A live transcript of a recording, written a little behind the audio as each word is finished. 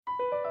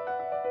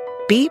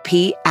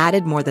BP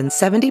added more than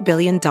 $70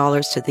 billion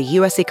to the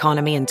U.S.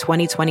 economy in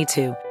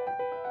 2022.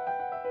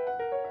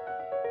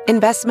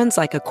 Investments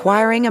like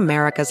acquiring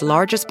America's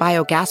largest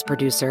biogas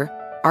producer,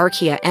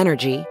 Archaea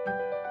Energy,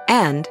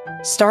 and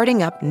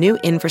starting up new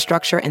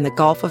infrastructure in the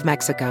Gulf of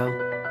Mexico.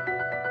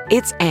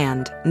 It's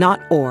and,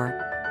 not or.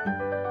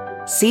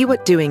 See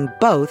what doing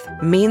both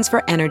means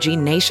for energy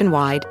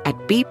nationwide at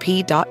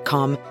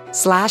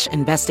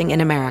bp.com/investing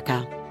in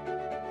America.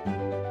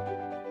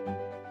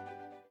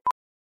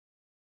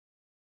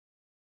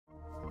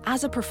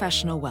 As a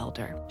professional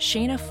welder,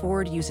 Shayna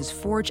Ford uses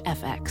Forge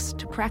FX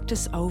to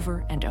practice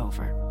over and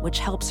over, which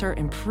helps her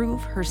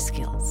improve her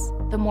skills.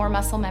 The more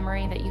muscle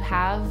memory that you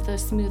have, the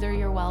smoother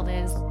your weld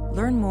is.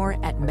 Learn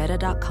more at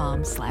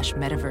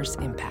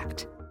meta.com/metaverse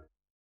impact.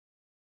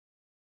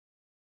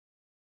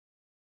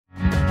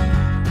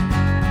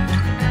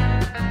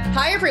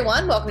 Hi,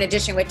 everyone. Welcome to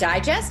Dishing with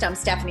Digest. I'm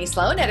Stephanie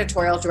Sloan,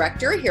 editorial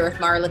director, here with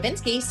Mara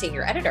Levinsky,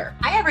 senior editor.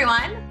 Hi,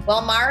 everyone.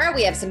 Well, Mara,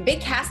 we have some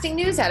big casting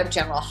news out of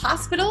General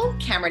Hospital.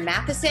 Cameron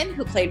Matheson,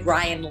 who played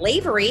Ryan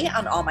Lavery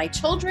on All My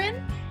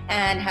Children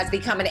and has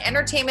become an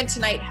Entertainment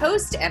Tonight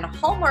host and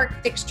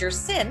Hallmark fixture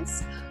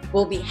since,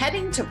 will be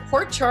heading to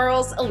Port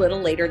Charles a little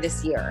later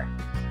this year.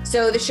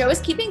 So the show is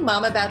keeping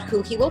mum about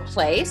who he will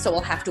play, so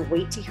we'll have to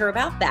wait to hear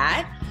about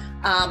that.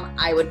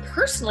 I would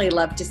personally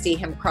love to see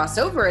him cross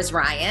over as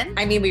Ryan.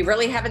 I mean, we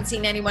really haven't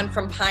seen anyone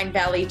from Pine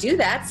Valley do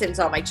that since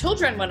All My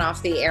Children went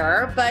off the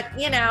air, but,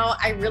 you know,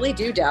 I really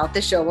do doubt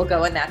the show will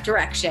go in that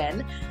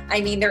direction.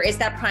 I mean, there is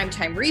that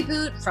primetime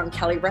reboot from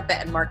Kelly Ripa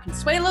and Mark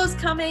Consuelo's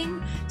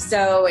coming,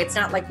 so it's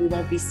not like we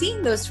won't be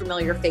seeing those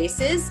familiar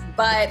faces,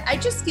 but I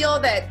just feel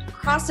that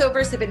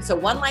crossovers have been so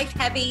One Life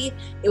heavy.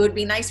 It would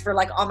be nice for,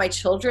 like, All My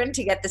Children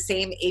to get the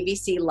same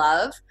ABC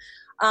love.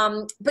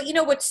 But you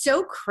know, what's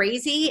so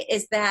crazy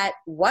is that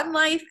One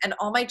Life and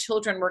All My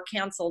Children were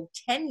canceled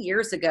 10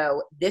 years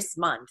ago this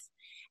month.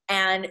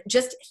 And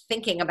just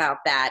thinking about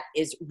that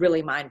is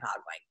really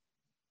mind-boggling.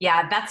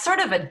 Yeah, that's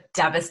sort of a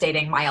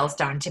devastating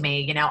milestone to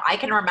me. You know, I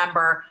can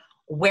remember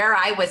where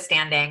I was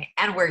standing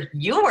and where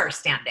you were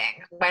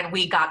standing when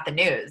we got the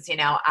news. You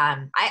know,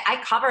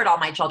 I covered All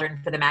My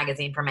Children for the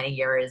magazine for many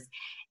years,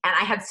 and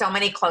I had so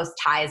many close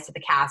ties to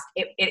the cast.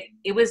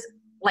 It was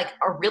like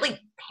a really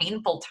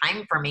painful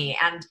time for me.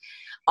 And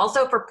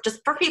also for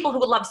people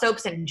who love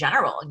soaps in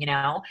general, you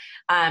know,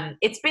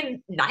 it's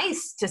been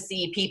nice to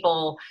see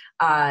people,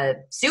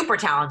 super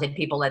talented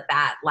people at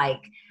that,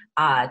 like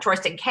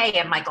Torsten Kay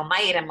and Michael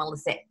Knight and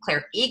Melissa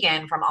Claire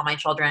Egan from All My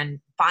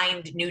Children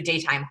find new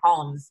daytime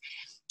homes.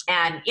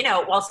 And, you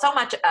know, while so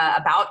much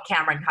about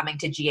Cameron coming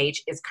to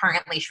GH is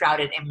currently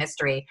shrouded in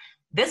mystery,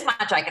 this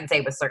much I can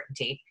say with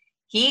certainty.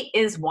 He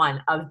is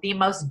one of the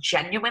most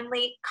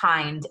genuinely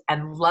kind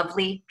and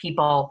lovely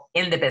people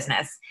in the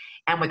business.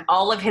 And with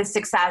all of his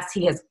success,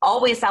 he has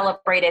always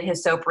celebrated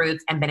his soap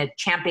roots and been a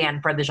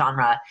champion for the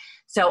genre.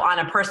 So on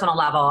a personal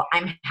level,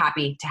 I'm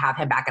happy to have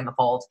him back in the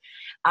fold.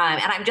 And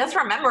I'm just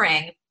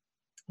remembering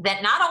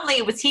that not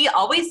only was he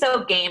always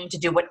so game to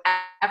do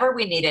whatever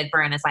we needed for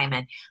an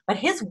assignment, but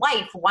his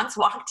wife once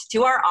walked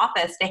to our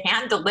office to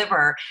hand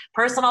deliver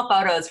personal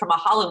photos from a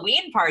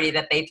Halloween party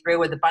that they threw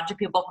with a bunch of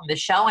people from the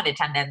show in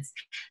attendance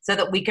so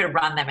that we could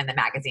run them in the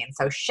magazine.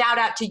 So shout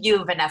out to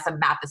you, Vanessa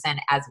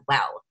Matheson, as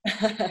well.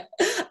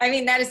 I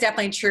mean, that is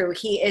definitely true.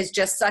 He is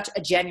just such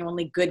a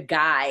genuinely good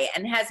guy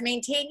and has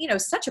maintained, you know,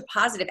 such a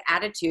positive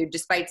attitude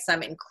despite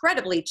some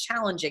incredibly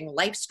challenging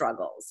life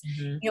struggles.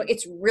 Mm-hmm. You know,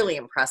 it's really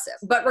impressive.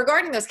 But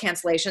regarding those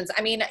cancellations,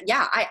 I mean,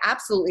 yeah, I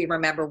absolutely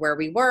remember where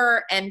we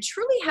were and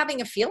truly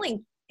having a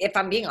feeling, if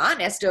I'm being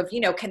honest, of,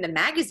 you know, can the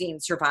magazine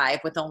survive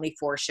with only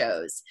 4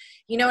 shows?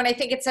 You know, and I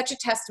think it's such a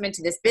testament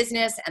to this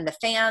business and the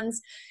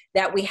fans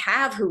that we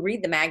have who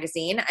read the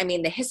magazine. I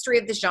mean, the history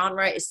of the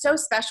genre is so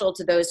special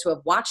to those who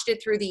have watched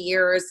it through the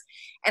years.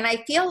 And I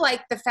feel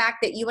like the fact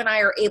that you and I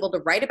are able to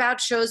write about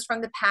shows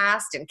from the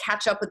past and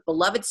catch up with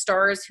beloved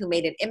stars who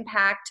made an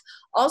impact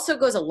also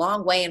goes a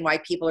long way in why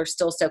people are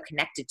still so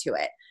connected to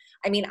it.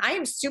 I mean, I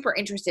am super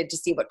interested to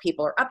see what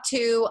people are up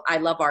to. I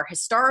love our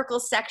historical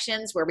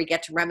sections where we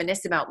get to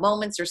reminisce about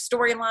moments or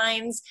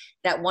storylines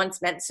that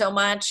once meant so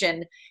much.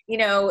 And, you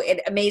know,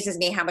 it amazes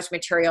me how much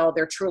material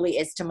there truly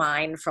is to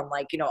mine from,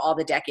 like, you know, all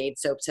the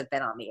decades soaps have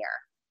been on the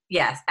air.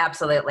 Yes,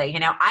 absolutely. You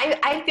know,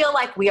 I feel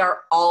like we are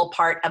all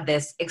part of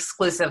this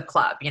exclusive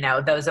club, you know,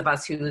 those of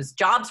us whose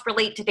jobs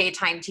relate to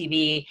daytime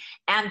TV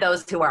and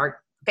those who are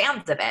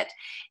fans of it.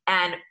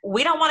 And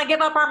we don't want to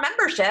give up our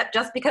membership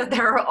just because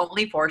there are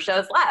only 4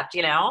 shows left.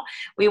 You know,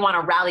 we want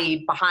to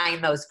rally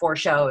behind those 4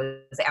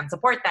 shows and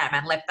support them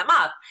and lift them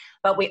up.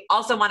 But we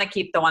also want to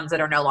keep the ones that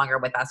are no longer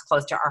with us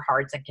close to our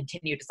hearts and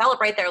continue to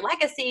celebrate their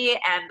legacy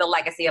and the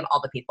legacy of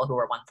all the people who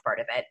were once part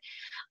of it.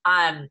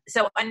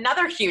 So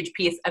another huge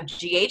piece of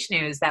GH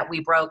news that we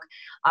broke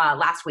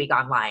last week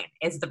online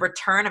is the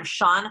return of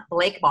Sean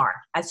Blakemore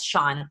as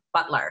Sean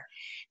Butler.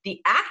 The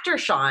actor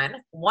Sean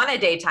won a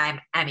Daytime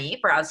Emmy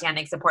for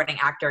Outstanding Supporting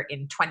Actor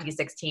in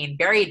 2016,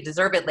 very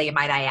deservedly,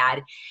 might I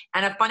add.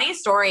 And a funny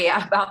story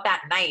about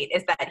that night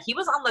is that he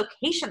was on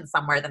location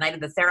somewhere the night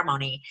of the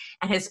ceremony,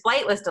 and his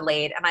flight was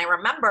delayed. And I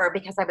remember,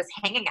 because I was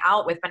hanging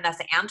out with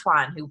Vanessa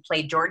Antoine, who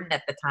played Jordan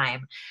at the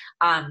time,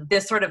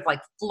 this sort of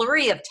like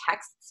flurry of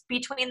texts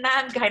between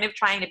them, kind of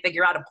trying to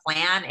figure out a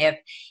plan if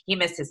he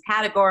missed his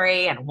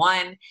category and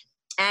won.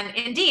 And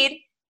indeed,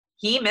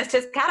 he missed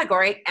his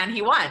category and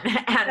he won.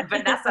 And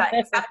Vanessa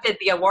accepted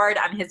the award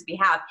on his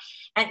behalf.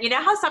 And you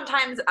know how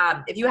sometimes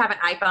if you have an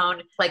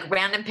iPhone, like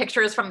random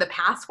pictures from the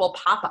past will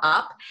pop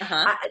up?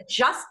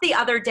 Just the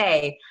other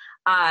day,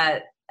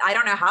 I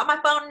don't know how my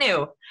phone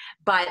knew,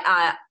 but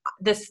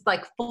this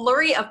like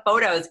flurry of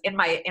photos in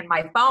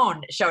my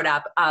phone showed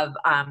up of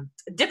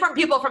different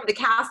people from the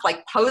cast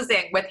like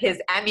posing with his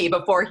Emmy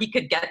before he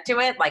could get to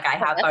it. Like I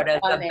have photos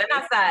of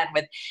Vanessa and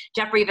with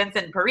Jeffrey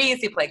Vincent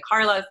Paris, who played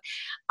Carlos.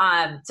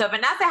 So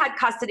Vanessa had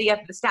custody of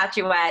the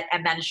statuette,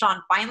 and then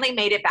Sean finally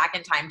made it back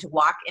in time to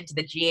walk into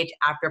the GH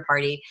after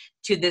party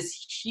to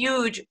this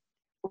huge,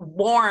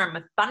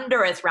 warm,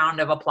 thunderous round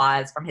of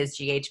applause from his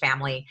GH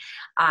family,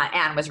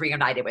 and was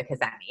reunited with his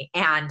Emmy.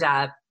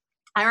 And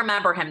I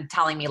remember him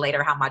telling me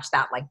later how much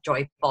that like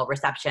joyful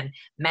reception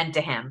meant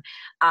to him.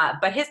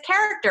 But his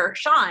character,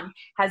 Sean,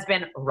 has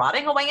been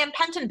rotting away in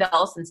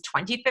Pentonville since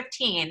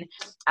 2015,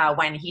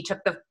 when he took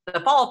the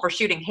fall for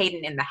shooting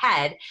Hayden in the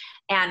head.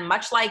 And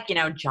much like, you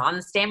know, John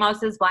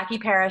Stamos's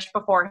Blackie Parrish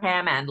before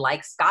him, and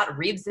like Scott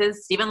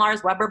Reeves's Stephen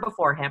Lars Weber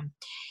before him,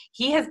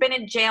 he has been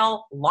in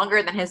jail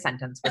longer than his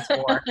sentence was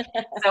for.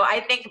 So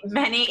I think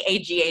many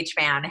AGH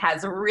fan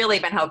has really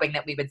been hoping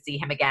that we would see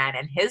him again.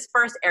 And his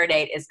first air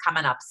date is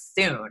coming up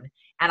soon.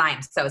 And I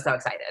am so, so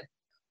excited.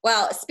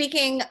 Well,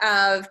 speaking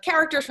of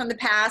characters from the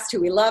past who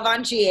we love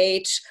on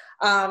GH,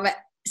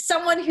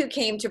 someone who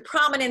came to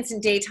prominence in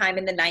daytime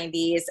in the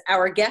 90s,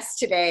 our guest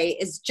today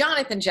is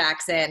Jonathan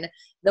Jackson,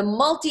 the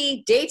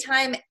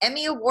multi-Daytime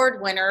Emmy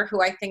Award winner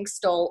who I think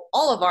stole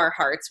all of our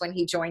hearts when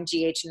he joined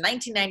GH in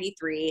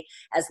 1993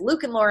 as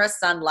Luke and Laura's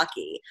son,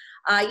 Lucky.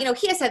 You know,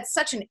 he has had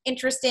such an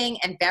interesting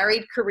and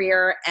varied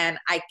career, and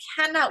I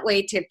cannot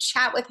wait to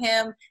chat with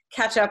him,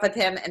 catch up with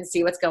him, and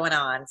see what's going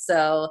on.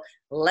 So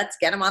let's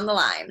get him on the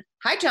line.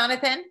 Hi,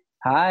 Jonathan.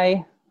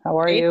 Hi, how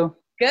are you?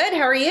 Good,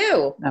 how are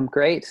you? I'm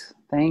great,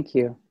 thank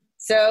you.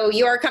 So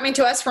you are coming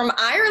to us from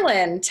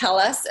Ireland. Tell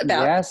us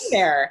about being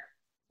there.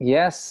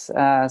 Yes,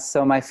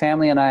 so my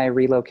family and I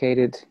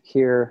relocated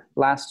here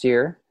last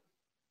year,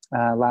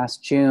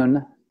 last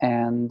June,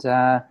 and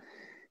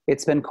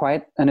it's been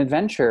quite an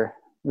adventure,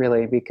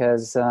 really,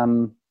 because,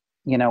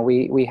 you know,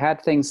 we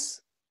had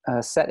things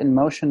set in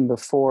motion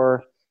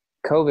before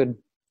COVID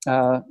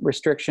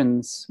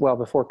restrictions, well,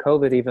 before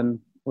COVID even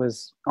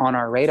was on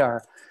our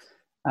radar.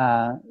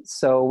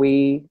 So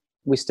we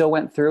still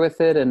went through with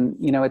it, and,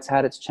 you know, it's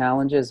had its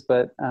challenges,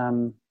 but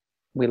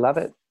we love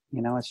it.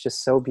 You know, it's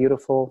just so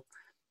beautiful.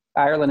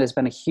 Ireland has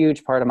been a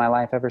huge part of my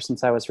life ever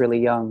since I was really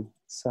young.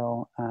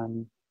 So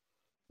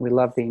we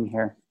love being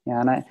here. Yeah,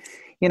 and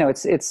you know,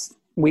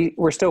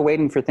 we're still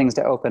waiting for things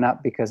to open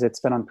up because it's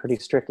been on pretty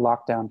strict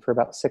lockdown for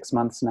about 6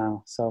 months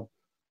now. So,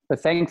 but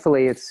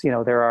thankfully, it's, you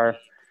know, there are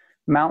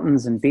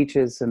mountains and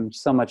beaches and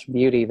so much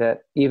beauty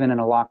that even in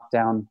a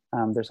lockdown,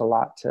 there's a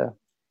lot to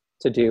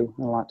do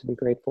and a lot to be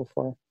grateful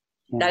for.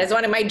 Yeah. That is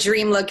one of my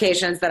dream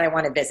locations that I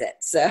want to visit.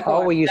 So, oh,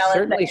 well, you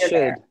certainly should.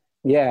 There.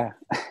 Yeah,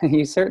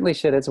 you certainly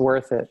should. It's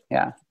worth it.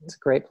 Yeah, it's a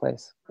great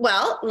place.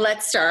 Well,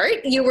 let's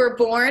start. You were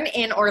born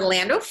in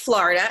Orlando,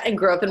 Florida, and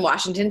grew up in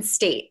Washington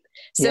State.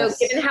 So yes.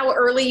 Given how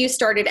early you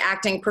started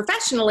acting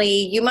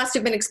professionally, you must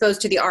have been exposed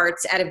to the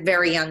arts at a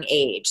very young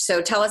age.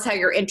 So tell us how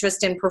your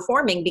interest in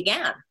performing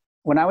began.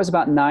 When I was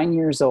about 9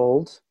 years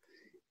old,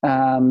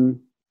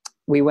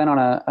 we went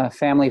on a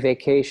family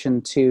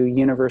vacation to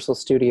Universal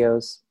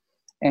Studios,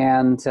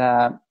 and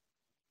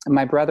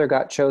my brother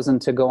got chosen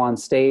to go on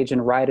stage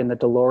and ride in the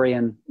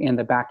DeLorean in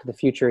the Back to the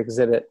Future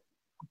exhibit.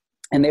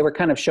 And they were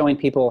kind of showing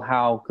people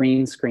how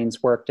green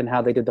screens worked and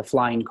how they did the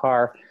flying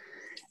car.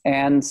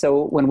 And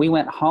so when we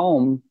went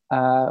home,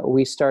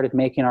 we started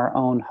making our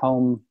own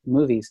home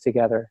movies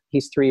together.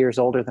 He's 3 years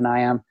older than I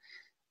am.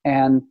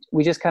 And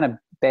we just kind of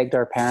begged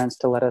our parents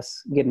to let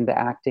us get into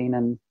acting.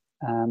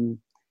 And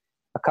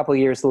a couple of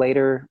years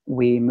later,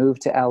 we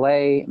moved to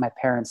LA. My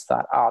parents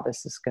thought, oh,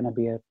 this is going to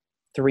be a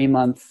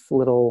 3-month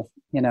little,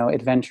 you know,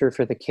 adventure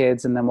for the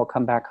kids, and then we'll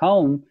come back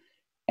home.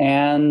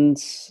 And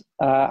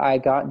I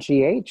got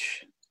GH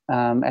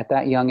at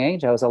that young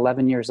age. I was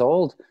 11 years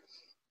old.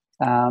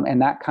 And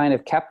that kind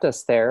of kept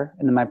us there.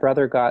 And then my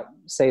brother got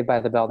Saved by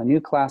the Bell, the new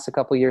class, a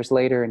couple years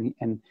later.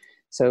 And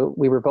so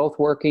we were both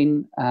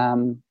working.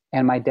 And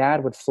my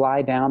dad would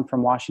fly down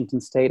from Washington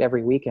State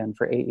every weekend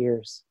for 8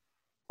 years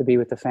to be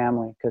with the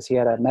family because he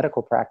had a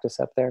medical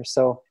practice up there.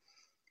 So,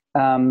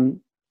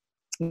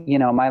 you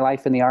know, my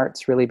life in the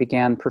arts really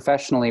began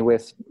professionally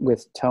with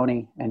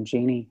Tony and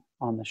Jeannie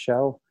on the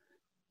show.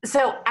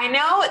 So I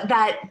know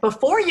that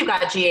before you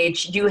got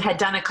GH, you had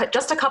done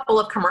just a couple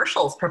of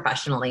commercials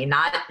professionally,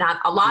 not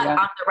a lot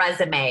on the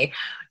resume.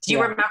 Do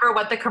you remember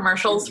what the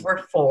commercials were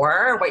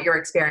for, what your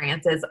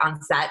experiences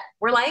on set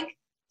were like?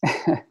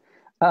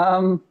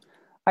 I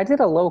did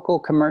a local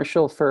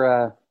commercial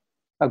for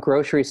a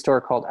grocery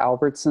store called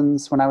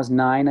Albertsons when I was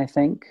 9, I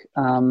think.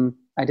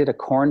 I did a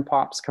Corn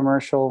Pops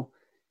commercial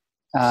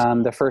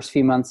the first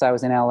few months I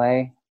was in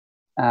LA.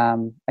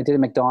 I did a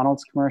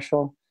McDonald's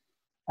commercial.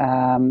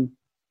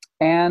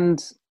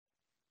 And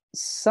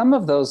some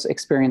of those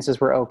experiences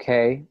were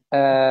okay.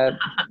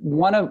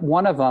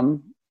 One of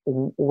them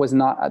was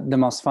not the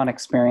most fun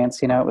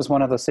experience. You know, it was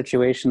one of those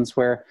situations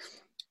where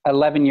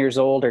 11 years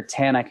old or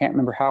 10, I can't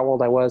remember how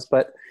old I was,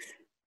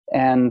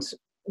 and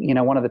you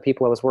know, one of the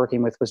people I was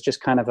working with was just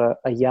kind of a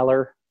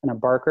yeller and a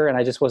barker, and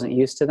I just wasn't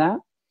used to that.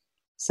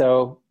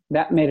 So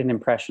that made an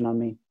impression on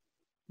me.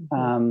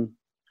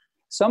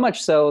 So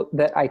much so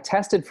that I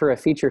tested for a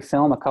feature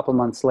film a couple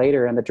months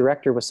later, and the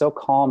director was so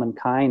calm and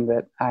kind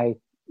that I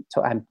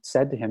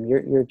said to him,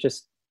 you're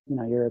just, you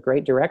know, you're a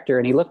great director.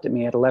 And he looked at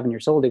me at 11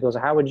 years old. He goes,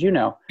 how would you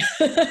know?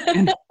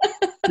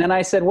 and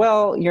I said,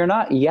 well, you're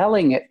not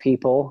yelling at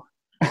people.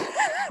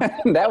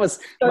 That was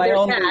so my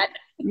only,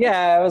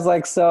 I was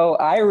like, so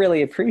I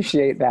really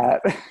appreciate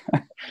that.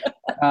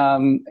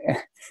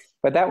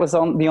 But that was the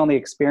only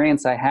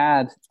experience I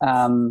had.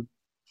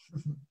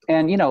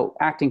 And, you know,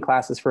 acting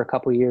classes for a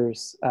couple of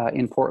years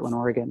in Portland,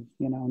 Oregon,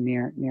 you know,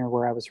 near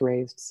where I was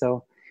raised.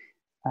 So,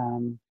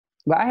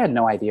 but I had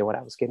no idea what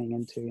I was getting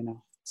into, you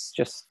know. It's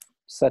just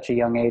such a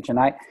young age. And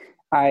I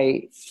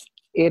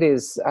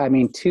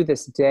mean, to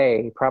this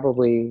day,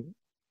 probably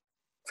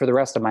for the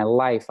rest of my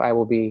life, I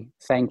will be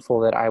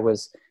thankful that I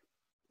was,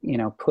 you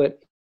know,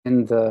 put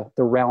in the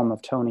realm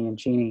of Tony and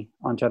Jeannie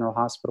on General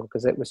Hospital,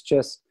 because it was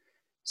just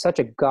such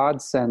a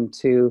godsend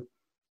to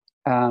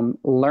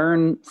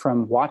learn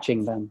from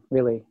watching them,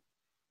 really.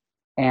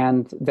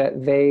 And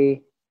that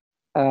they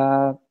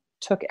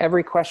took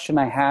every question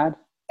I had,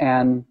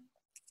 and,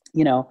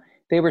 you know,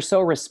 they were so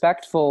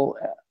respectful,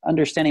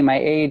 understanding my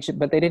age,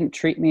 but they didn't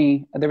treat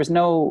me, there was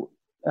no,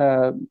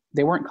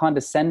 they weren't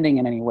condescending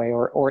in any way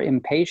or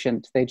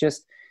impatient. They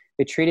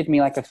treated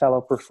me like a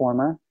fellow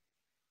performer,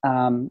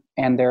 and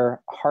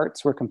their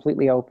hearts were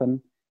completely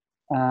open.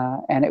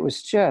 And it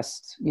was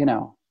just, you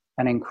know,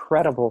 an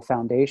incredible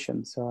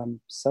foundation. So I'm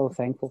so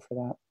thankful for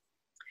that.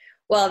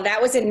 Well,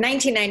 that was in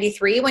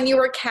 1993 when you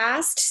were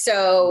cast.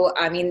 So,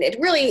 I mean, it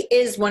really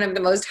is one of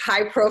the most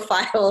high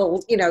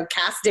profile, you know,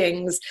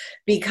 castings,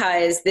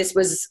 because this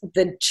was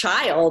the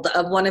child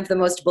of one of the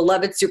most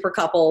beloved super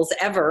couples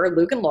ever,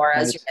 Luke and Laura,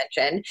 as you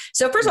mentioned.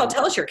 So first of all,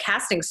 tell us your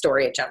casting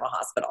story at General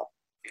Hospital.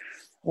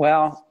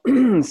 Well,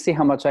 see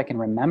how much I can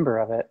remember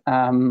of it.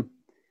 I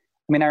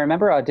mean, I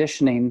remember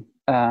auditioning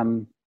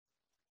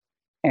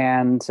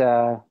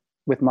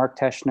with Mark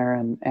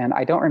Teschner, and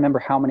I don't remember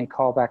how many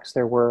callbacks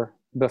there were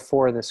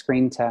before the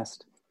screen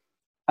test.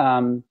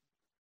 But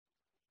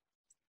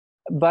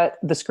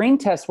the screen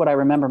test, what I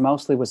remember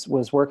mostly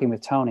was working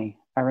with Tony.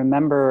 I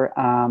remember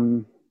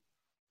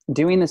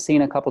doing the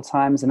scene a couple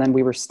times, and then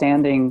we were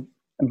standing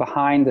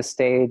behind the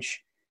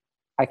stage.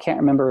 I can't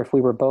remember if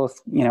we were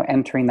both, you know,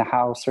 entering the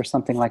house or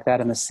something like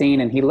that in the scene.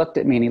 And he looked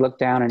at me and he looked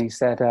down and he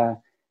said,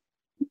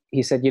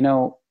 you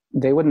know,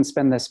 they wouldn't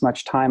spend this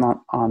much time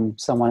on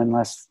someone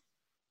unless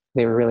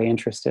they were really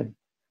interested.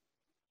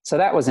 So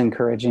that was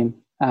encouraging.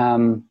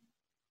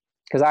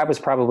 Because I was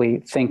probably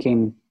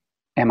thinking,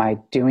 am I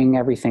doing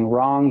everything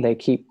wrong? They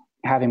keep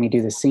having me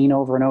do the scene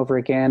over and over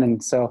again.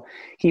 And so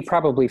he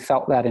probably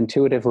felt that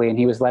intuitively, and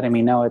he was letting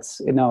me know it's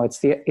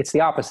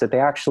the opposite. They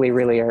actually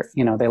really are,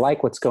 you know, they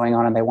like what's going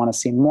on and they want to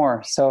see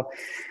more. So,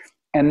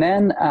 and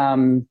then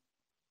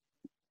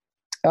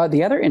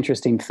the other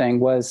interesting thing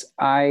was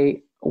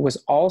I was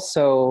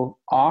also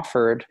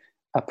offered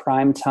a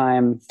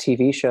primetime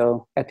TV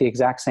show at the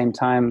exact same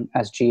time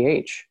as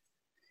GH.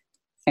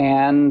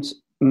 And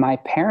my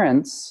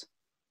parents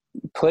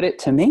put it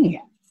to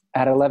me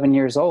at 11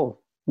 years old.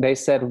 They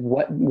said,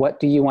 what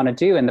do you want to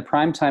do? And the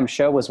primetime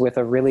show was with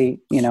a really,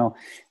 you know,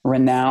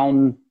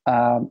 renowned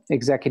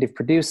executive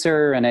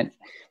producer, and it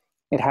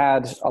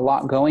had a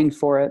lot going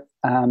for it.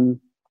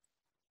 And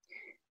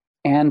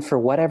for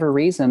whatever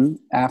reason,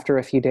 after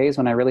a few days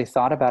when I really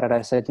thought about it,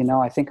 I said, you know,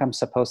 I think I'm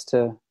supposed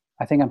to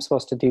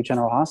do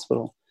General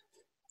Hospital.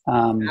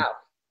 Wow.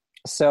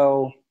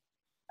 So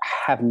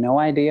have no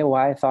idea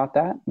why I thought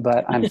that,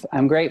 but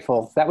I'm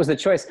grateful. That was the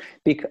choice.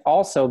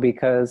 Also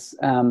because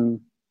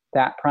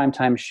that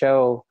primetime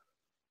show,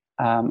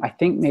 I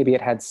think maybe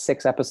it had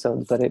 6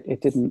 episodes, but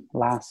it didn't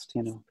last,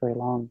 you know, very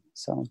long.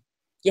 So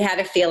you had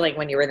a feeling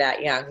when you were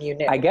that young, you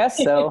knew. I guess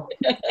so.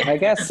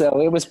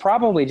 It was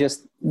probably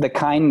just the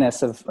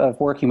kindness of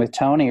working with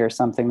Tony or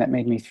something that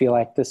made me feel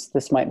like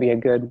this might be a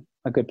good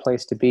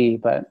place to be.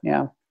 But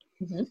yeah.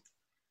 Mm-hmm.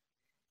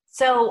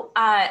 So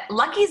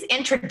Lucky's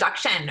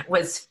introduction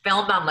was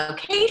filmed on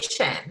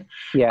location.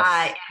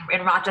 Yes.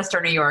 In Rochester,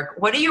 New York.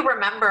 What do you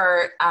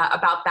remember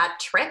about that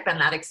trip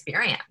and that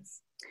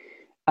experience?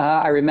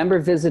 I remember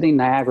visiting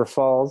Niagara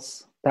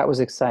Falls. That was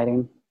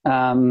exciting.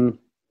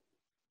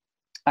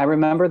 I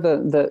remember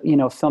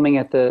the filming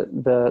at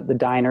the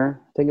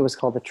diner. I think it was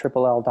called the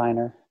Triple L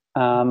Diner.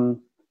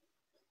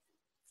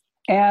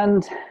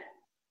 And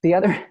the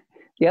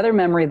other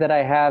memory that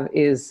I have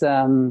is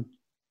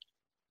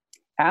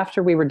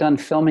after we were done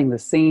filming the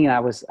scene, I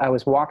was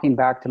walking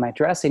back to my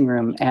dressing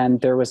room,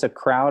 and there was a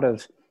crowd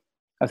of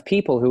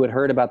people who had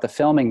heard about the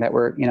filming that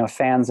were,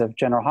 fans of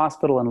General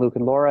Hospital and Luke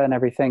and Laura and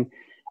everything.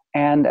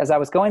 And as I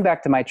was going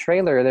back to my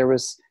trailer, there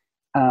was,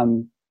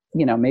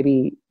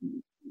 maybe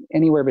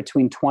anywhere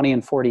between 20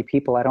 and 40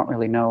 people. I don't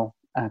really know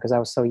because I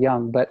was so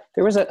young, but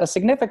there was a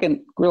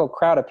significant little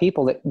crowd of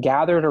people that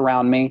gathered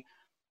around me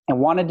and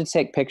wanted to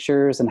take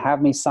pictures and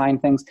have me sign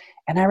things.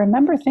 And I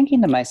remember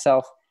thinking to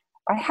myself,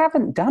 I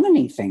haven't done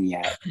anything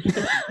yet.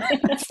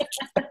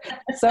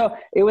 So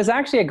it was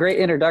actually a great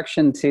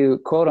introduction to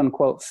quote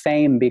unquote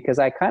fame, because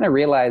I kind of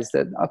realized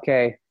that,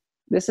 okay,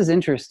 this is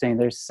interesting.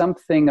 There's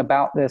something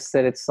about this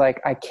that it's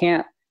like, I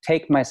can't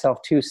take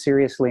myself too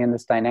seriously in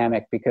this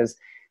dynamic, because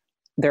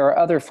there are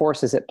other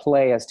forces at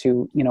play as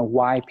to,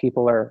 why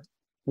people are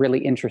really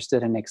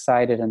interested and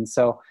excited. And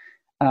so,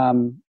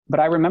 but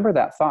I remember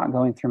that thought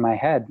going through my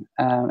head.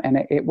 And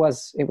it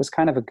was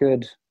kind of a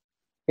good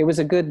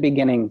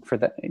beginning for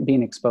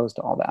being exposed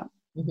to all that.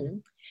 Mm-hmm.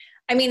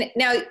 I mean,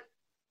 now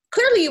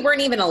clearly you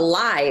weren't even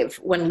alive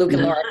when Luke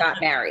and Laura got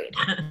married.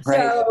 Right.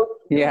 So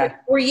yeah.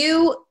 Were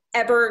you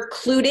ever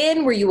clued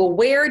in? Were you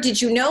aware?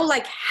 Did you know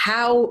like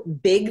how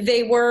big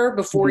they were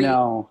before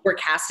you were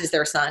cast as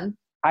their son?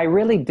 I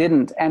really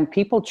didn't. And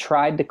people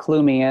tried to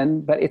clue me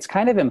in, but it's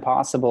kind of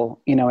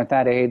impossible, at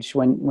that age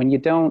when you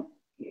don't,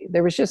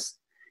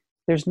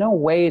 there's no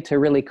way to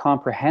really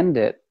comprehend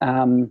it.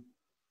 And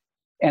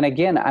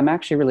again, I'm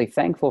actually really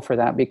thankful for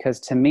that, because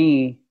to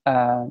me,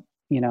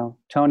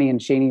 Tony and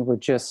Jeannie were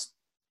just,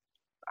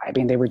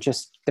 they were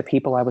just the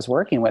people I was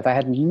working with. I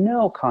had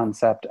no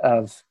concept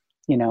of,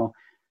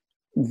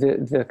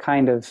 the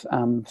kind of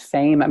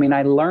fame. I mean,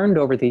 I learned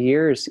over the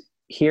years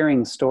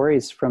hearing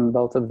stories from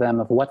both of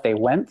them of what they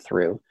went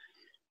through.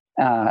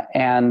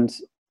 And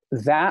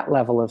that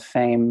level of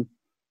fame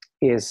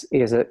is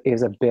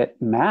a bit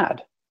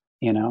mad,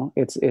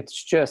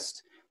 it's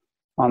just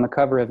on the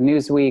cover of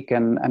Newsweek.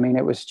 And I mean,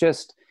 it was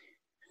just,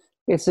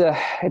 it's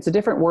a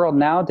different world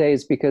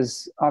nowadays,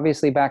 because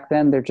obviously back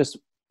then there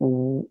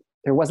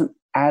wasn't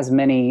as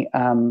many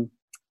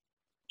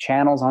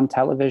channels on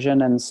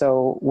television. And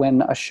so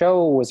when a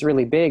show was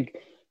really big,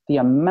 the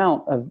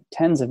amount of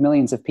tens of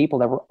millions of people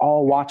that were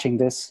all watching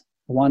this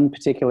one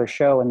particular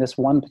show and this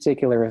one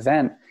particular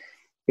event,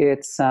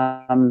 it's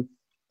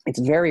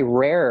very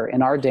rare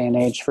in our day and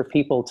age for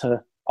people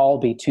to all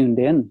be tuned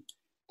in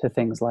to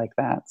things like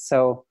that.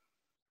 So,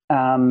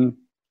 I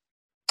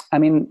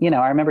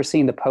remember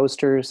seeing the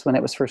posters when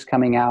it was first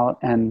coming out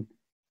and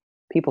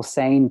people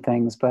saying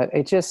things, but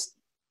it just,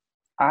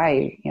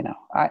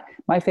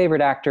 my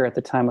favorite actor at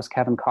the time was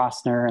Kevin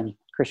Costner and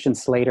Christian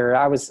Slater.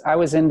 I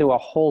was into a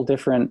whole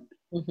different,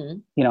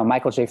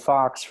 Michael J.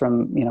 Fox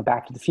from,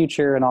 Back to the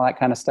Future and all that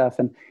kind of stuff.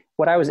 And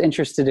what I was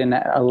interested in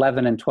at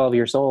 11 and 12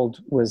 years old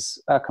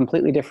was a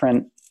completely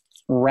different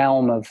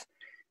realm of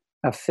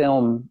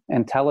film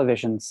and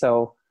television.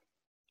 So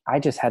I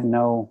just had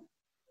no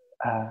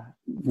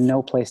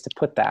place to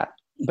put that,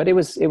 but it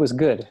was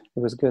good. It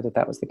was good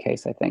that was the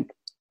case, I think.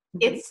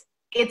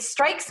 It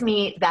strikes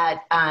me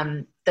that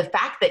the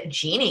fact that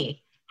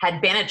Jeannie had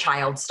been a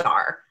child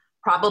star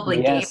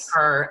probably gave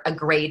her a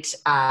great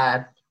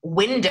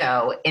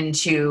window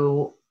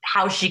into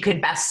how she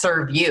could best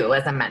serve you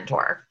as a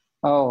mentor.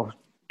 Oh,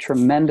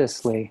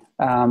 tremendously.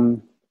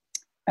 And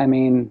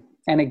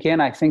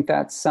again, I think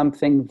that's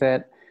something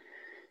that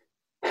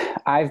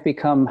I've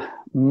become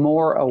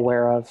more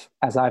aware of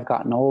as I've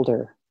gotten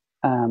older.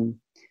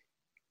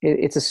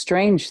 It's a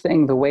strange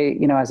thing, the way,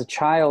 as a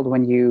child,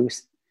 when you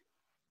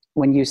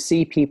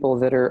see people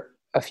that are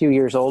a few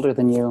years older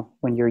than you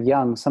when you're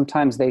young,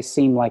 sometimes they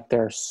seem like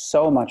they're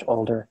so much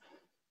older.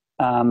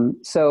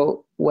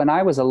 So when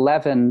I was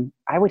 11,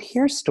 I would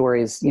hear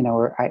stories,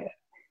 or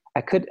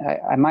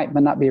I might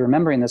not be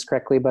remembering this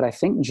correctly, but I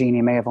think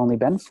Jeannie may have only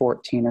been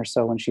 14 or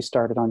so when she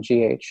started on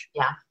GH.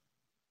 Yeah.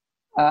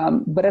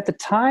 But at the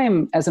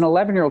time, as an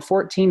 11-year-old,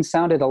 14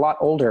 sounded a lot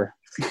older.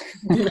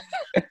 So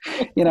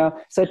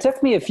it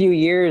took me a few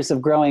years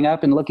of growing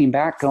up and looking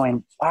back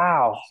going,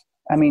 wow,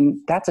 I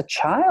mean, that's a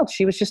child.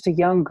 She was just a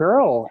young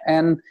girl.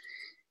 And,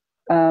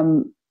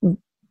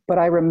 but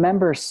I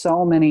remember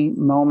so many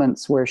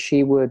moments where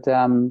she would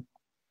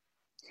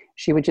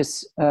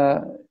just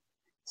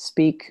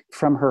speak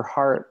from her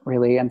heart,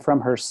 really, and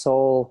from her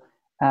soul.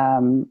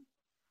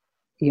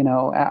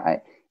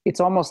 It's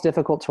almost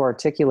difficult to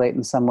articulate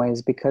in some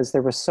ways, because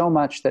there was so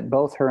much that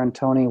both her and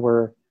Tony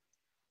were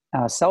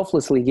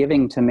selflessly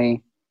giving to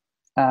me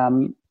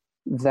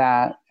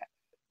that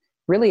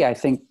really, I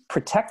think,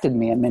 protected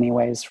me in many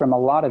ways from a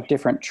lot of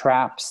different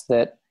traps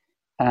that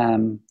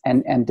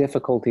and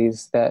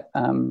difficulties that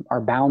are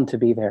bound to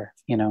be there.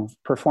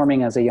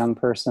 Performing as a young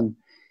person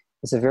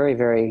is a very,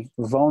 very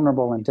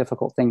vulnerable and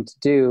difficult thing to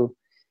do.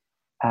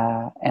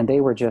 And they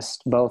were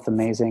just both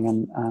amazing.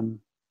 And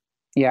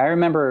Yeah, I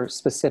remember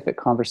specific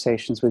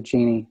conversations with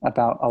Jeannie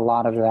about a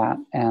lot of that.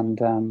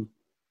 And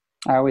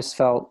I always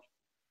felt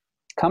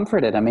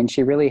comforted. I mean,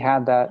 she really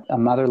had that a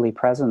motherly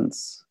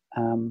presence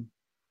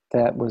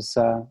that was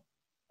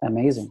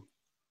amazing.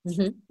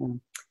 Mm-hmm. Yeah.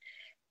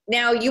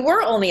 Now, you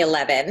were only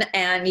 11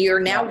 and you're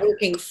now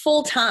working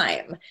full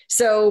time.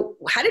 So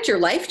how did your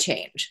life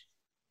change?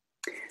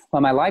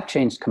 Well, my life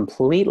changed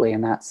completely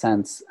in that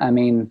sense. I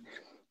mean,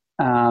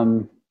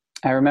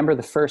 I remember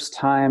the first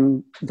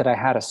time that I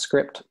had a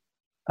script,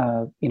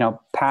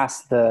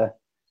 pass the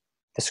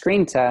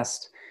screen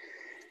test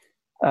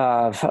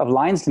of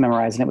lines to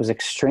memorize, and it was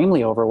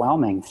extremely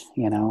overwhelming,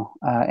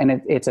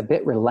 and it's a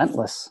bit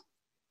relentless,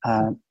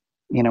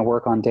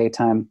 work on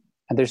daytime.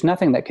 And there's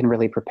nothing that can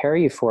really prepare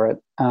you for it.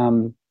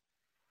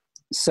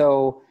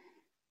 So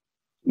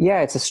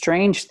yeah, it's a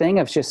strange thing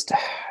of just,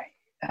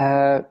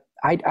 I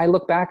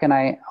look back and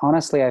I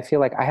feel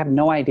like I have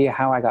no idea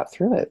how I got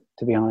through it,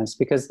 to be honest,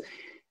 because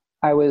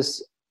I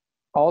was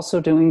also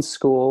doing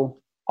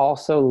school,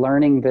 also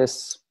learning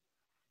this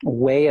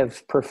way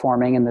of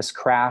performing in this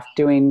craft,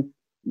 doing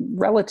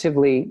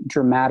relatively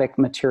dramatic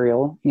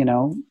material,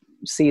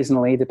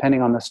 seasonally,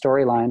 depending on the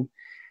storyline,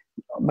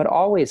 but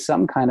always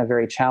some kind of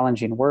very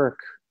challenging work.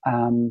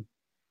 And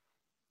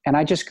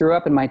I just grew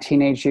up in my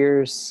teenage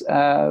years.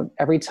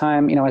 Every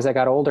time, as I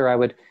got older, I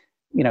would,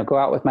 go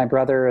out with my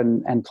brother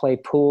and play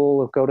pool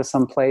or go to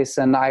some place.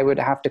 And I would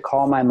have to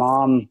call my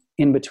mom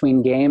in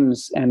between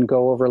games and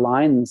go over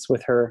lines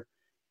with her,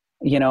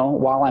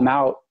 while I'm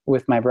out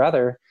with my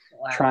brother.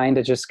 Wow. Trying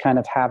to just kind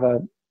of have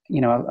a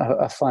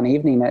fun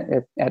evening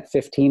at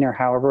 15 or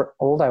however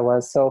old I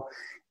was. So,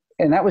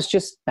 and that was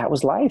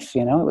life,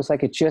 it was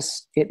like,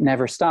 it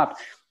never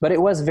stopped, but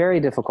it was very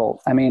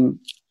difficult. I mean,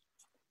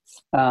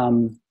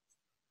 my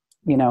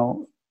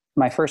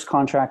first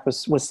contract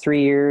was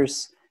 3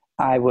 years.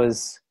 I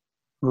was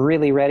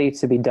really ready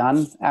to be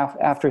done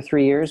after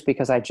 3 years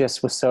because I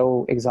just was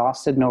so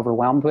exhausted and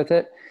overwhelmed with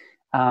it.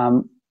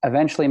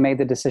 Eventually made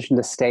the decision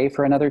to stay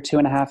for another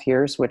 2.5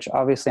 years, which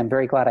obviously I'm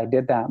very glad I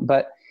did that.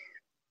 But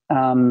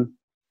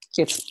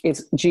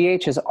it's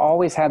GH has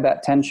always had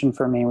that tension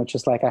for me, which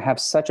is like, I have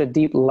such a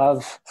deep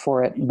love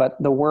for it,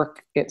 but the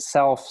work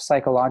itself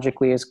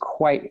psychologically is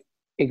quite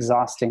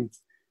exhausting.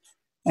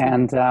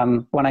 And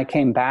when I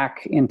came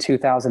back in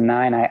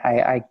 2009,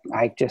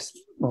 I just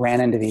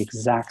ran into the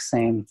exact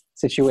same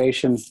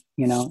situation,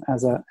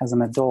 as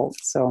an adult.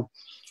 So,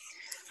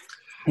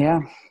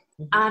 yeah.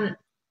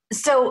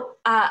 So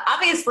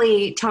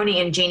obviously, Tony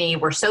and Jeannie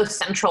were so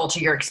central to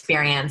your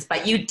experience,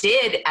 but you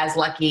did, as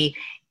Lucky,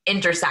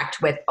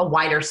 intersect with a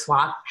wider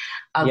swath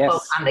of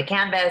both on the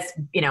canvas,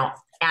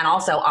 and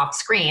also off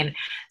screen.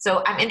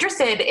 So I'm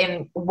interested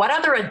in what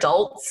other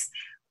adults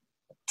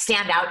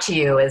stand out to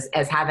you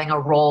as having a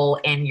role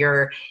in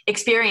your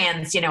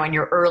experience, in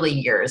your early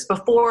years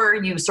before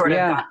you sort of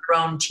got your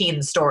own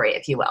teen story,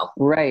 if you will.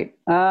 Right.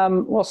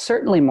 Well,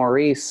 certainly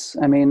Maurice.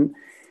 I mean,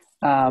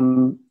 I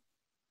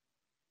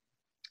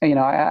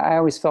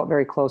always felt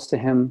very close to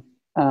him.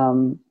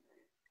 And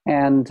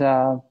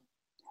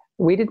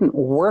we didn't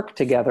work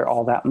together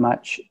all that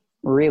much,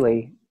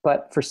 really.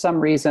 But for some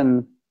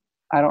reason,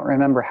 I don't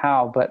remember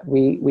how, but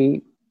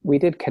we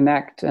did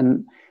connect.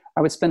 And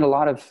I would spend a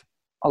lot of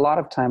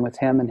time with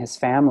him and his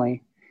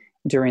family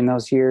during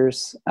those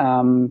years.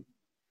 And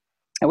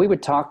we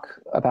would talk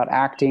about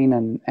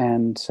acting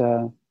and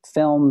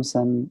films.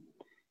 And,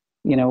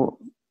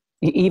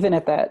 even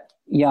at that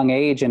young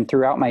age and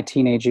throughout my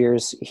teenage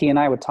years, he and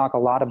I would talk a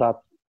lot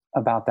about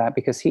that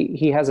because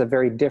he has a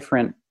very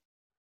different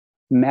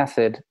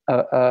method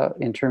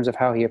in terms of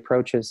how he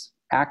approaches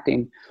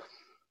acting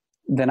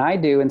than I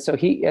do. And so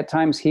at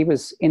times he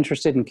was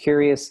interested and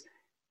curious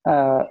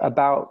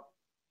about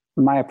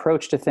my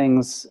approach to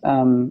things,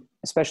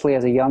 especially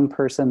as a young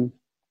person.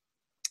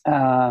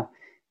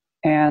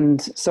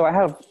 And so I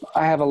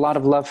have a lot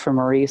of love for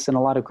Maurice and a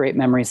lot of great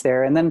memories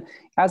there. And then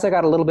as I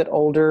got a little bit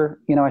older,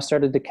 I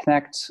started to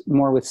connect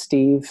more with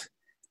Steve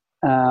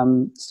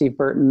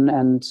Burton.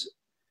 And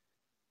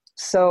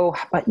so,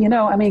 but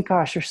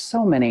gosh, there's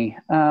so many.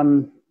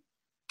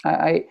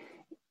 I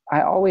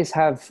always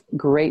have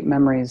great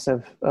memories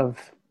of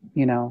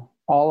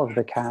all of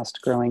the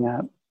cast growing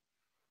up.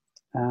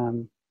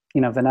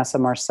 Vanessa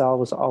Marcel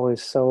was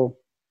always so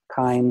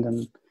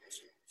kind,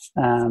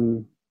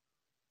 and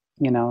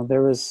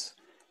there was,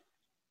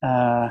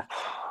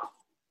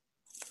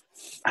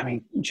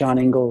 John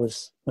Ingle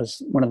was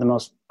one of the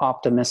most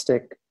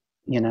optimistic,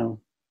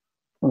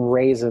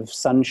 rays of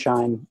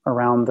sunshine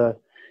around the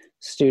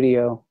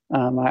studio.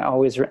 I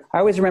always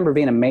remember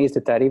being amazed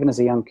at that. Even as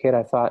a young kid,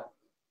 I thought,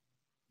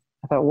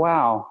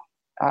 wow,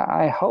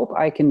 I hope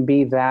I can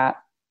be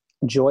that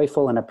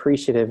joyful and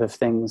appreciative of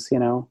things,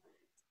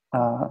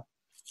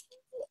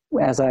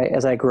 as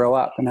I grow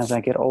up and as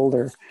I get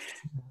older.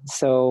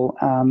 So,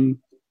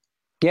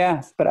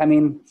 but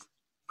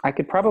I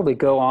could probably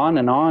go on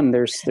and on.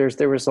 There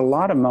was a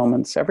lot of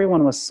moments.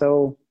 Everyone was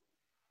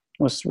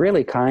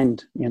really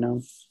kind,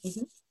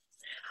 Mm-hmm.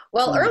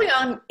 Well, early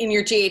on in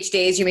your GH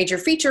days, you made your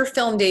feature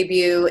film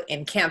debut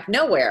in Camp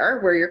Nowhere,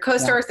 where your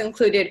co-stars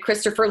included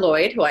Christopher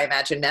Lloyd, who I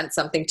imagine meant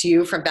something to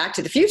you from Back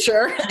to the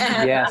Future,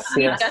 and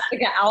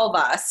Jessica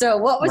Alba. So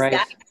what was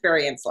that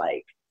experience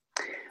like?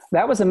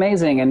 That was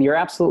amazing. And you're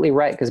absolutely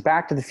right, because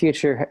Back to the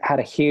Future had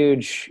a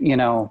huge,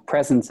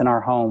 presence in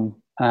our home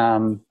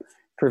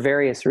for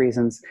various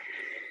reasons.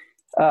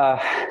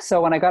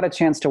 So when I got a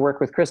chance to work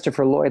with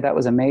Christopher Lloyd, that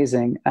was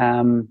amazing.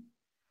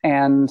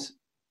 And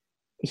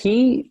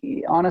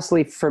he,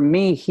 honestly, for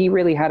me, he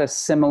really had a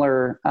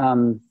similar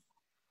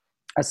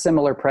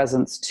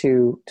presence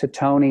to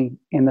Tony,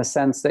 in the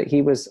sense that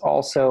he was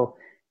also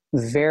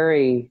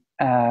very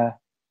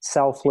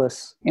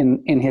selfless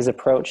in his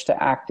approach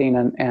to acting,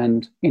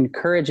 and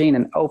encouraging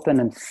and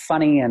open and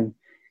funny, and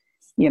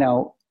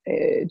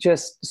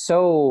just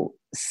so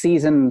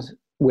seasoned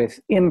with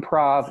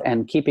improv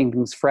and keeping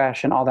things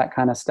fresh and all that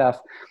kind of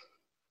stuff.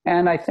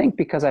 And I think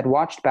because I'd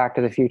watched Back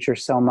to the Future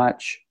so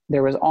much,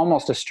 there was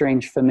almost a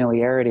strange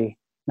familiarity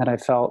that I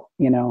felt,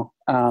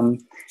 and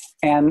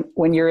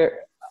when you're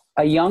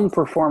a young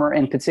performer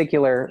in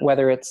particular,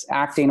 whether it's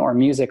acting or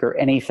music or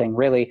anything,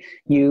 really,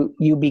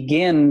 you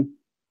begin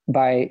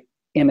by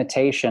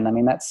imitation. I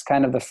mean, that's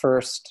kind of the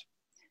first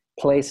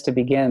place to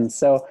begin.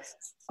 So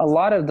a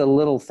lot of the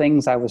little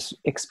things I was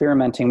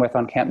experimenting with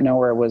on Camp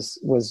Nowhere was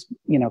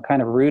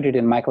kind of rooted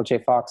in Michael J.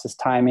 Fox's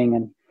timing,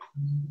 and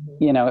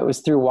it was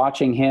through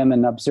watching him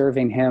and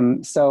observing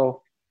him.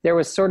 So there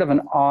was sort of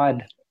an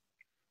odd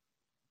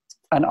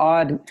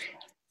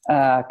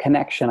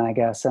connection, I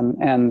guess,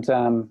 and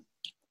Tom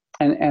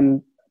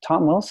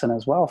Wilson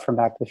as well from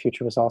Back to the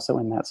Future was also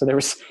in that. So it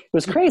was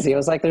crazy. I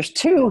was like, there's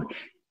two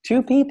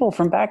people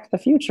from Back to the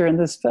Future in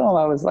this film.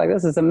 I was like,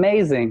 this is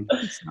amazing.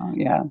 So,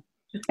 yeah.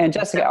 And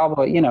Jessica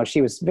Alba,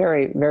 she was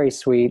very, very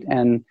sweet.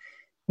 And,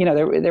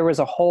 there was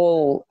a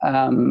whole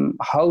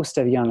host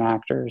of young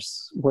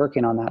actors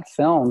working on that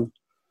film.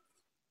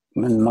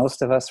 And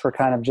most of us were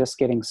kind of just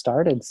getting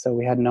started. So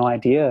we had no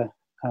idea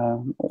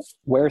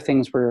where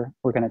things were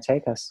going to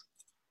take us.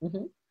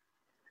 Mm-hmm.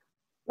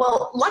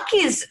 Well,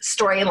 Lucky's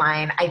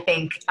storyline, I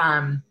think,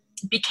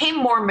 became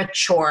more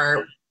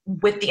mature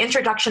with the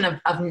introduction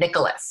of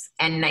Nicholas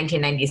in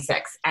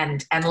 1996,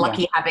 and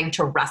Lucky having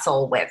to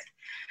wrestle with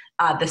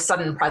the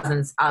sudden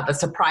presence of a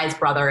surprise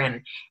brother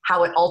and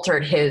how it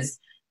altered his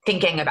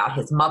thinking about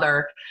his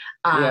mother.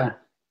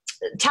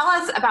 Tell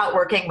us about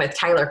working with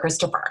Tyler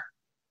Christopher.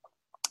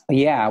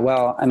 Yeah,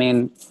 well, I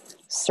mean,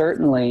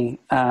 certainly,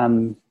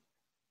 that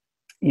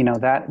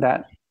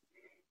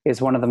is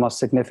one of the most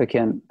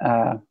significant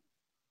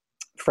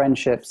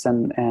friendships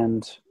and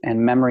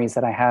memories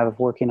that I have of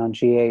working on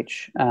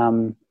GH.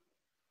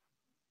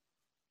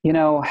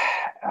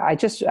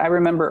 I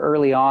remember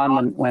early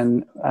on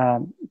when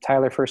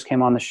Tyler first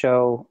came on the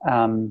show,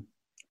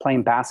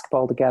 playing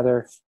basketball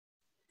together.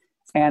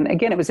 And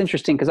again, it was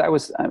interesting because I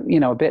was,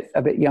 a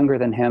bit younger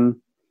than him.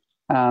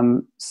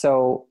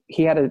 So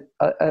he had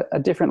a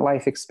different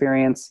life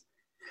experience.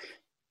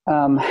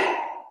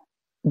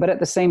 But at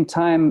the same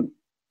time,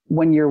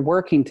 when you're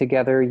working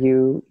together,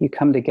 you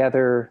come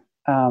together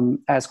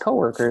as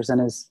coworkers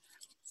and as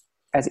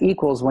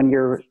equals when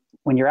you're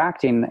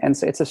acting. And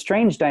so it's a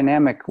strange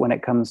dynamic when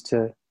it comes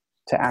to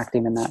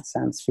acting in that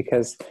sense,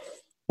 because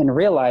in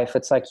real life,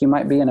 it's like you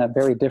might be in a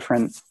very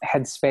different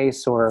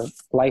headspace or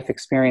life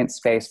experience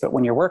space, but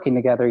when you're working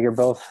together, you're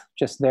both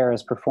just there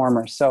as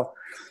performers. So,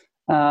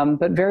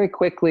 but very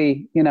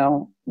quickly,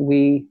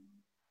 we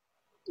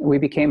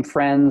became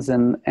friends,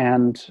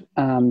 and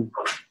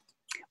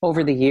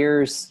over the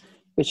years,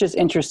 it's just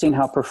interesting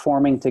how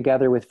performing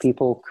together with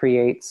people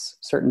creates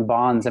certain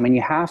bonds. I mean,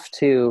 you have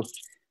to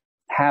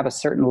have a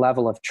certain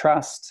level of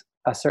trust,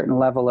 a certain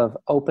level of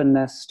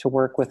openness to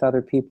work with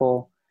other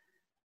people.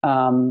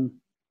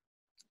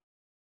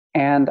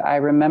 And I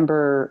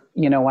remember,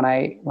 when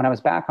I was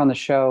back on the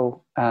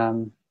show,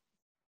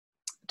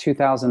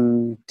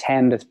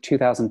 2010 to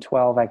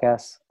 2012, I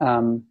guess,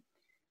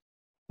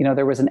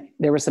 there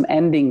were some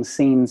ending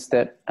scenes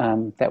that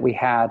we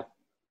had,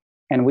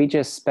 and we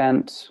just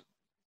spent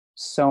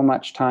so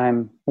much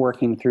time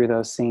working through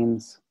those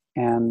scenes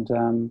and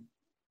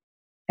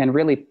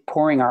really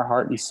pouring our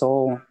heart and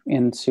soul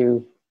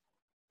into,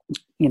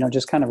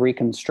 just kind of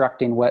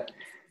reconstructing what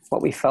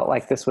we felt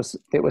like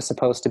it was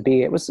supposed to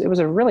be. It was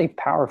a really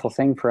powerful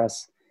thing for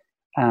us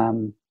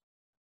to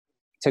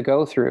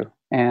go through.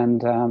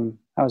 And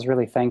I was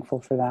really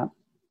thankful for that.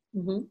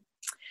 Mm-hmm.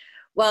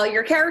 Well,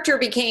 your character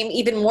became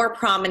even more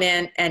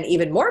prominent and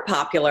even more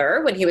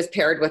popular when he was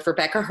paired with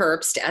Rebecca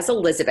Herbst as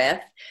Elizabeth.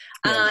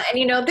 Yeah.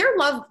 And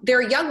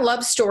their young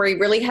love story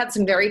really had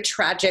some very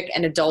tragic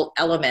and adult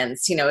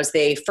elements, as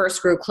they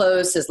first grew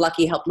close, as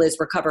Lucky helped Liz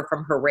recover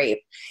from her rape.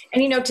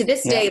 And, to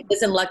this day,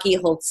 Liz and Lucky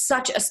hold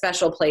such a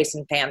special place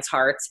in fans'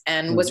 hearts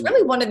and was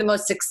really one of the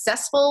most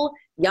successful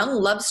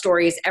young love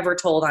stories ever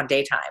told on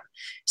daytime.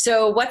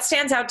 So what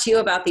stands out to you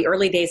about the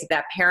early days of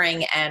that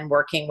pairing and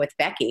working with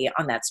Becky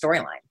on that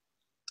storyline?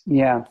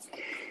 Yeah.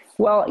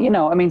 Well,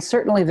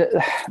 certainly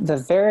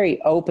the very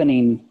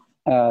opening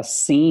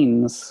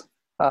scenes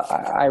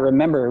I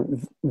remember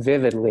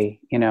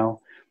vividly,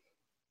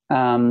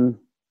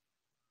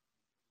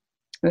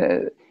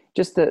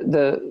 just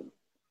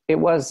it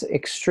was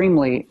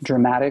extremely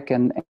dramatic,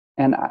 and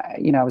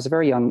I was a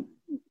very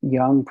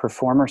young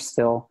performer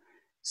still.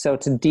 So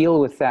to deal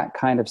with that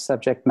kind of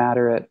subject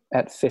matter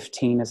at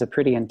 15 is a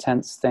pretty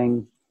intense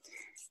thing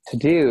to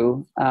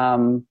do.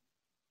 And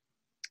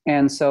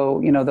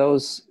so,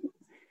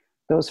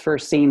 those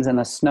first scenes in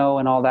the snow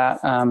and all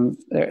that,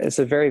 it's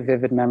a very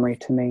vivid memory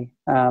to me.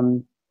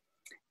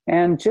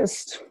 And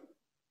just,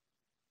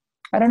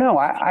 I don't know,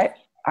 I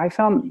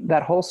found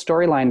that whole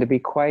storyline to be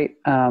quite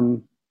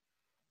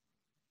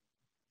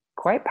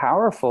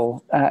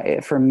powerful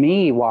for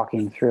me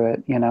walking through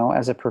it,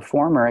 as a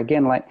performer.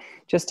 Again, like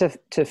just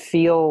to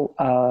feel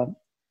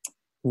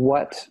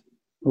what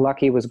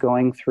Lucky was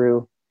going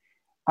through.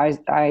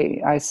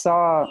 I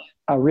saw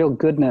a real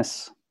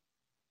goodness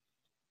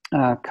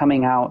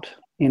coming out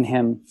in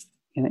him,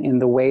 in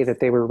the way that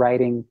they were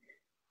writing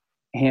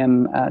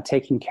him,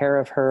 taking care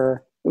of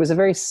her. It was a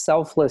very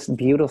selfless,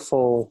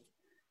 beautiful.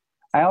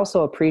 I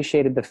also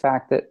appreciated the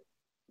fact that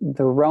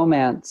the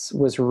romance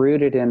was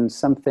rooted in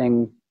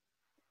something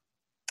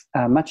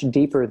much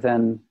deeper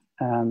than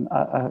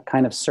a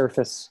kind of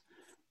surface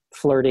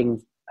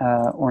flirting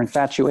or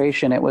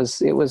infatuation. It was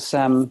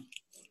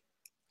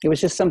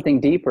just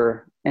something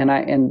deeper,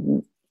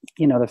 and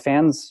the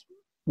fans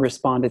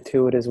responded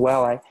to it as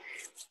well.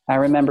 I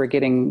remember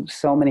getting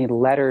so many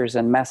letters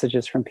and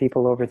messages from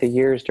people over the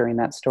years during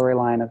that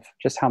storyline of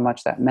just how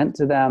much that meant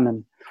to them,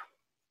 and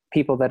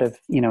people that have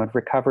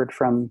recovered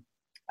from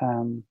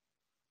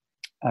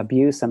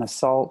abuse and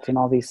assault and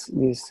all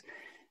these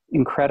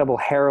incredible,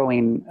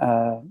 harrowing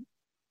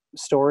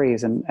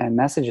stories and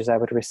messages I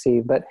would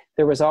receive. But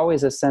there was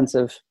always a sense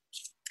of,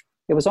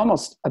 it was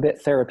almost a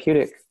bit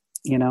therapeutic,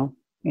 in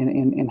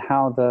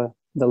how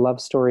the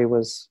love story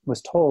was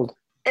told.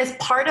 As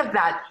part of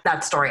that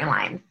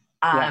storyline,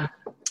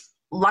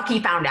 Lucky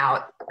found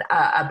out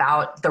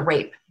about the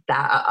rape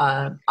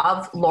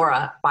of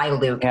Laura by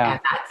Luke, and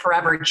that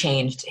forever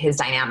changed his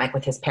dynamic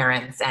with his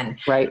parents. And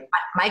my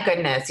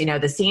goodness,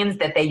 the scenes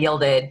that they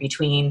yielded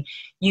between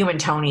you and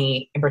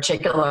Tony in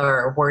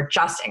particular were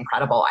just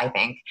incredible, I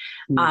think.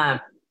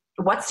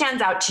 What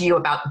stands out to you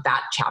about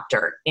that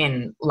chapter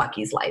in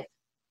Lucky's life?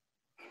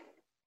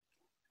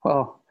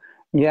 Well,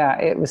 yeah,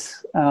 it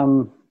was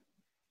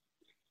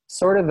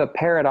sort of a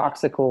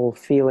paradoxical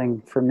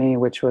feeling for me,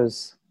 which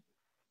was,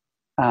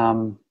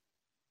 the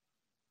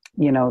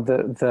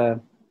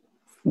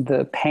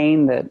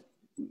pain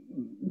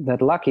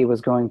that Lucky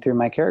was going through,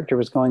 my character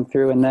was going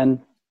through. And then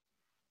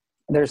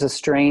there's a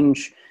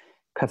strange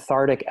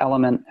cathartic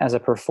element as a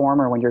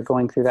performer when you're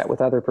going through that with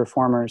other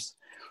performers.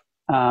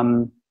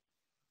 Tony,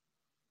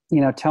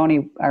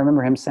 I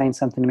remember him saying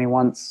something to me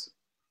once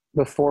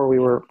before we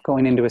were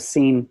going into a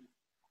scene,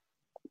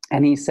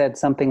 and he said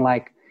something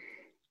like,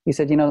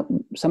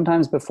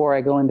 sometimes before I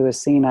go into a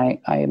scene, I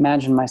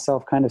imagine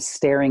myself kind of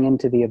staring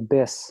into the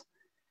abyss.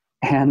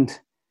 And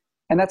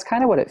that's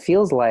kind of what it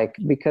feels like,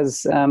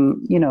 because,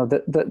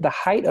 the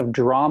height of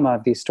drama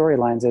of these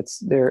storylines,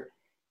 they're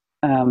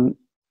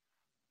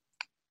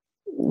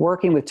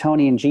working with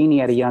Tony and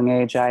Jeannie at a young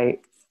age. I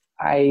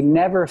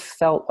never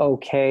felt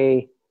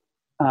okay,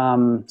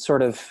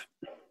 sort of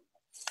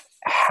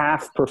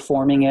half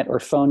performing it or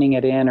phoning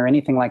it in or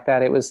anything like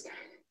that. It was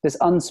this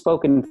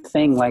unspoken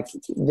thing, like,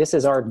 this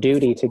is our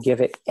duty to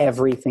give it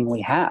everything we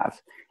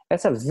have.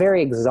 That's a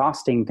very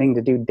exhausting thing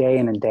to do day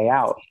in and day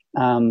out.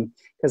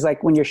 Because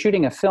like when you're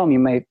shooting a film, you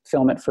may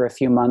film it for a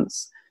few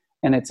months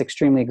and it's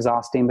extremely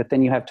exhausting, but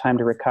then you have time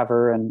to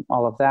recover and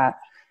all of that.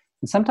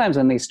 And sometimes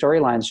when these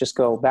storylines just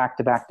go back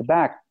to back to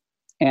back,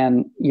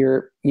 and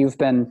you've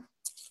been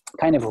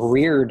kind of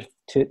reared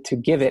to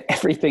give it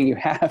everything you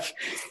have,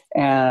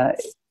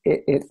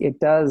 it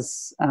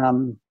does,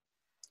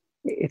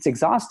 it's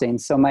exhausting.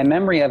 So my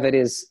memory of it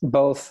is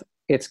both,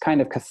 it's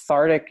kind of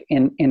cathartic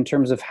in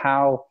terms of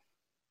how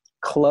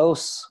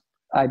close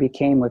I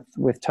became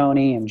with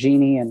Tony and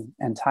Jeannie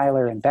and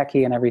Tyler and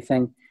Becky and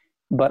everything,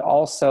 but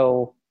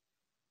also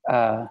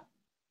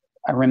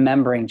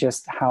remembering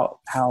just how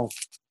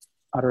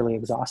utterly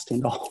exhausting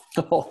the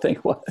whole thing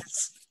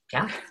was.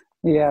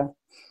 Yeah.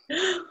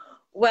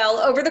 Well,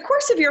 over the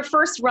course of your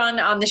first run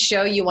on the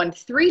show, you won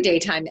 3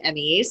 Daytime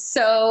Emmys.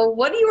 So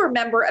what do you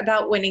remember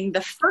about winning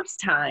the first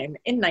time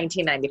in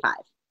 1995?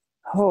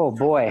 Oh,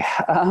 boy.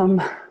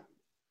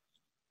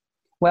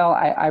 Well,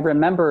 I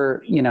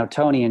remember,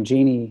 Tony and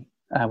Jeannie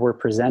were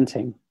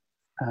presenting,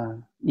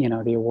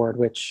 the award,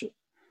 which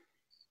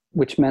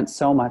meant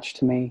so much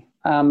to me.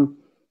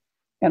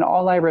 And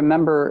all I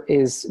remember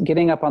is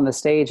getting up on the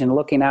stage and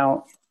looking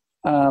out,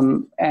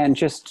 and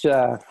just,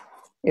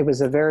 it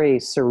was a very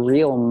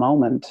surreal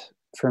moment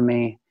for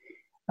me.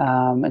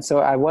 And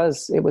so it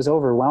was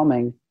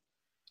overwhelming.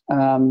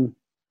 And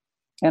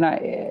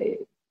I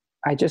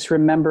just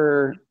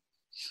remember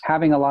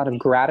having a lot of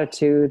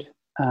gratitude,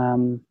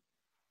 for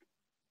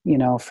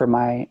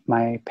my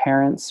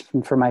parents,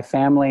 for my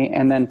family,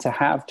 and then to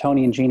have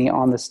Tony and Jeannie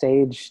on the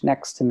stage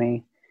next to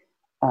me.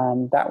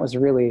 That was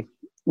really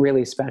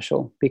really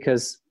special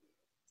because,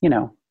 you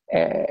know,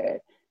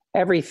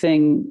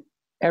 everything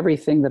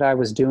that I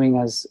was doing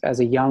as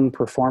a young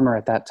performer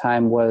at that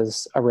time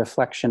was a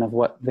reflection of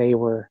what they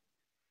were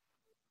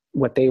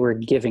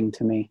giving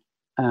to me.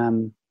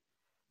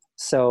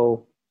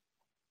 So,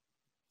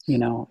 you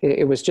know,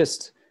 it was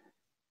just,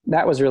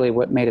 that was really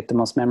what made it the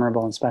most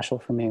memorable and special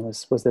for me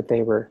was that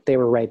they were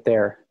right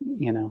there,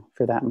 you know,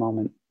 for that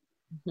moment.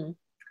 Mm-hmm.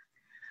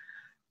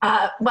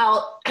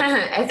 Well,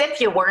 as if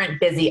you weren't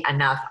busy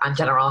enough on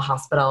General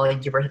Hospital,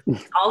 you were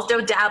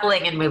also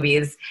dabbling in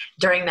movies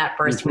during that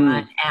first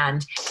run.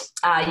 And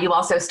you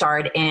also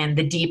starred in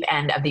The Deep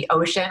End of the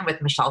Ocean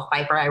with Michelle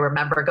Pfeiffer. I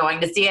remember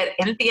going to see it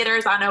in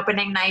theaters on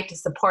opening night to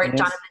support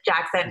Jonathan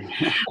Jackson.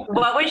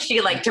 What was she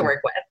like to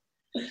work with?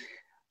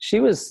 She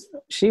was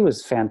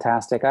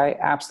fantastic. I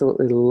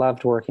absolutely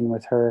loved working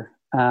with her.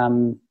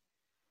 You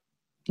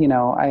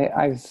know,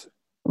 I've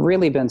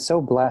really been so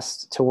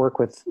blessed to work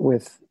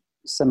with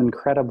some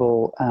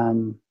incredible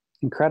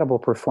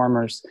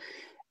performers.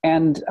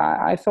 And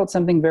I felt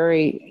something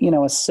very, you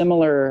know, a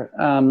similar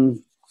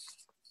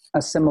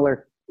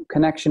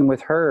connection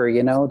with her.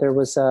 You know, there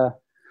was the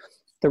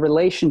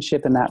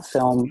relationship in that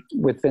film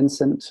with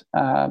Vincent.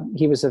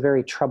 He was a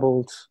very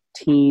troubled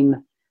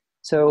teen.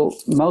 So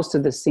most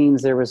of the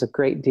scenes, there was a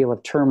great deal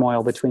of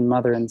turmoil between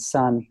mother and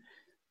son.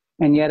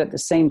 And yet at the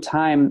same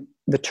time,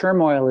 the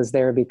turmoil is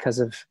there because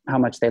of how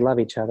much they love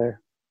each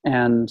other.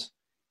 And,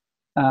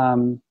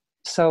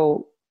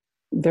 so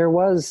there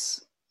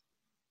was,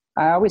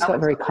 I always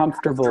felt very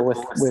comfortable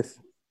with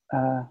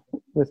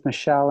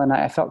Michelle, and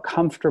I felt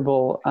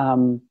comfortable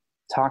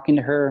talking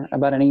to her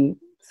about any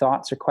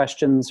thoughts or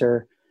questions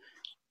or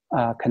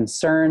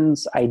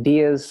concerns,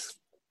 ideas,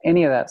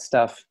 any of that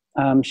stuff.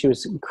 She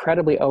was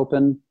incredibly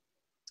open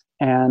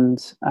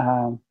and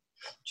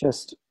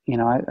just, you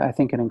know, I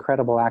think an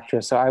incredible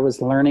actress. So I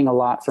was learning a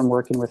lot from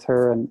working with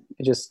her and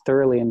just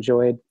thoroughly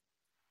enjoyed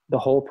the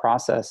whole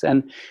process.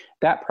 And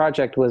that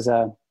project was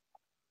a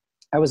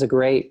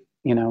great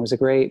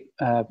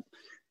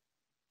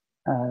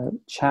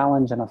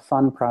challenge and a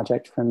fun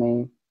project for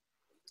me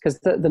because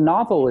the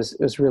novel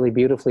was really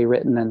beautifully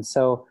written. And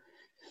so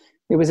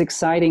it was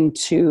exciting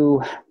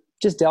to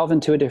just delve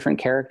into a different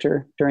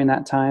character during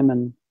that time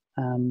and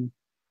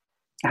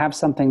have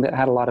something that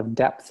had a lot of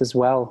depth as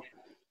well.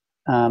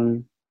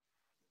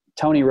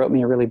 Tony wrote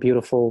me a really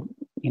beautiful,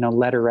 you know,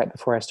 letter right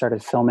before I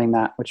started filming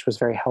that, which was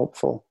very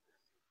helpful.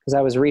 Because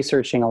I was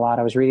researching a lot.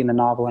 I was reading the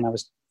novel and I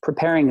was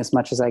preparing as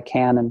much as I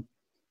can. And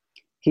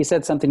he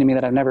said something to me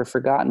that I've never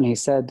forgotten. He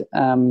said,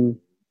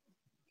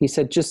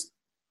 just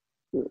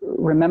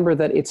remember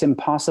that it's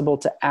impossible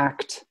to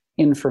act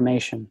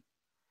information.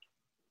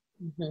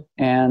 Mm-hmm.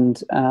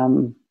 And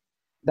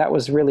that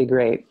was really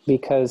great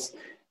because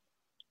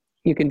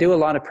you can do a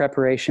lot of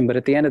preparation, but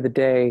at the end of the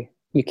day,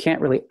 you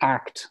can't really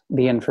act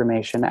the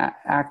information.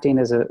 Acting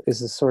is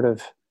a sort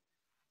of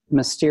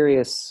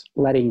mysterious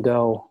letting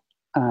go.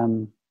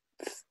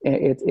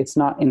 It's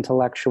not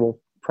intellectual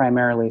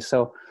primarily.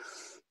 So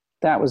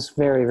that was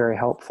very, very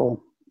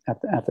helpful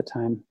at the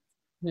time.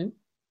 Mm-hmm.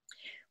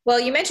 Well,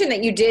 you mentioned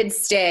that you did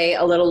stay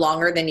a little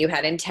longer than you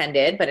had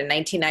intended, but in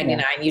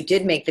 1999, you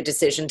did make the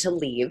decision to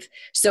leave.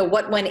 So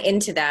what went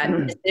into that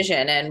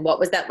decision and what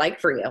was that like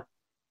for you?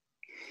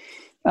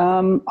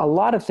 A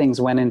lot of things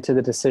went into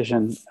the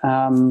decision.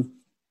 You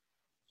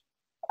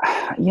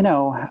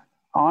know,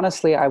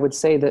 honestly, I would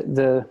say that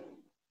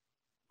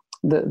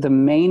the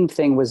main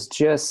thing was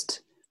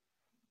just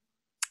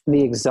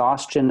the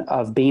exhaustion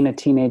of being a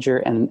teenager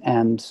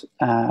and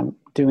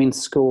doing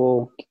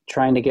school,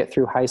 trying to get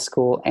through high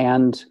school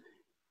and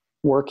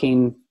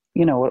working,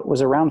 you know, it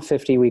was around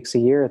 50 weeks a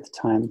year at the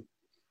time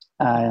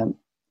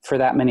for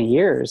that many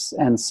years.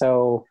 And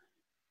so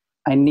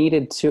I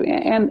needed to,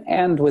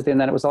 and within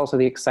that, it was also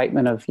the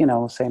excitement of, you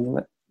know,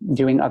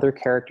 doing other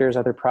characters,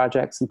 other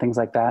projects and things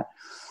like that,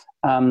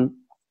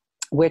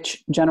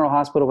 which General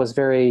Hospital was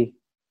very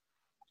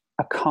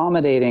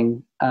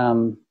accommodating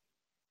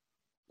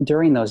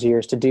during those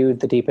years to do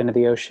The Deep End of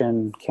the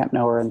Ocean, Camp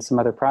Nowhere, and some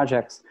other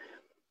projects.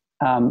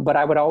 But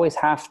I would always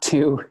have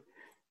to,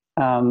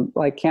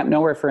 like Camp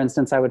Nowhere, for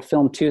instance, I would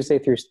film Tuesday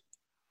through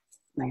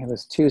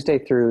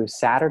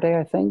Saturday,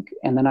 I think.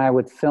 And then I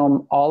would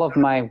film all of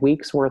my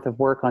week's worth of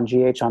work on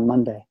GH on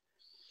Monday.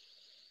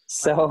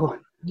 So,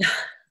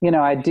 you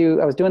know, I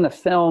was doing the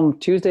film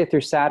Tuesday through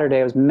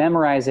Saturday. I was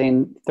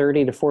memorizing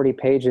 30 to 40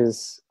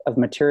 pages of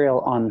material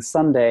on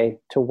Sunday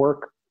to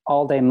work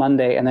all day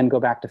Monday and then go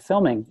back to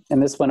filming.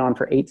 And this went on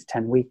for 8 to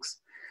 10 weeks.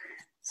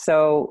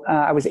 So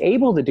I was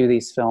able to do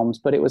these films,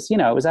 but it was, you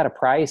know, it was at a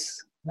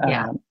price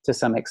to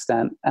some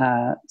extent.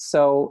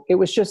 So I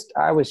was just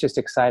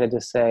excited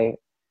to say,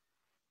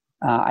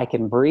 I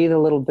can breathe a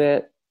little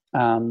bit.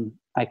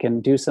 I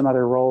can do some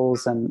other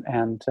roles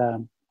and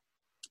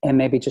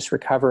maybe just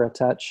recover a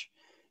touch.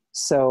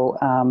 So,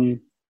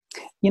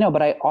 you know,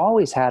 but I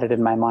always had it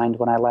in my mind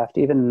when I left,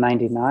 even in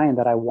 99,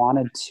 that I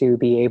wanted to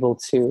be able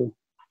to,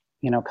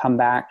 you know, come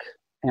back.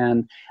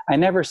 And I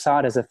never saw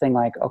it as a thing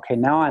like, okay,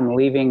 now I'm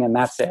leaving and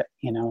that's it.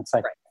 You know, it's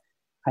like,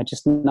 I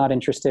just not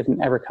interested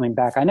in ever coming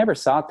back. I never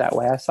saw it that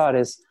way. I saw it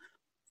as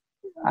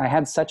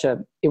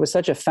it was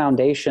such a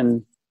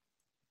foundation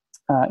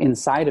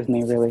inside of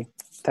me, really,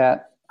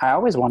 that I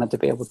always wanted to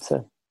be able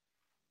to,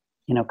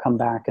 come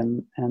back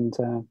and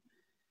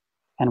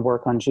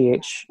work on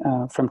GH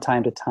from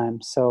time to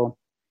time. So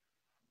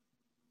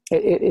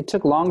it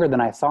took longer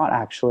than I thought,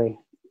 actually,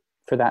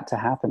 for that to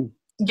happen.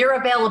 Your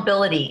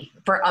availability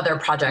for other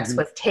projects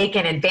was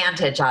taken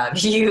advantage of.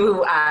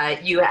 You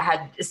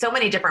had so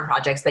many different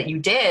projects that you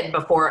did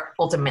before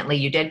ultimately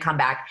you did come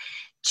back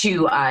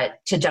to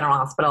General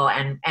Hospital.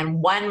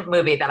 And one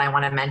movie that I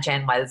want to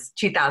mention was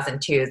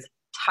 2002's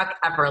Tuck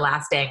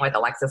Everlasting with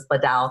Alexis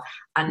Bledel.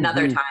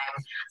 Another time,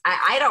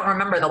 I don't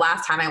remember the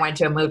last time I went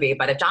to a movie,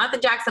 but if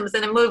Jonathan Jackson was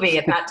in a movie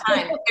at that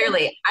time,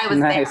 clearly I was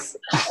there.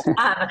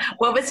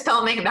 What was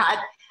filming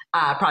that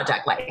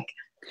project like?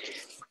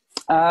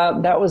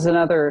 That was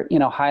another,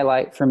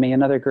 highlight for me,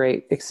 another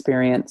great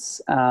experience.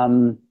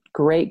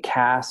 Great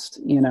cast,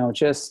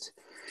 just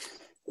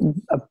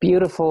a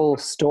beautiful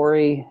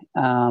story.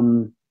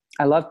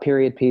 I love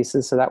period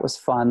pieces, so that was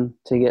fun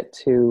to get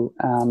to.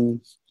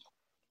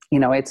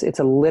 It's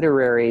a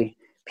literary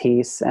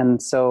piece,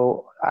 and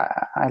so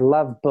I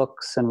love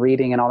books and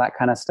reading and all that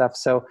kind of stuff.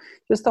 So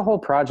just the whole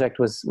project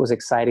was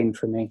exciting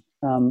for me.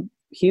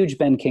 Huge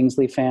Ben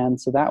Kingsley fan,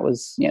 so that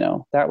was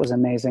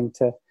amazing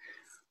to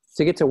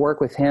get to work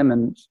with him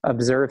and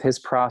observe his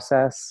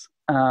process,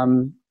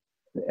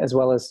 as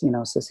well as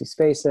Sissy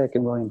Spacek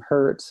and William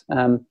Hurt.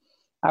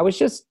 I was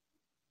just,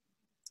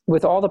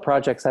 with all the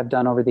projects I've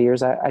done over the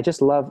years, I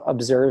just love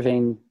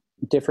observing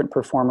different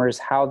performers,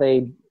 how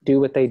they do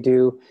what they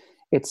do.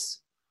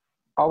 It's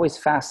always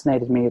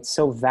fascinated me. It's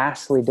so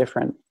vastly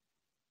different,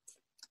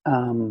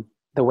 the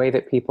way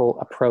that people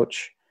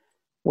approach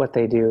what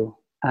they do.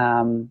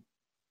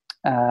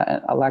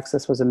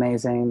 Alexis was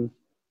amazing.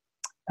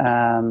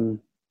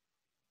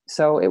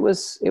 So it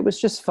was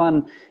just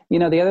fun.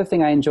 The other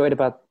thing I enjoyed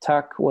about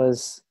Tuck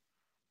was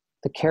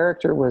the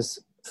character was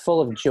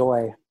full of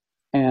joy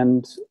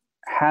and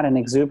had an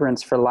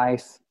exuberance for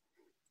life.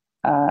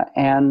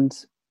 And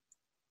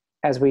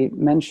as we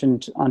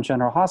mentioned on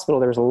General Hospital,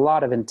 there was a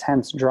lot of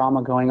intense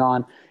drama going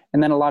on.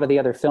 And then a lot of the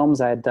other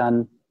films I had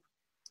done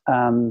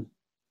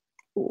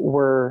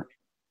were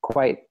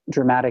quite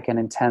dramatic and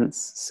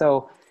intense.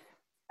 So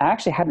I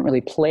actually hadn't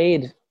really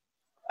played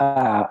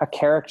a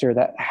character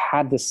that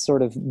had this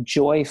sort of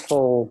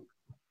joyful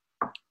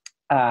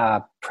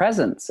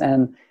presence.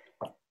 And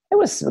it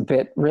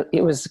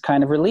was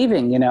kind of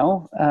relieving,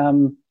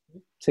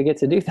 to get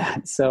to do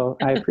that. So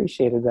I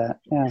appreciated that.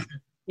 Yeah.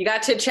 You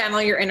got to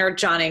channel your inner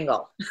John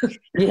Engel.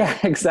 Yeah,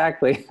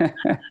 exactly.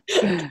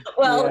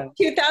 Well,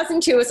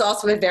 2002 was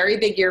also a very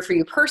big year for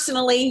you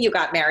personally. You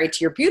got married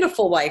to your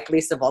beautiful wife,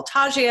 Lisa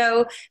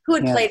Voltaggio, who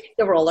had played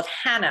the role of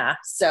Hannah.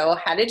 So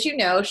how did you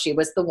know she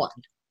was the one?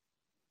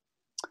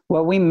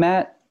 Well, we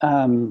met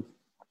on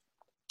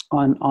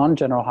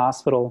General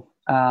Hospital,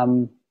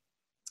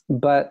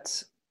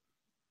 but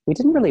we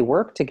didn't really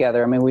work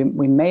together. I mean,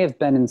 we may have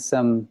been in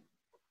some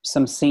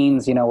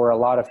scenes, where a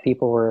lot of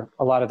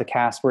the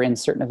cast were in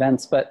certain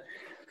events, but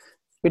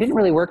we didn't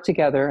really work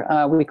together.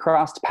 We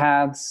crossed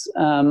paths.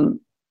 And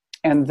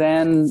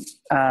then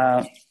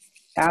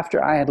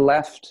after I had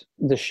left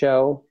the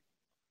show,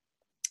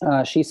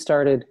 she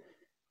started,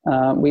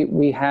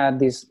 we had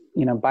these,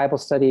 Bible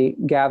study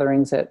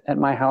gatherings at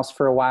my house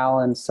for a while,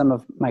 and some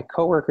of my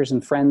coworkers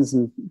and friends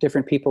and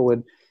different people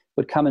would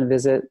come and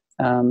visit.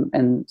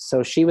 And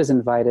so she was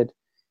invited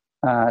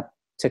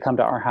to come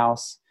to our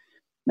house.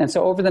 And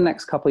so over the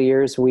next couple of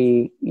years,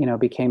 we,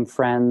 became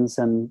friends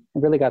and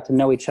really got to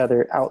know each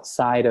other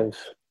outside of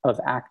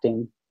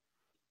acting.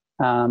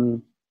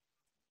 And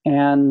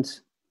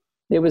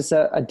it was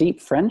a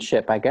deep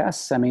friendship, I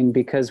guess. I mean,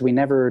 because we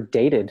never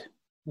dated.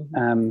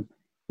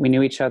 We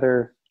knew each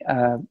other.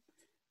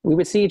 We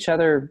would see each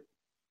other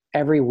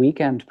every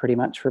weekend pretty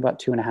much for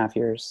about 2.5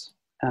 years.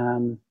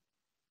 And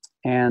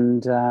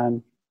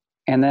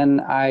then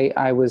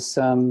I was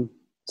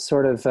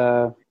sort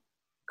of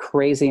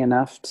crazy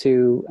enough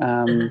to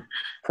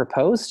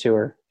propose to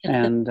her,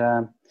 and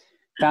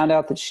found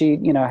out that she,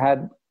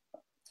 had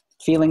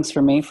feelings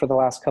for me for the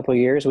last couple of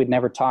years. We'd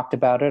never talked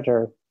about it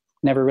or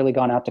never really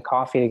gone out to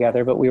coffee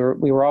together, but we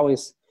were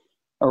always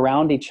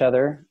around each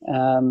other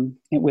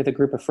with a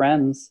group of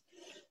friends.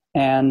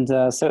 And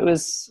so it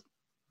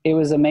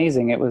was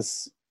amazing. It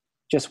was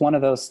just one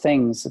of those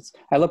things.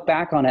 I look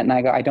back on it and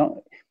I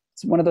go,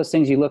 it's one of those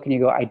things you look and you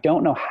go, I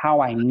don't know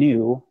how I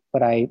knew,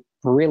 but I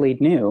really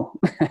knew.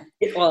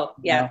 Well,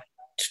 yeah.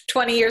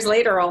 20 years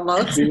later,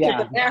 almost, into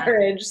the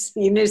marriage,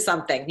 you knew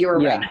something. You were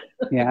right.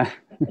 Yeah.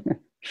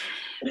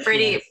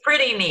 Pretty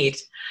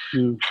neat.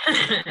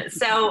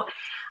 So,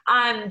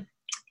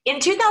 in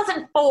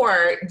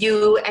 2004,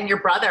 you and your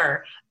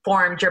brother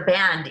formed your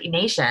band,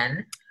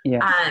 E-Nation.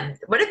 Yeah.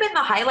 What have been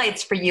the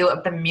highlights for you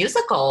of the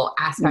musical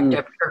aspect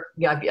of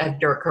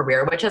your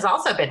career, which has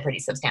also been pretty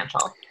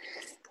substantial?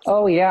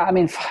 Oh, yeah. I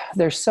mean,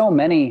 there's so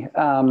many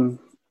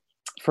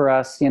for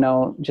us,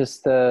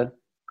 just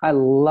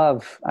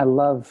playing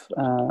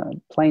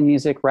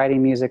music,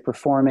 writing music,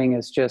 performing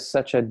is just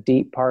such a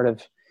deep part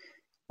of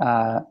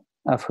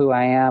who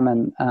I am.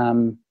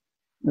 And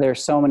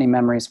there's so many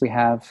memories we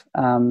have.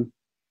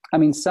 I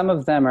mean, some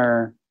of them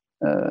are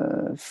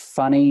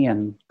funny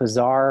and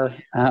bizarre.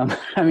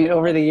 I mean,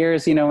 over the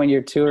years, you know, when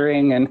you're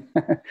touring and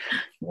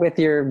with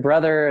your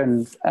brother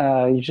and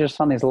you're just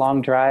on these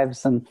long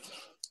drives, and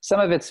some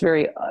of it's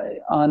very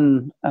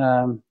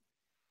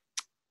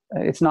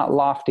it's not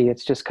lofty.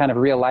 It's just kind of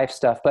real life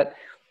stuff. But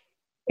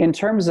in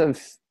terms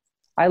of,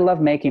 I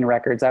love making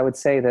records. I would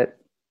say that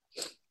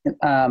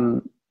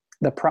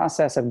the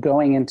process of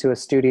going into a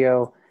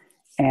studio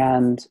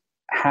and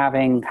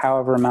having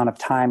however amount of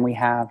time we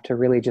have to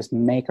really just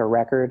make a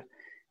record,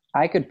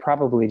 I could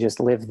probably just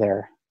live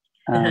there.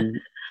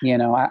 You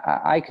know,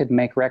 I could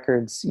make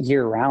records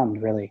year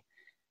round, really.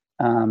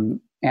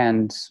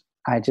 And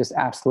I just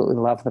absolutely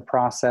love the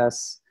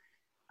process.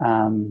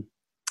 And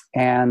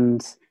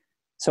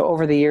so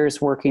over the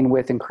years, working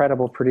with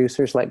incredible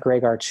producers like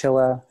Greg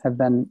Archilla have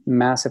been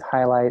massive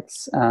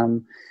highlights.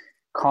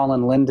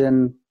 Colin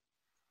Linden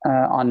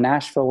on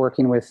Nashville,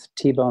 working with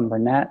T-Bone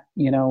Burnett,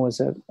 you know, was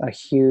a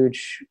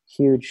huge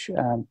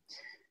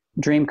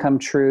dream come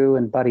true.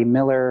 And Buddy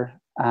Miller,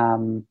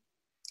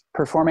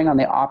 performing on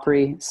the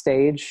Opry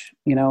stage,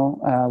 you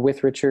know,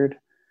 with Richard,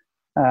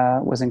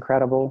 was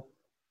incredible.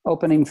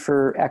 Opening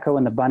for Echo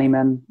and the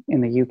Bunnymen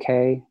in the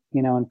UK,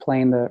 you know, and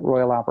playing the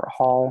Royal Albert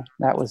Hall.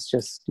 That was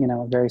just, you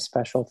know, a very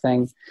special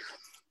thing.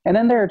 And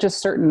then there are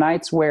just certain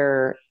nights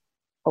where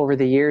over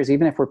the years,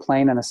 even if we're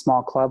playing in a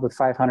small club with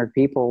 500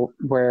 people,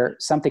 where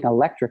something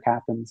electric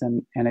happens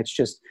and it's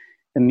just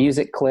the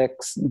music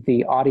clicks,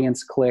 the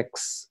audience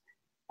clicks,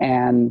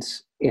 and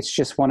it's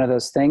just one of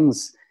those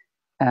things.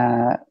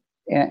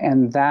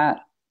 And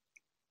that,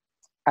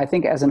 I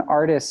think as an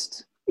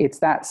artist, it's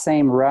that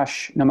same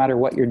rush no matter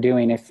what you're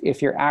doing.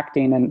 If you're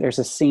acting and there's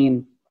a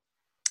scene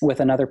with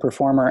another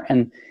performer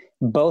and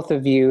both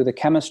of you, the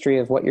chemistry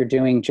of what you're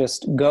doing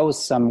just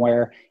goes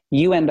somewhere,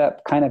 you end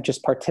up kind of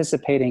just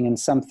participating in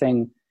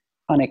something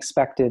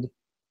unexpected.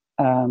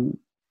 And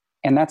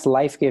that's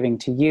life-giving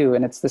to you.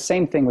 And it's the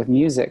same thing with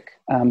music.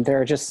 There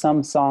are just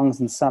some songs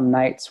and some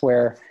nights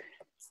where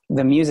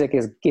the music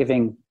is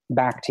giving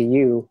back to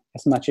you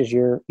as much as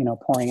you're, you know,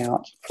 pouring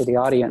out for the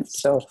audience.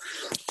 So,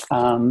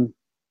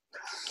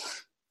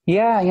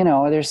 yeah, you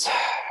know,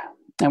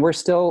 and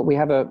we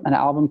have an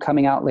album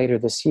coming out later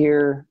this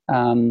year.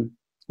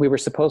 We were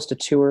supposed to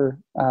tour,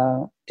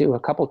 do a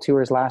couple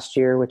tours last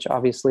year, which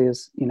obviously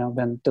has, you know,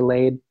 been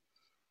delayed.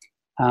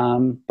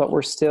 But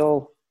we're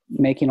still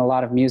making a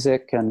lot of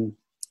music and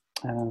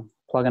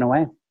plugging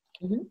away.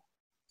 Mm-hmm.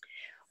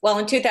 Well,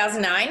 in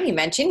 2009, you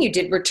mentioned you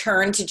did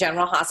return to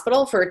General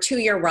Hospital for a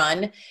 2-year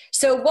run.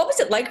 So what was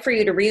it like for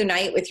you to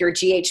reunite with your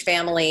GH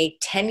family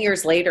 10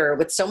 years later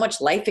with so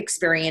much life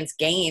experience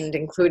gained,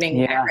 including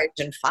marriage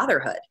and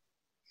fatherhood?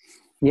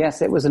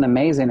 Yes, it was an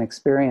amazing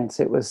experience.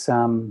 It was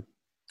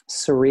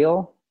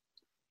surreal.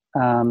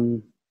 I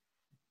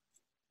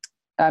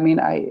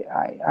mean,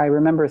 I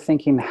remember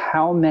thinking,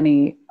 how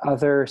many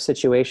other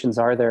situations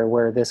are there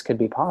where this could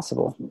be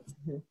possible?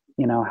 Mm-hmm.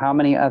 You know, how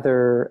many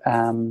other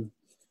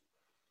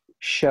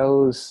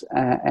shows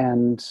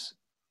and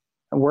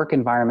work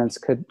environments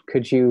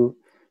could you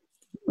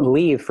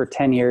leave for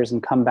 10 years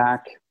and come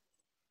back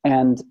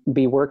and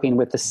be working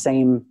with the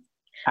same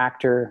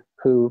actor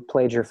who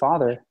played your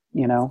father,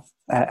 you know,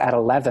 at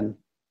 11?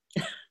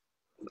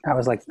 I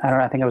was like,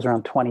 I think I was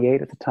around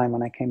 28 at the time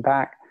when I came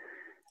back.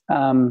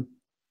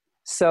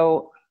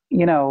 So,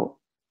 you know,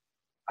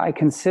 I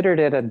considered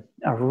it a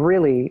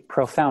really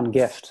profound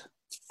gift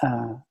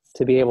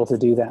to be able to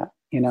do that,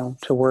 you know,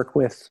 to work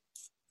with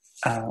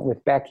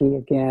Becky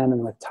again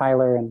and with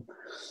Tyler and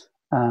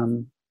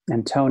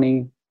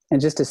Tony, and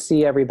just to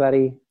see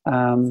everybody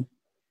in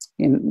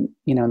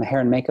the hair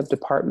and makeup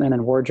department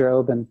and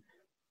wardrobe. And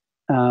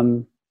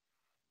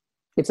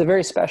it's a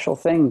very special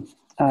thing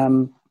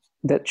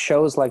that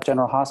shows like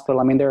General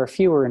Hospital. I mean, there are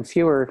fewer and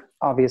fewer,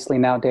 obviously,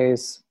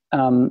 nowadays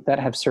that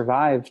have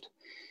survived,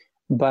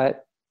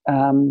 but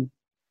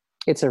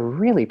it's a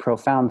really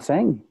profound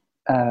thing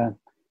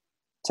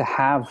to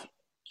have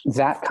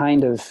that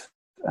kind of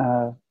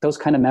those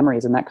kind of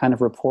memories and that kind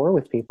of rapport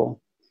with people.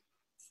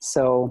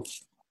 So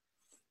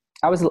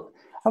I was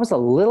a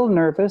little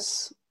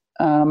nervous,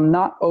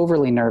 not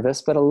overly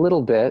nervous, but a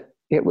little bit.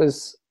 It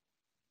was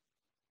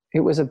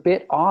a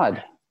bit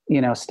odd,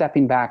 you know,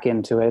 stepping back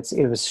into it.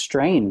 It was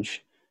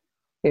strange,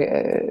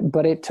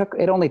 but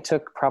it only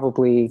took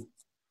probably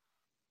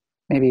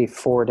maybe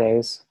 4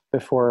 days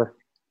before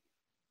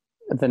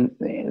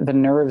the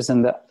nerves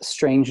and the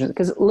strange,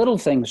 because little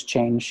things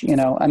change, you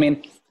know. I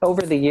mean,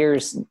 over the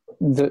years,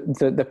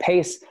 the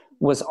pace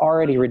was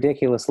already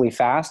ridiculously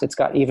fast. It's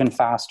got even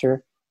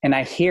faster, and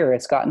I hear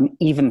it's gotten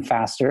even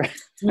faster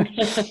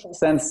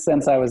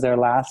since I was there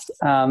last.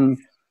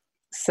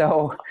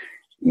 So,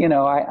 you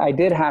know, I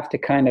did have to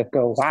kind of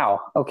go,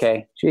 wow,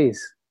 okay,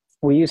 geez,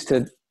 we used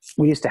to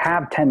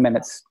have 10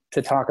 minutes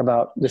to talk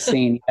about the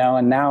scene, you know,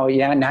 and now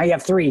you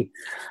have 3.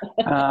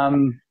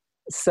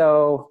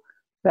 So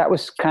that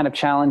was kind of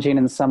challenging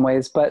in some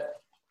ways, but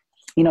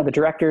the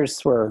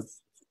directors were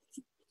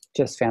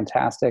just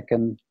fantastic.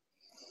 And,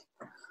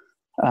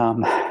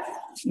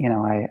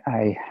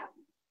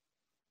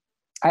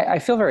 I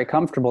feel very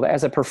comfortable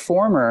as a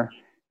performer.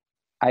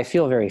 I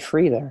feel very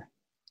free there,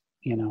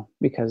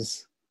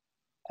 because,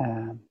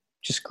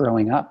 just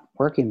growing up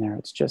working there,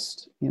 it's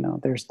just,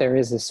 there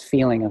is this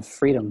feeling of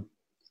freedom,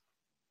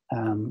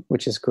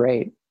 which is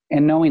great.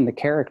 And knowing the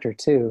character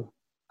too.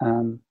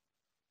 And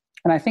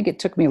I think it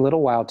took me a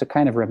little while to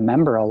kind of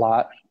remember a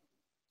lot.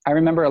 I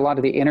remember a lot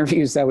of the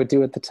interviews I would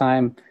do at the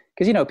time,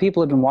 because,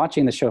 people had been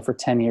watching the show for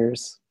 10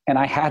 years and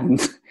I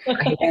hadn't.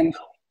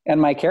 and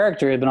my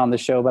character had been on the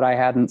show, but I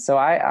hadn't. So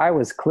I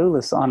was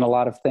clueless on a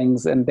lot of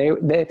things. And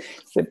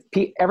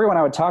everyone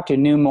I would talk to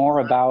knew more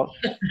about,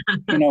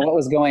 what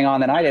was going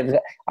on than I did.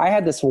 I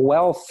had this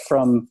wealth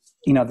from,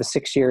 the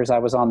 6 years I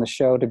was on the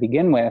show to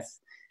begin with.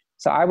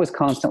 So I was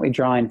constantly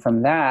drawing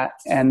from that.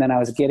 And then I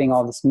was getting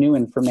all this new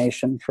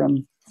information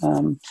from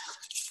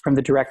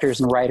the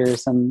directors and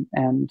writers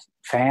and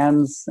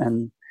fans.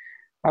 And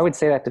I would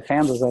say that to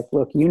fans. I was like,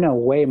 look, you know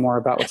way more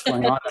about what's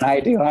going on than I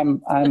do.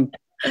 I'm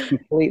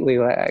completely,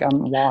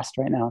 I'm lost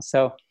right now.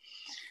 So,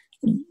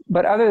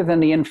 but other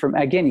than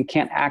again, you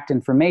can't act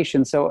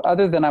information. So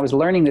other than I was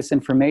learning this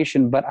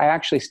information, but I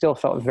actually still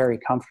felt very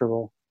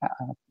comfortable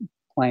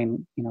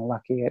playing,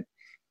 Lucky.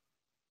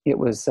 It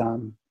was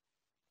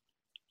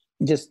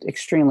just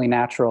extremely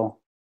natural.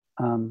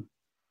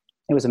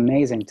 It was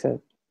amazing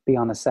to be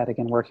on the set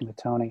again, working with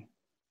Tony.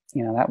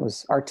 That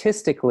was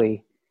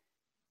artistically,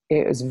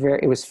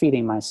 it was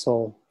feeding my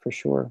soul for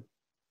sure.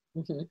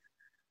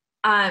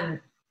 Mm-hmm.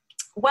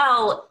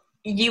 Well,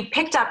 you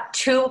picked up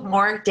 2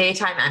 more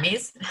daytime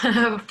Emmys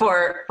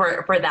for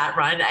that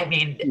run. I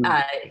mean,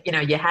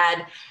 you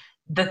had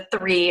the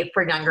 3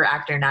 for younger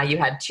actor. Now you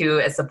had 2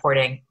 as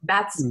supporting.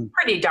 That's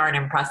pretty darn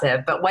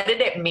impressive. But what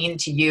did it mean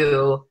to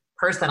you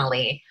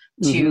personally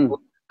to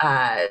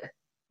have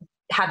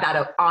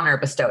that honor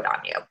bestowed on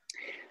you?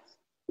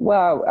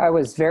 Well, I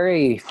was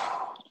very,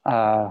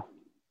 that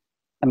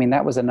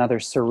was another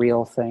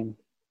surreal thing.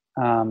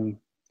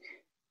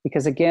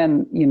 Because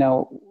again,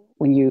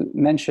 when you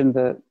mentioned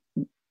the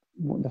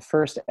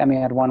first Emmy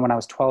I had won when I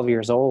was 12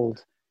 years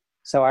old.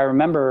 So I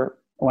remember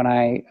when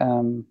I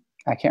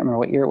can't remember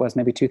what year it was,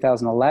 maybe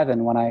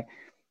 2011, when I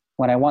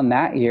won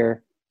that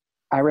year,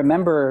 I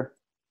remember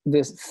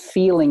this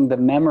feeling, the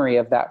memory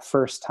of that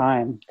first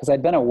time, because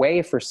I'd been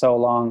away for so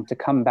long. To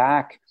come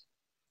back,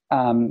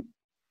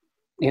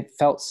 it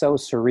felt so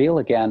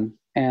surreal again.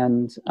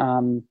 And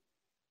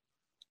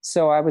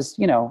so I was,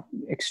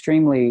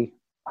 extremely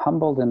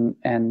humbled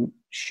and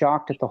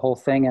shocked at the whole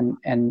thing,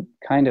 and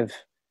kind of,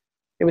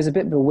 it was a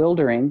bit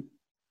bewildering.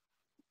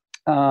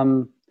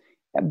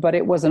 But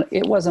it was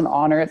an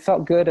honor. It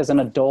felt good as an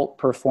adult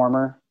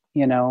performer,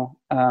 to,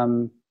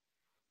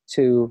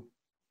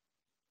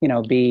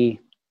 be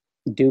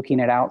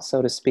duking it out,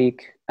 so to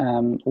speak,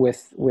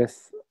 with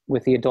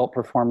the adult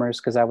performers.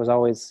 Cause I was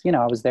always,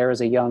 I was there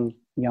as a young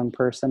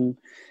person,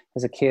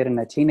 as a kid and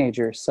a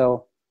teenager.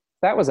 So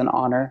that was an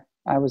honor.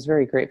 I was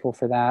very grateful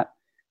for that.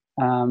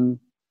 And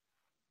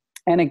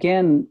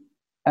again,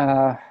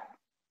 I've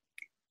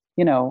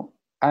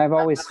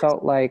always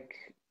felt like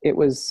it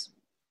was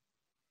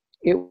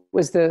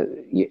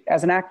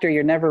as an actor,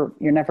 you're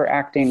never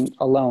acting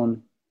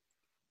alone.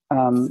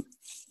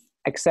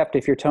 Except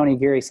if you're Tony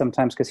Geary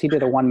sometimes, because he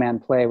did a one-man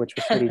play, which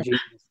was pretty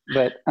genius.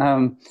 But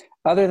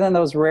other than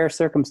those rare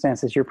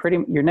circumstances, you're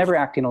never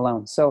acting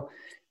alone. So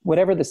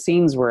whatever the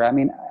scenes were,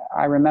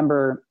 I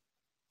remember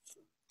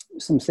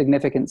some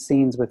significant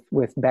scenes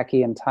with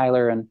Becky and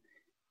Tyler, and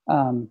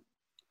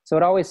so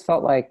it always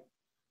felt like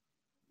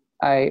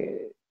I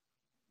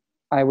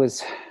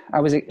was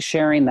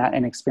sharing that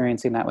and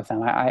experiencing that with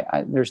them.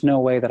 There's no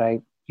way that I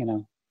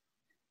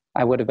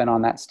would have been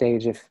on that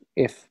stage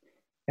if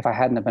I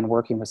hadn't have been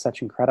working with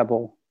such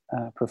incredible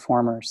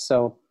performers.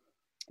 So,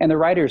 and the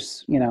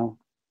writers,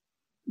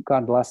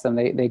 God bless them,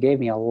 they gave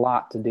me a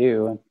lot to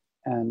do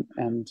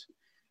and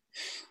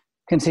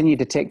continued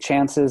to take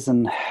chances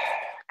and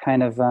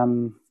kind of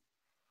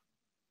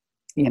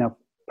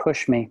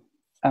push me,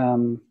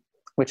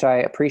 which I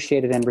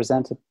appreciated and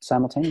resented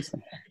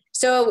simultaneously.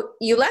 So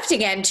you left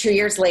again 2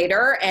 years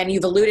later, and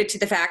you've alluded to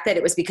the fact that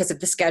it was because of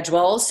the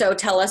schedule. So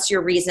tell us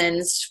your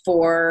reasons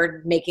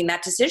for making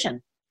that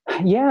decision.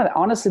 Yeah,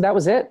 honestly, that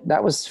was it.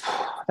 That was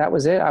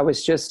it. I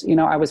was just,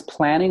 I was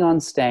planning on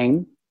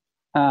staying.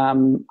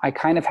 I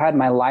kind of had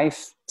my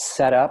life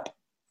set up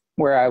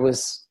where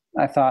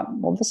I thought,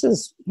 well, this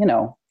is,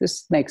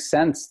 this makes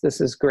sense.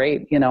 This is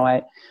great.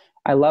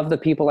 I love the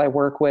people I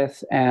work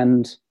with,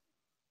 and,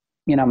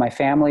 my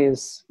family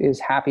is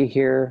happy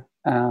here.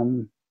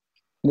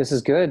 This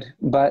is good.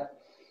 But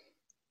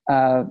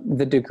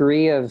the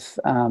degree of,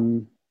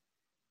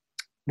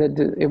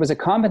 it was a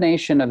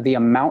combination of the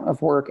amount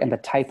of work and the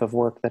type of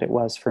work that it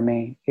was for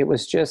me. It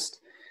was just,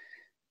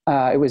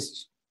 as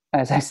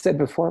I said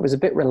before, it was a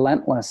bit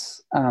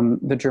relentless,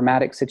 the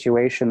dramatic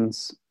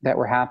situations that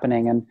were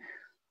happening. And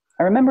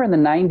I remember in the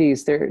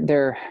 90s,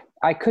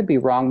 I could be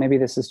wrong. Maybe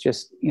this is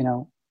just,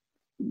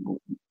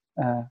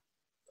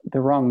 the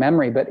wrong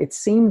memory, but it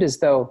seemed as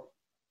though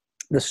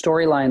the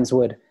storylines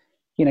would,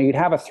 you'd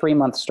have a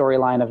 3-month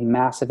storyline of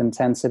massive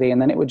intensity,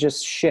 and then it would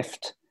just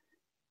shift,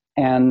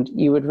 and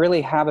you would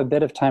really have a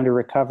bit of time to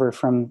recover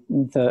from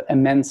the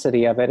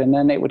immensity of it, and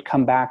then it would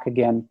come back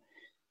again.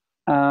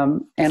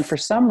 And for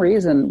some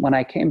reason, when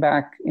I came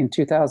back in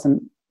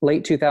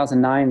late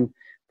 2009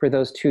 for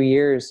those 2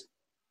 years,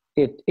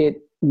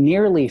 it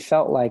nearly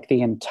felt like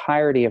the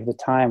entirety of the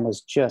time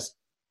was just,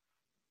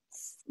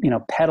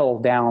 pedal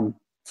down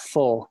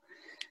full.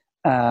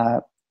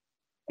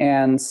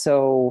 And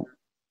so,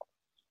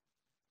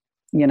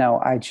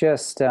 I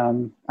just,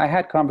 I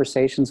had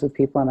conversations with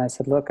people, and I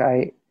said, look,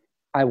 I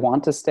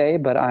want to stay,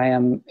 but I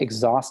am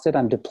exhausted,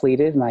 I'm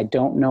depleted, and I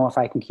don't know if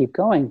I can keep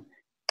going.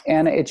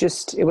 And it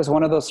was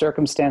one of those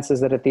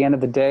circumstances that at the end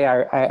of the day,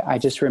 I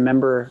just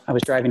remember I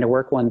was driving to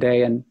work one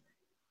day, and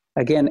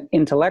again,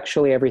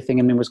 intellectually, everything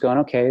in me was going,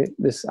 okay,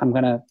 I'm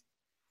going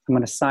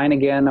to sign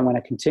again. I'm going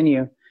to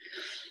continue.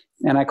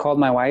 And I called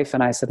my wife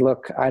and I said,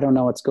 look, I don't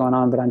know what's going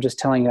on, but I'm just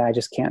telling you, I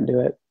just can't do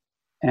it.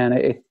 And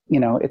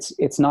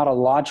it's not a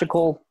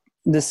logical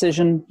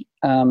decision.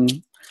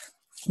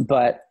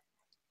 But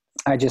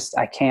I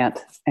can't.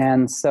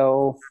 And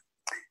so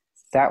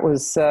that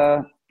was,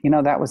 that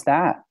was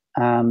that.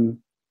 And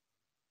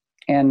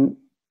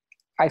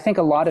I think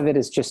a lot of it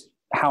is just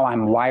how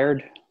I'm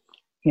wired,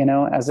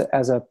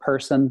 as a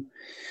person.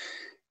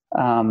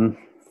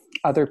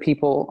 Other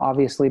people,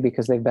 obviously,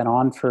 because they've been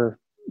on for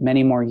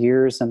many more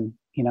years and,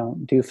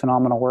 do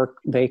phenomenal work,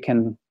 they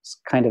can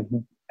kind of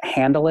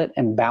handle it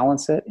and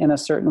balance it in a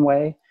certain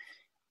way.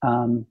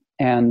 I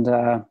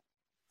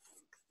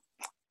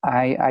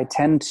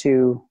tend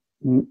to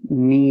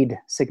need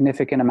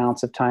significant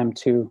amounts of time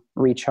to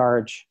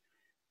recharge,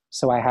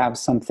 so I have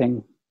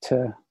something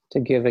to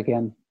give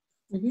again.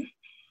 Mm-hmm.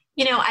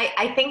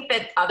 I think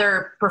that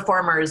other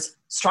performers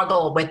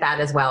struggle with that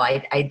as well.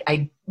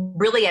 I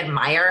really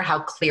admire how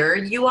clear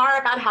you are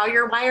about how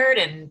you're wired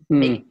and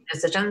making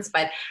decisions,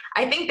 but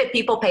I think that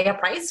people pay a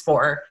price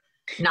for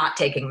not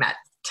taking that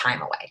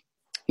time away.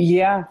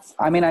 Yeah.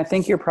 I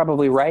think you're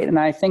probably right. And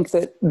I think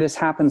that this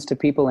happens to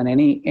people in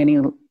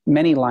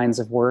many lines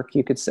of work.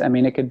 You could say,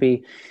 it could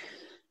be,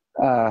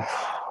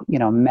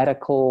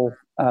 medical,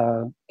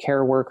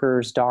 care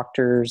workers,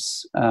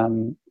 doctors,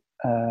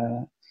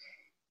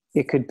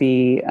 it could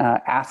be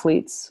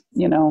athletes,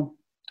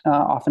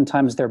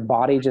 oftentimes their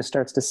body just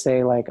starts to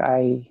say like,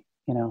 I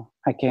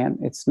can't,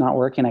 it's not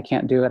working. I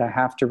can't do it. I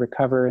have to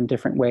recover in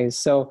different ways.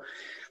 So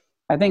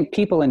I think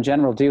people in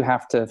general do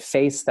have to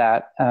face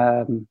that.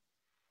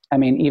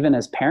 Even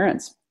as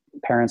parents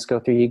go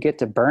through, you get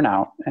to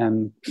burnout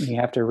and you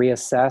have to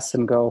reassess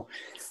and go,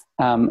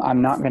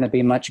 I'm not going to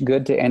be much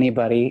good to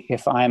anybody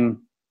if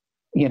I'm,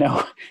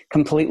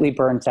 completely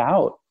burnt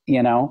out,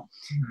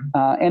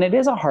 and it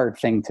is a hard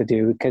thing to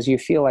do because you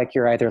feel like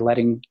you're either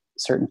letting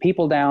certain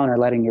people down or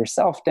letting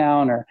yourself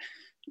down or,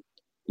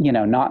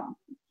 not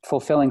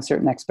fulfilling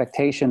certain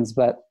expectations.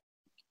 But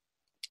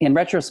in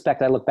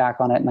retrospect, I look back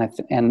on it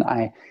and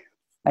I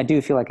do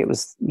feel like it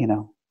was,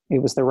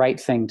 it was the right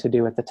thing to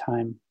do at the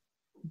time.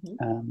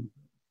 Mm-hmm.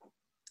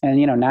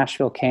 And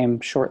Nashville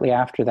came shortly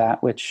after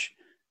that, which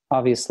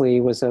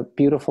obviously was a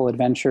beautiful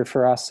adventure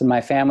for us and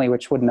my family,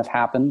 which wouldn't have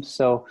happened.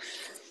 So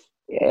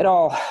it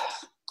all,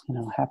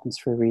 happens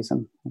for a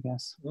reason, I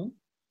guess.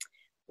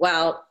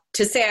 Well,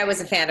 to say I was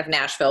a fan of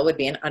Nashville would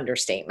be an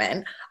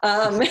understatement.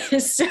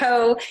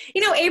 So,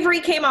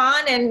 Avery came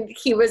on and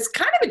he was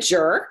kind of a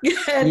jerk.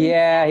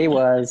 Yeah, he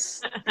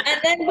was.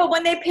 But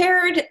when they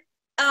paired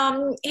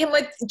him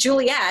with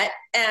Juliet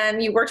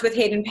and you worked with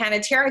Hayden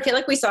Panettiere, I feel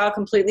like we saw a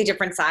completely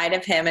different side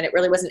of him, and it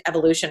really was an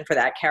evolution for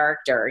that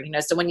character.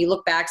 So when you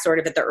look back sort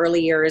of at the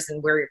early years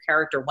and where your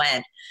character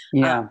went,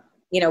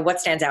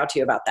 what stands out to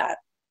you about that?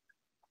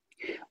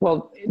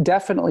 Well,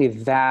 definitely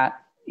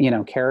that,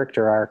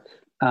 character arc.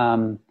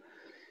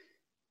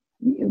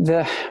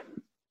 The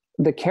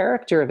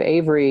character of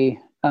Avery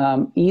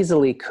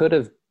easily could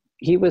have.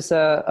 He was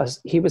a jerk.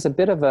 He was a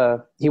bit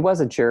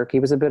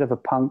of a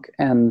punk,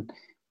 and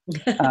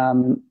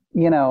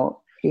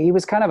he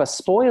was kind of a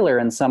spoiler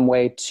in some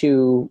way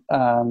to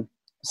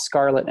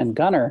Scarlett and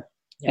Gunnar,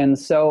 and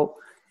so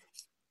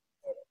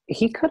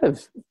I could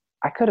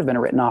have been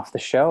written off the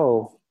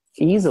show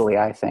easily,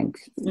 I think,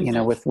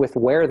 with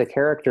where the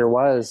character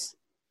was,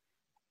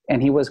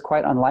 and he was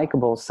quite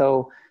unlikable.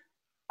 So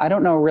I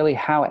don't know really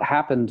how it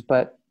happened,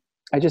 but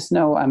I just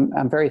know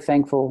I'm very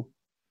thankful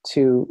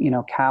to,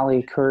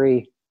 Callie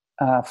Curry,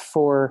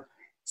 for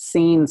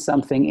seeing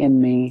something in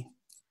me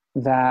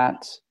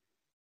that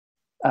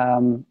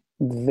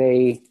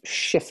they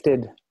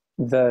shifted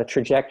the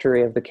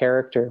trajectory of the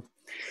character.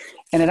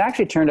 And it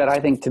actually turned out, I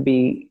think, to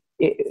be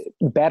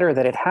better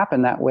that it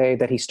happened that way,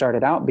 that he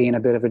started out being a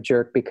bit of a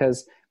jerk,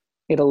 because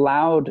it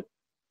allowed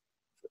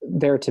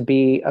there to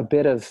be a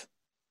bit of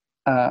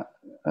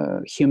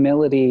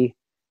humility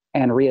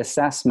and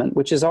reassessment,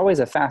 which is always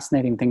a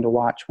fascinating thing to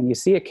watch. When you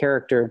see a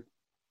character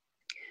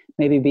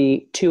maybe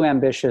be too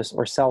ambitious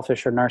or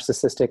selfish or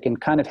narcissistic, and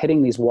kind of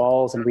hitting these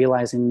walls and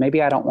realizing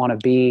maybe I don't want to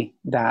be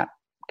that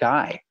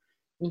guy.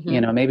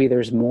 Mm-hmm. Maybe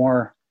there's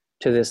more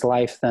to this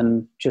life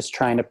than just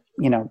trying to,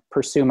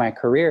 pursue my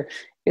career.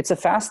 It's a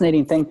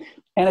fascinating thing.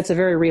 And it's a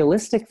very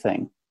realistic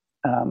thing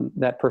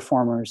that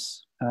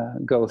performers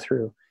go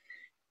through.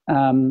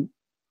 I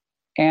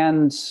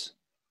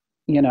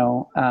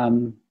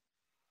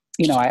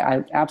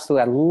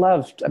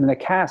loved, the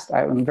cast,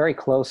 I'm very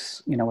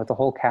close, with the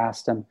whole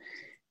cast. And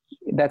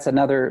that's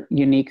another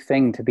unique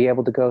thing to be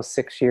able to go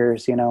 6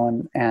 years,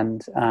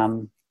 and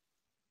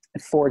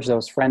forge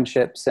those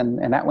friendships.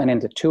 And that went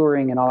into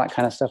touring and all that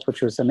kind of stuff,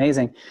 which was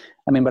amazing.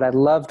 But I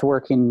loved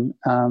working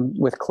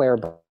with Claire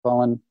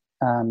Bowen.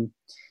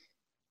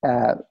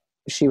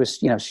 She was,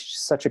 she's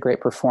such a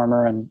great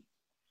performer.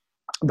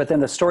 But then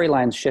the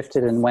storylines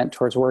shifted and went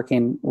towards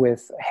working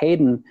with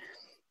Hayden.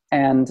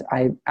 And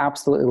I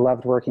absolutely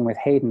loved working with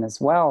Hayden as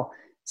well.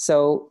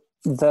 So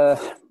the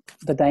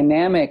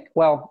dynamic,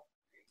 well,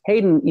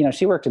 Hayden,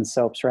 she worked in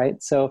soaps,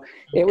 right? So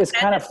it was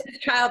kind of a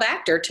child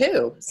actor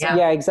too. So.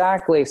 Yeah,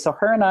 exactly. So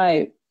her and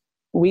I,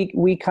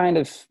 we kind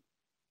of,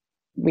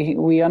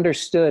 we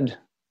understood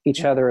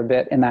each other a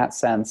bit in that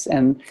sense.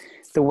 And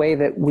the way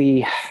that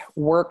we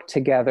work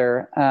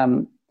together,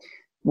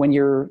 when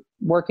you're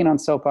working on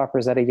soap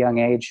operas at a young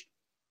age,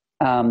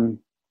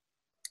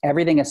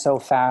 everything is so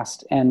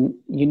fast and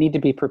you need to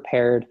be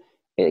prepared.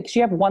 Because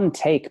you have one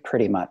take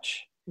pretty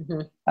much.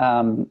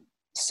 Mm-hmm.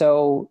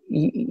 So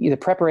the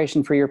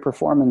preparation for your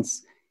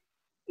performance,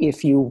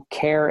 if you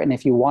care and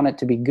if you want it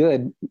to be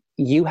good,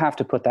 you have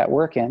to put that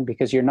work in,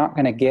 because you're not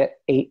going to get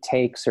 8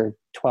 takes or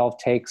 12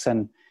 takes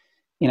and,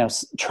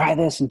 try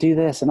this and do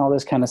this and all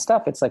this kind of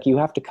stuff. It's like you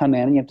have to come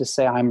in and you have to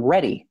say, I'm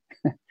ready.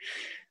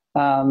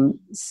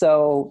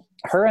 So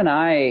her and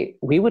I,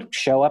 we would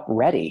show up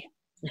ready.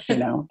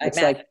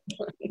 It's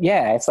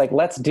like,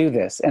 let's do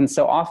this. And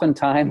so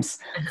oftentimes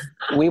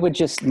we would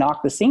just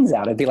knock the scenes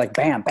out. It'd be like,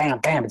 bam, bam,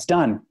 bam, it's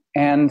done.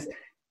 And,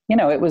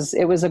 it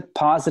was a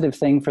positive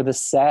thing for the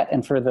set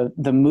and for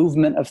the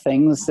movement of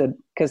things,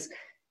 because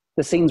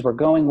the scenes were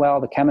going well.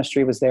 The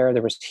chemistry was there.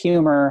 There was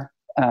humor.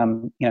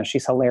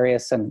 She's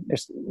hilarious, and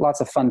there's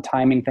lots of fun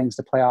timing things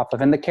to play off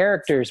of. And the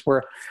characters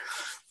were,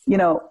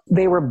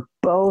 they were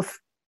both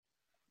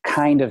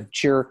kind of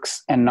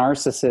jerks and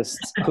narcissists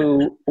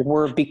who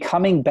were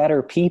becoming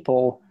better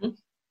people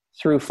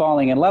through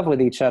falling in love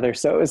with each other.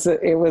 So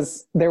there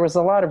was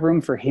a lot of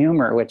room for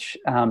humor, which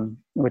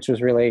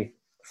was really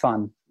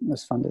fun. It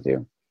was fun to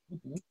do.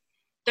 Mm-hmm.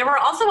 There were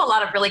also a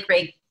lot of really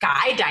great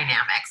guy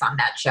dynamics on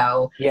that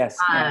show. Yes.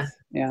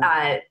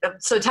 Yeah.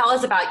 So tell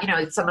us about,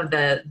 some of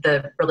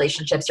the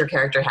relationships your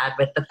character had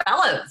with the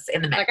fellows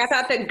in the mix. Like, I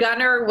thought the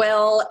Gunnar,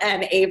 Will,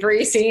 and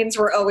Avery scenes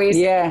were always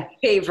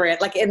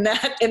favorite, like in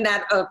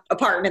that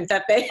apartment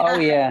that they had. Oh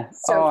yeah.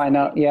 So I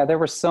know. Yeah. There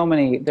were so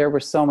many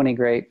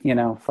great,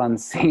 fun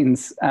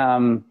scenes.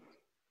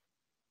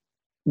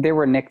 There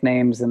were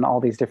nicknames and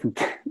all these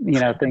different,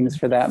 things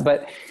for that.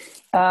 But,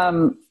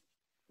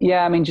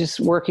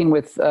 just working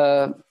with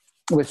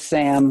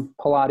Sam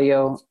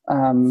Palladio,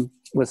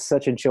 was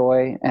such a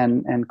joy,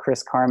 and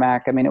Chris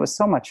Carmack. It was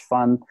so much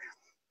fun.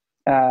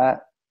 They're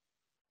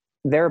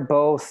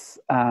both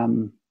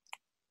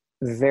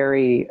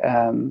very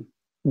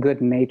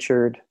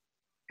good-natured,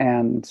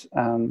 and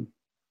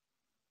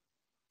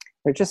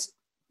they're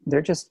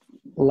just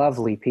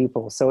lovely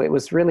people. So it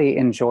was really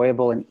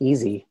enjoyable and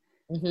easy,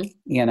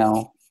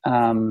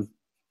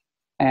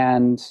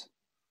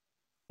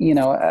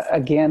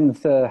 again,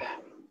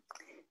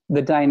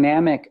 the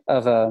dynamic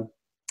of a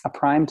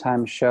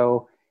primetime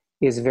show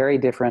is very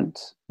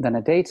different than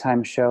a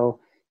daytime show,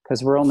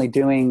 because we're only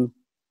doing,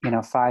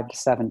 5 to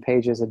 7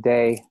 pages a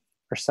day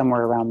or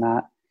somewhere around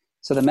that.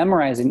 So the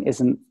memorizing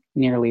isn't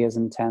nearly as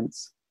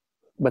intense,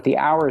 but the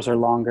hours are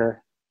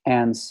longer.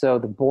 And so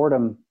the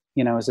boredom,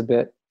 is a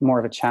bit more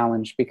of a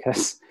challenge,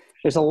 because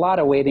there's a lot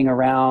of waiting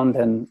around.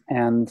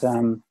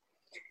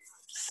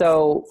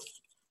 So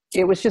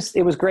it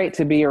was great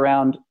to be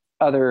around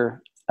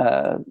other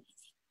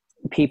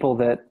people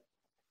that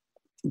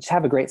just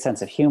have a great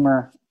sense of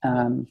humor.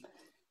 And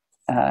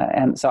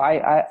so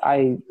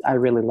I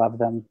really love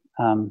them.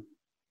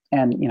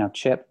 And,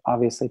 Chip,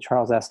 obviously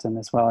Charles Eston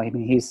as well.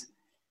 He is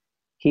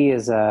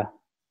he's a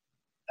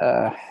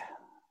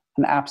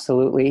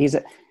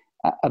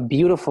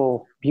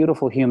beautiful,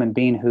 beautiful human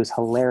being who's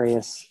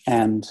hilarious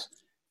and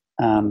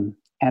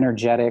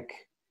energetic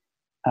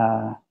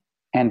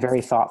and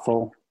very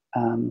thoughtful.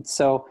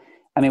 So,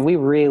 we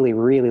really,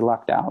 really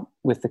lucked out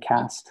with the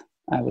cast,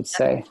 I would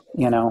say.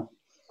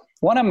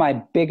 One of my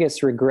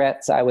biggest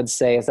regrets, I would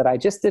say, is that I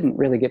just didn't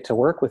really get to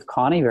work with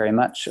Connie very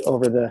much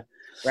over the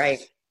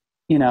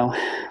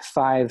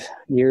 5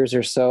 years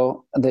or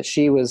so that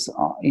she was,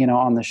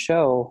 on the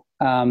show.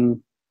 I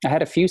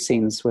had a few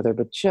scenes with her,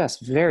 but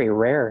just very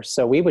rare.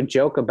 So we would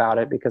joke about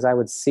it, because I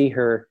would see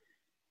her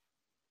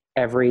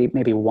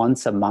maybe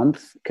once a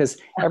month, because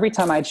every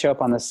time I'd show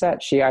up on the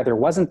set, she either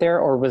wasn't there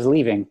or was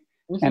leaving,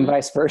 and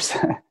vice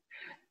versa.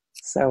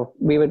 So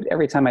we would,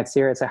 every time I'd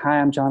see her, I'd say,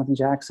 "Hi, I'm Jonathan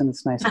Jackson.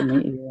 It's nice to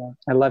meet you.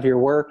 I love your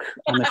work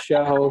on the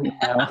show."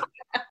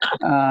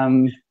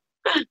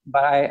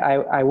 But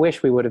I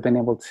wish we would have been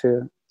able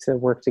to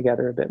work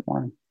together a bit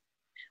more.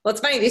 Well, it's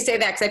funny you say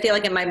that, because I feel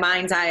like in my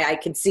mind's eye, I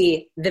could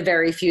see the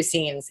very few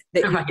scenes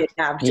that you did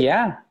have.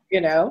 Yeah.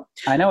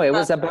 I know it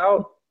was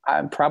about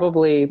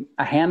probably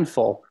a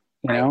handful,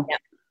 know?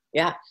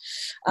 Yeah.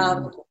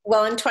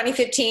 Well, in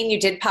 2015, you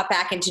did pop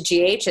back into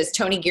GH as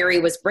Tony Geary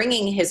was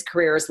bringing his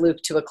career as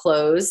Luke to a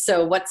close.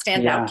 So what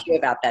stands out to you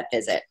about that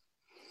visit?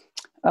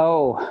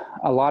 Oh,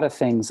 a lot of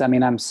things. I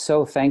mean, I'm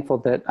so thankful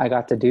that I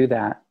got to do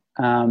that.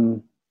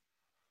 I'm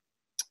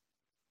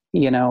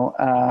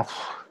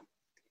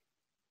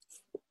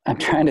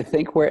trying to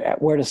think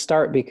where to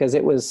start, because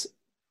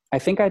I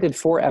think I did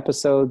 4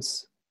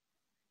 episodes,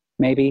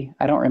 maybe,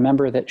 I don't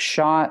remember, that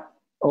shot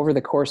over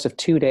the course of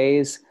 2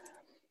 days.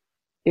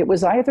 It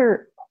was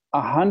either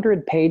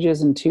 100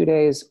 pages in 2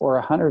 days or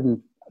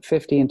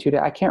 150 in 2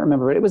 days. I can't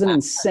remember, but it was an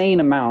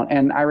insane amount.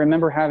 And I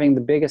remember having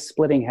the biggest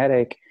splitting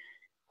headache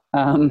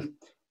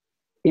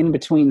in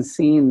between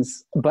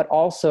scenes, but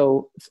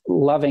also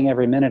loving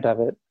every minute of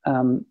it.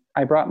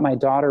 I brought my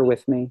daughter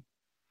with me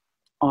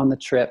on the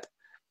trip.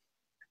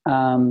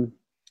 And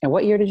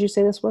what year did you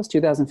say this was?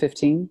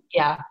 2015?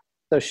 Yeah.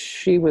 So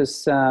she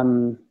was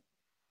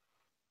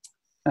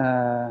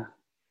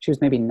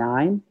maybe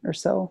 9 or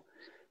so.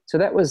 So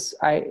that was,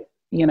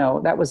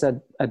 that was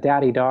a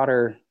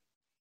daddy-daughter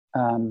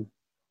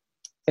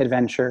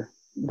adventure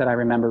that I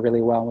remember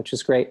really well, which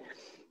is great.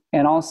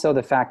 And also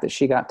the fact that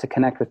she got to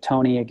connect with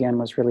Tony again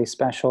was really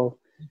special.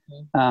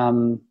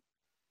 Mm-hmm.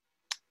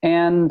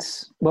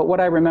 But what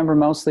I remember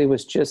mostly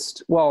was I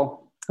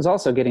was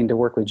also getting to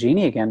work with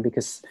Jeannie again,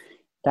 because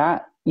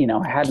that,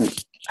 I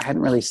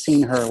hadn't really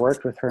seen her or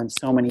worked with her in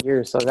so many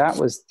years. So that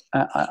was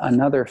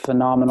another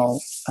phenomenal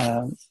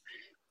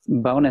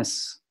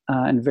bonus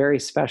and very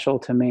special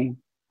to me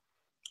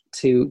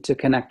to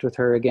connect with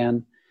her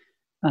again.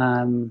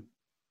 And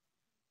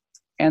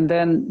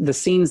then the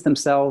scenes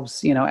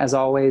themselves, as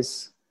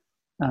always,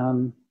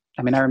 I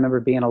remember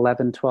being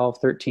 11, 12,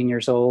 13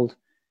 years old,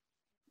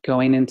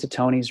 going into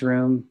Tony's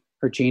room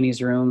or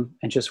Jeannie's room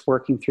and just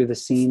working through the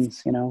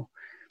scenes, and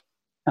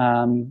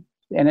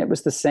it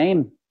was the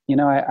same.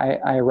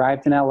 I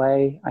arrived in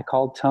LA, I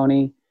called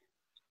Tony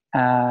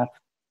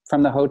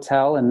from the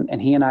hotel,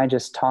 and he and I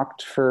just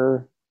talked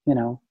for,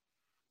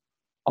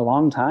 a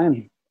long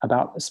time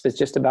about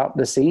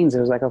the scenes. It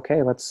was like,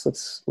 okay,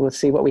 let's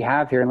see what we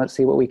have here, and let's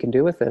see what we can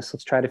do with this.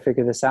 Let's try to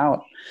figure this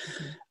out.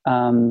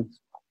 Mm-hmm.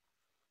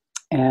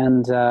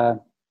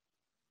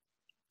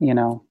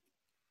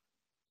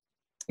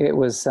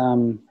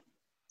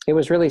 It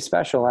was really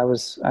special. I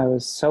was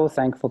so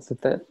thankful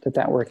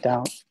that worked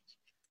out.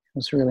 It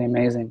was really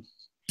amazing.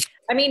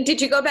 I mean,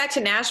 did you go back to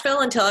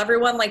Nashville and tell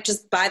everyone,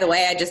 by the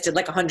way, I just did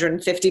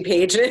 150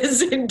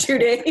 pages in 2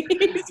 days?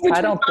 Which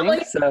I don't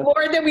think so.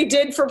 More than we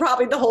did for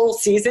probably the whole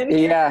season.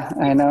 Yeah,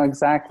 I know,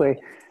 exactly.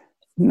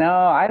 No,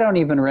 I don't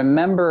even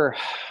remember.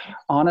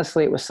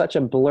 Honestly, it was such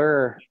a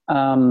blur.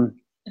 I'm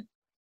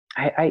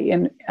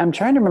trying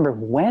to remember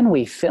when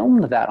we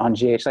filmed that on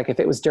GH, if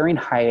it was during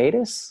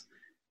hiatus.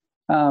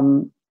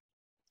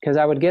 Because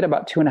I would get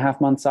about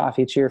 2.5 months off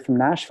each year from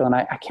Nashville. And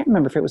I can't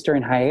remember if it was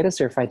during hiatus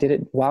or if I did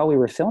it while we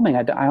were filming.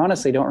 I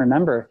honestly don't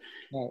remember.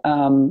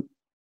 Right.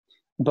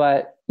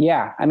 But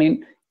yeah,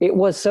 it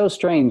was so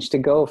strange to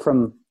go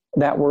from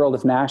that world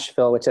of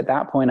Nashville, which at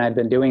that point I'd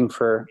been doing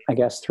for, I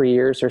guess, 3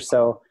 years or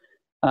so,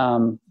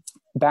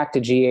 back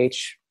to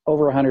GH,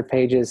 over 100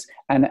 pages.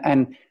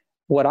 And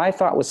what I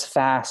thought was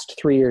fast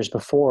 3 years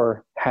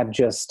before had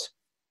just,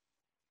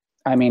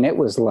 it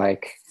was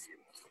like,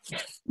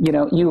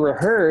 you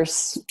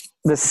rehearse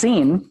the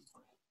scene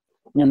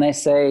and they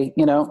say,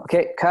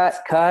 okay,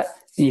 cut.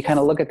 And you kind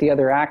of look at the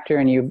other actor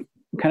and you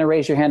kind of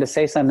raise your hand to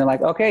say something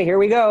like, okay, here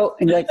we go.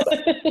 And you're like,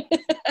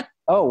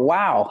 oh,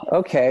 wow.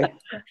 Okay,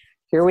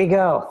 here we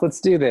go.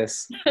 Let's do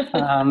this.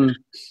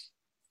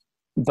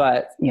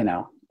 But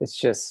it's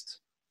just,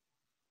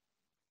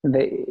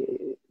 they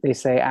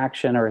say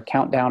action or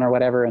countdown or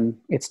whatever. And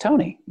it's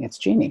Tony, it's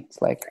Jeannie.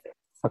 It's like,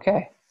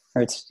 okay.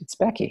 Or it's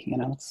Becky,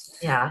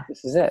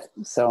 this is it.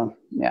 So,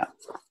 yeah.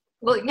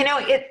 Well,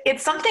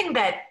 it's something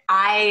that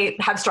I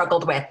have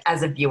struggled with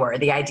as a viewer,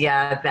 the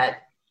idea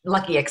that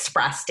Lucky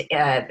expressed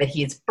that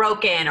he's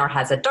broken or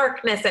has a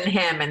darkness in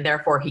him, and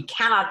therefore he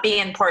cannot be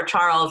in Port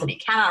Charles and he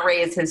cannot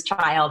raise his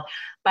child.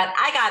 But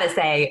I got to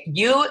say,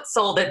 you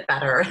sold it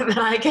better than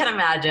I can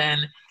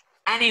imagine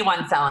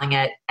anyone selling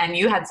it. And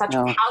you had such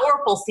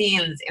powerful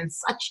scenes in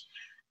such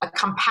a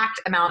compact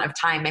amount of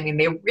time.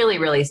 They really,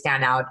 really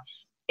stand out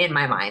in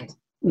my mind.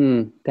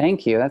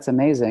 Thank you. That's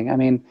amazing.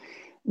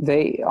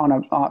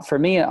 For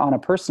me on a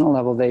personal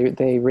level,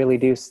 they really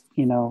do,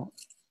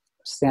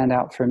 stand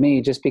out for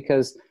me, just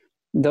because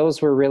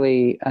those were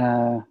really,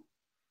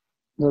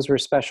 those were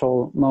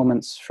special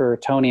moments for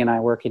Tony and I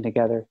working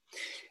together.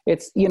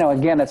 It's,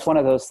 again, it's one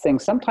of those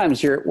things.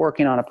 Sometimes you're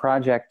working on a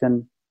project,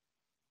 and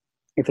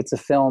if it's a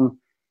film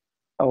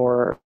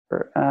or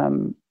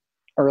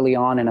early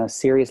on in a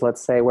series,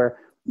 let's say, where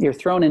you're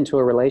thrown into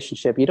a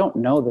relationship. You don't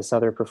know this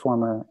other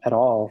performer at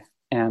all.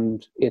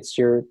 And it's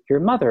your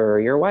mother or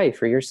your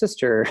wife or your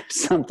sister or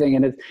something.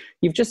 And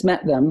you've just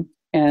met them.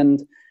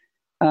 And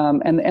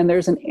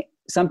there's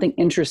something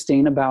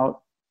interesting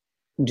about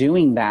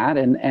doing that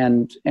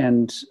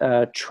and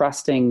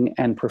trusting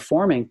and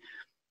performing.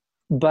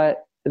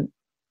 But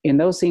in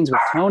those scenes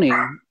with Tony,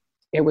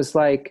 it was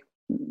like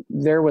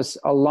there was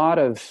a lot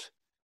of,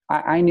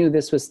 I knew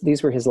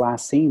these were his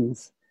last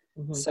scenes.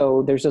 Mm-hmm.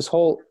 So there's this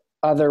whole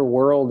other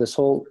world, this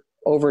whole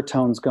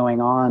overtones going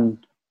on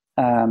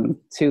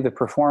to the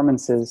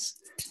performances.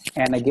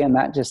 And again,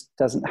 that just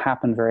doesn't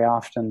happen very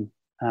often.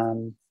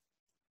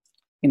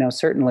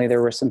 Certainly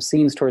there were some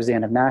scenes towards the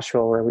end of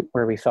Nashville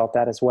where we felt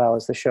that as well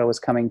as the show was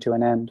coming to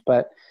an end.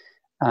 But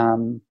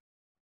that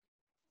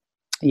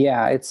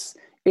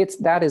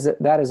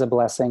is a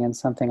blessing and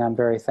something I'm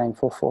very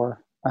thankful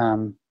for.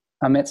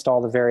 Amidst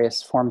all the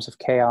various forms of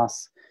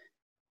chaos,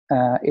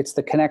 it's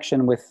the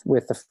connection with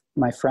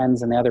my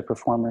friends and the other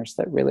performers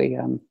that really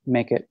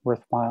make it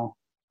worthwhile.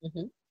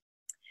 Mm-hmm.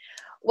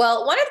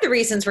 Well, one of the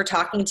reasons we're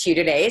talking to you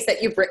today is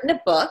that you've written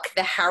a book,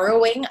 The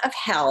Harrowing of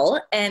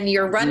Hell, and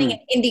you're running an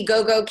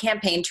Indiegogo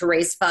campaign to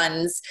raise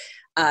funds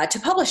to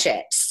publish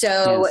it.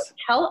 So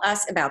Tell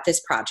us about this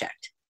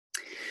project.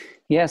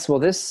 Yes, well,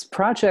 this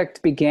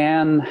project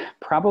began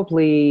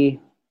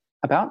probably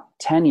about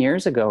 10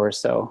 years ago or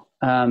so.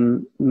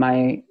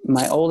 My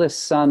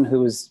oldest son, who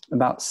was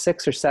about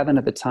 6 or 7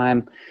 at the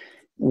time,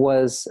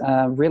 was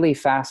really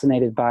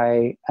fascinated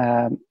by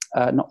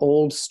an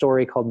old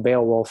story called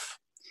Beowulf.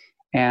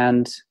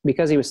 And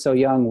because he was so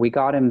young, we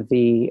got him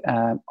the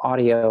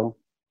audio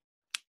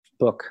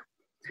book.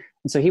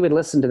 And so he would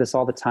listen to this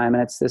all the time.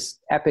 And it's this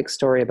epic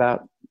story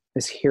about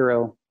this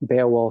hero,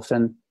 Beowulf.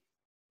 And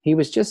he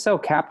was just so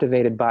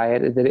captivated by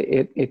it that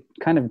it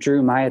kind of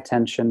drew my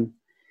attention.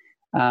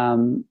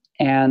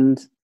 And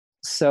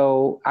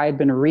so I had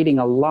been reading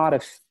a lot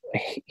of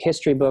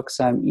history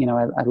books. I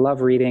love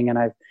reading, and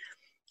I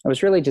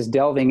was really just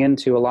delving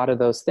into a lot of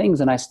those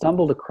things. And I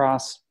stumbled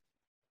across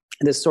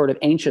this sort of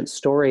ancient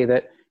story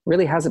that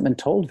really hasn't been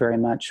told very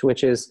much,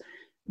 which is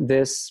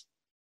this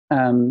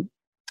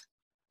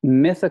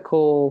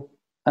mythical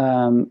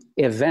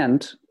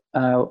event,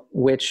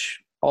 which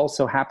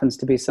also happens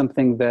to be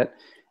something that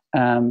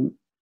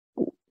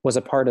was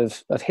a part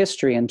of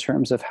history in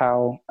terms of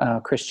how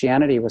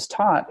Christianity was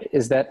taught,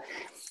 is that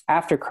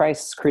after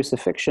Christ's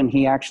crucifixion,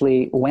 he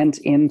actually went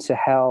into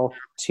hell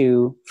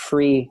to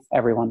free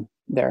everyone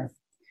there.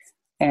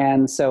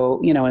 And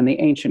so, in the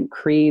ancient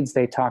creeds,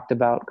 they talked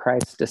about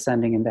Christ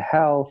descending into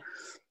hell.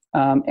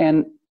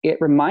 And it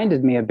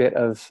reminded me a bit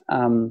of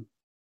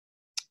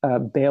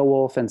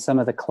Beowulf and some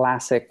of the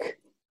classic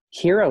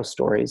hero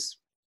stories.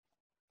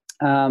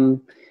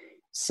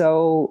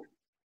 So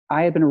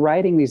I had been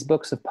writing these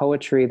books of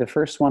poetry. The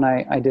first one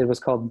I did was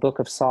called Book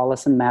of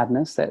Solace and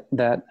Madness that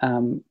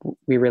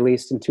we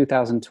released in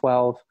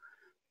 2012.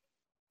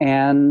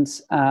 And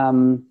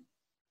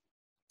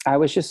I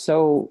was just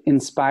so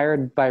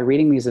inspired by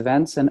reading these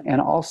events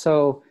and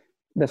also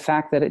the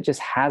fact that it just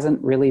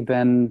hasn't really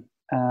been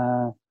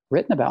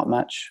written about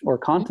much or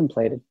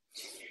contemplated.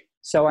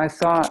 So I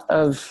thought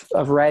of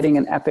writing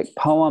an epic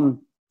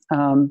poem,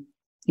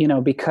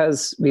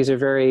 because these are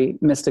very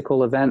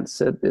mystical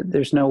events.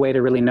 There's no way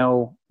to really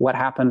know what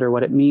happened or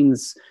what it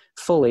means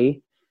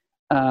fully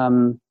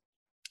in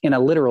a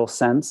literal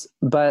sense,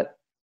 but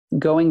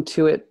going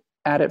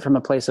at it from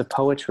a place of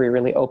poetry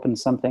really opened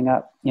something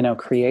up,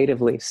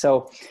 creatively.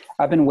 So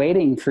I've been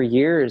waiting for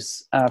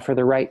years for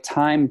the right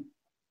time.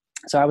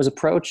 So I was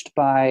approached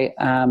by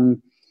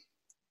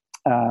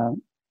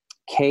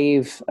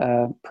Cave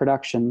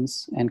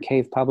Productions and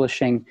Cave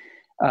Publishing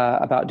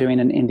about doing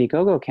an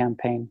Indiegogo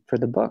campaign for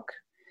the book.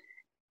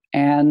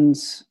 And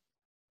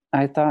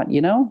I thought,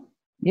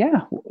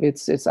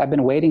 it's I've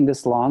been waiting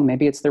this long.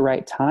 Maybe it's the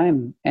right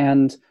time.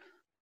 And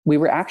we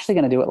were actually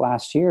going to do it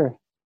last year.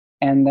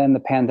 And then the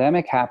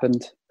pandemic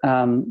happened.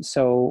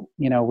 So,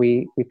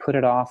 we put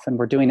it off and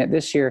we're doing it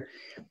this year.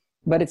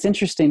 But it's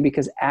interesting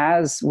because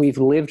as we've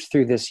lived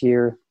through this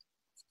year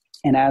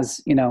and as,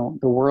 the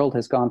world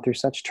has gone through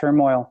such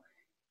turmoil,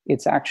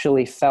 it's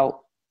actually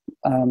felt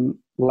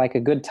like a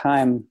good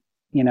time,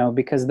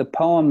 because the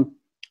poem,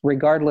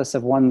 regardless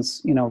of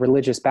one's,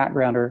 religious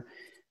background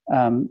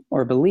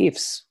or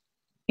beliefs,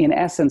 in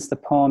essence, the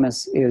poem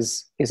is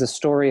a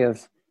story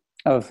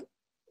of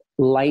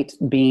light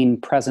being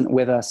present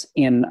with us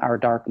in our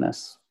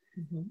darkness.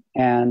 Mm-hmm.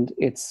 And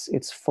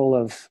it's full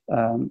of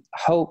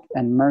hope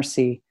and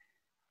mercy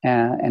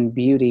and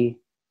beauty.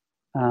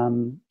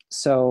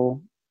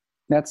 So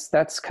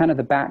that's kind of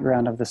the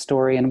background of the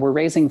story. And we're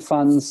raising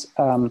funds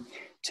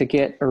to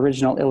get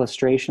original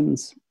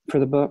illustrations for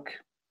the book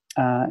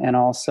and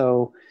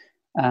also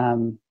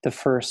the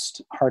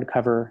first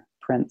hardcover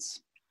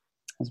prints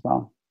as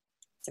well.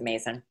 It's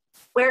amazing.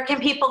 Where can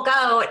people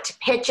go to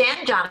pitch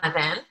in,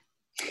 Jonathan?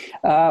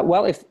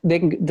 Well, if they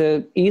can,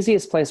 the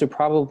easiest place would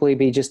probably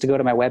be just to go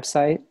to my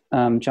website,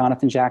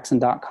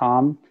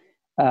 jonathanjackson.com.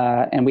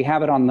 And we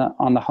have it on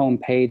the home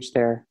page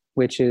there,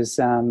 which is,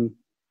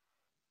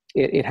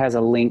 it has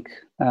a link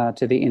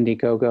to the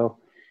Indiegogo,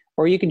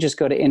 or you can just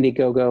go to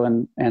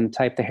Indiegogo and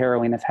type The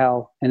Heroine of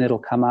Hell and it'll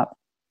come up.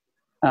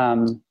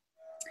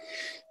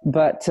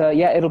 But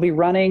it'll be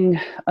running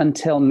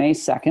until May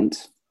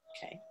 2nd.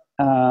 Okay.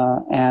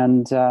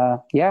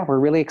 We're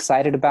really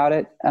excited about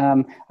it.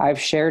 I've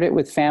shared it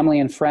with family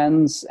and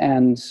friends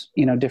and,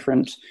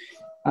 different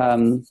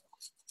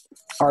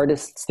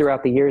artists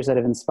throughout the years that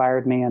have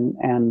inspired me.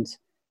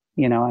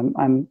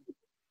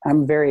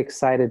 I'm very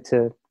excited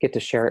to get to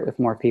share it with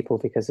more people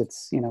because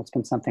it's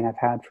been something I've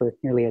had for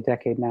nearly a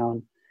decade now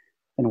and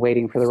been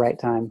waiting for the right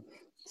time.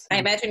 So. I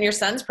imagine your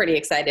son's pretty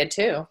excited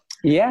too.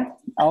 Yeah.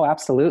 Oh,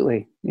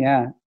 absolutely.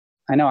 Yeah.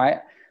 I know. I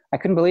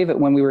couldn't believe it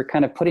when we were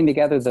kind of putting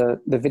together the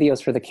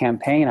videos for the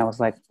campaign. I was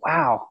like,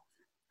 wow,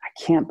 I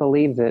can't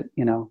believe that,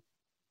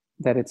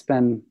 that it's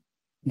been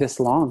this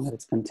long, that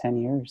it's been 10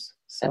 years.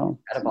 So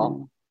that's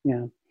incredible.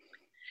 Yeah.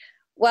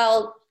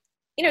 Well,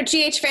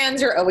 GH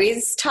fans are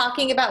always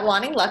talking about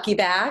wanting Lucky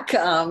back.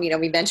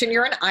 We mentioned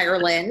you're in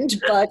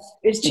Ireland, but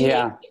is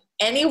GH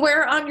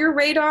anywhere on your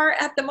radar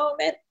at the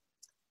moment?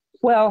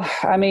 Well,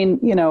 I mean,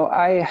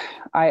 I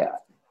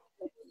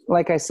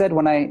like I said,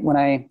 when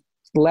I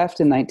left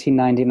in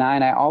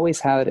 1999, I always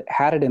had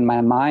it in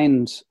my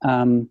mind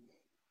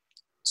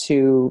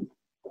to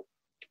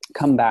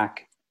come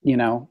back,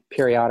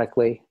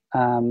 periodically.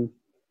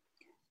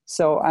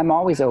 So I'm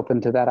always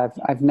open to that.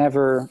 I've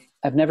never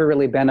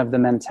really been of the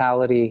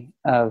mentality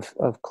of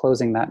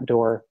closing that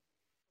door.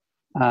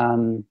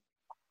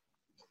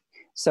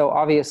 So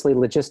obviously,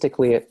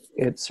 logistically,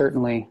 it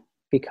certainly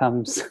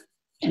becomes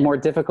more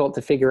difficult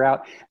to figure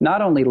out, not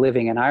only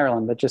living in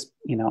Ireland, but just,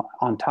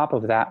 on top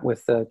of that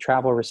with the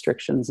travel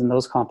restrictions and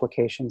those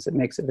complications, it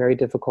makes it very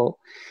difficult.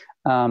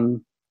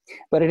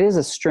 But it is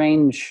a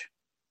strange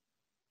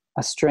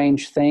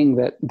thing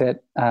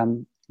that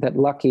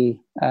Lucky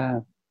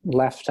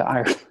left to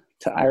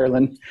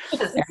Ireland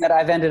and that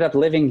I've ended up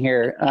living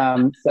here.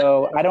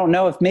 So I don't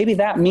know if maybe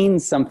that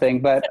means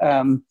something, but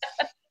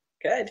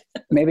good.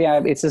 Maybe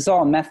it's just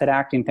all a method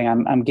acting thing.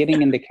 I'm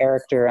getting into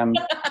character.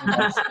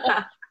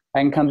 I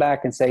can come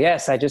back and say,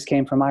 yes, I just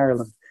came from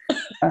Ireland.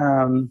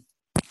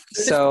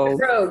 So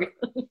rogue.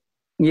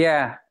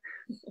 Yeah,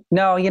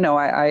 no,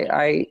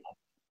 I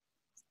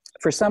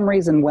for some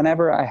reason,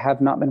 whenever I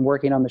have not been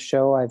working on the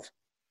show,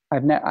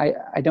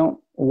 I don't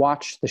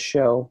watch the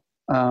show.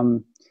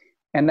 And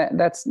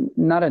that's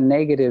not a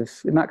negative,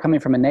 not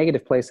coming from a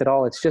negative place at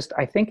all. It's just,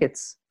 I think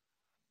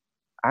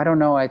I don't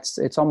know.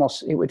 It's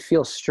almost, it would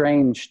feel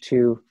strange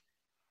to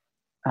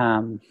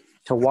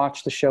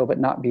watch the show, but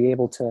not be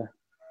able to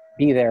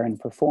be there and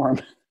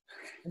perform.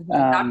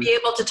 Not be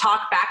able to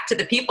talk back to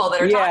the people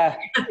that are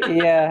talking.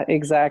 Yeah,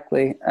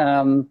 exactly.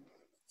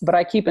 But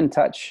I keep in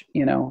touch,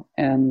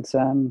 and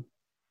I'm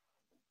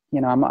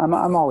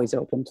always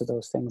open to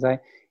those things.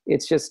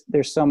 It's just,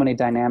 there's so many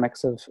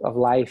dynamics of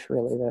life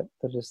really that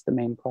are just the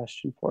main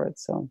question for it.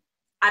 So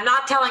I'm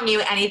not telling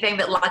you anything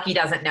that Lucky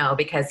doesn't know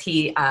because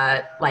he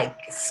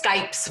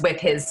Skypes with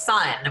his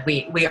son,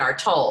 we are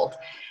told.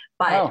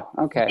 But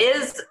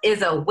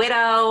is a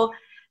widow.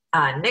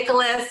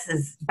 Nicholas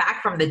is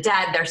back from the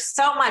dead. There's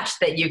so much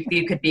that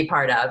you could be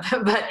part of.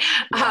 But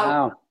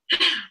wow.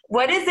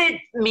 What does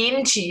it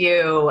mean to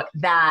you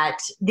that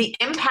the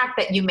impact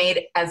that you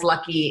made as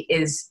Lucky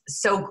is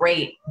so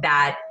great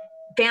that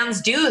fans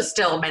do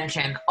still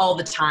mention all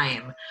the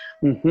time?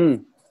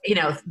 Mm-hmm.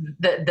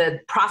 The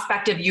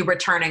prospect of you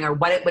returning, or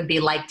what it would be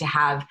like to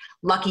have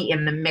Lucky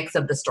in the mix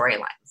of the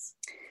storylines.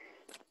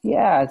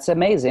 Yeah, it's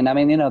amazing. I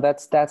mean,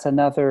 that's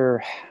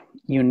another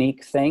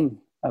unique thing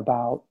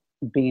about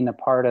being a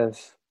part of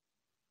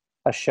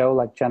a show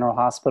like General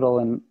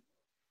Hospital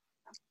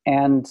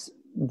and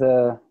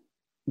the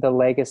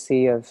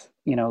legacy of,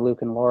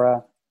 Luke and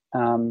Laura.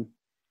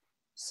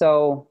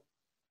 So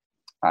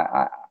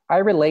I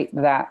relate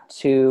that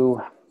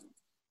to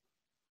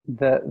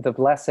the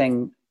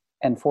blessing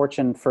and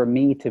fortune for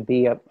me to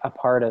be a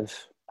part of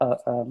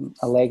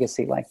a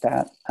legacy like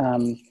that.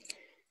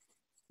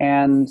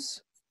 And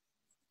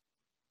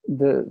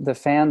the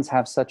fans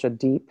have such a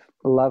deep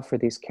love for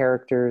these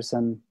characters,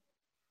 and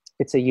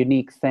it's a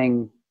unique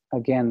thing,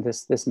 again,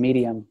 this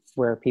medium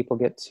where people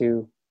get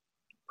to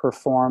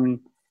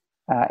perform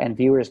and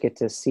viewers get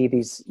to see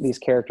these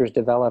characters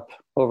develop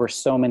over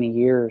so many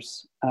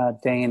years,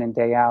 day in and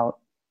day out.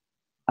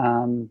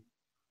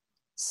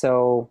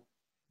 So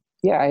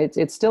yeah,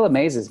 it still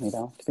amazes me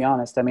though, to be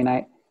honest. I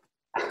mean,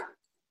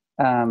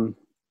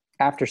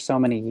 after so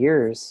many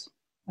years,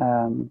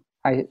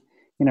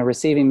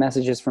 receiving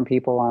messages from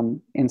people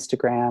on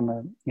Instagram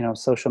or,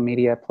 social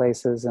media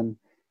places and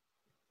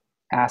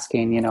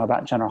asking,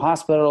 about General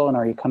Hospital and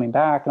are you coming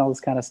back and all this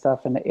kind of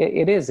stuff. And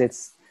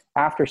it's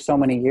after so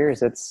many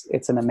years,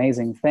 it's an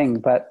amazing thing,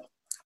 but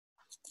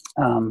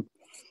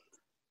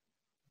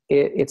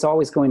it's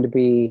always going to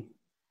be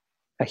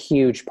a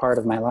huge part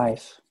of my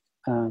life.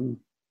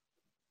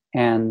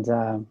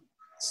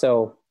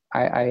 So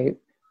I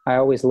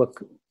always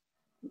look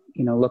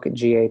look at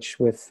GH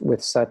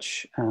with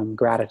such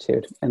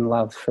gratitude and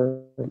love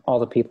for all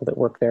the people that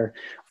work there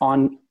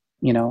on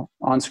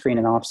screen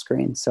and off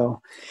screen.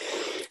 So,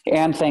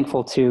 and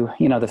thankful to,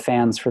 the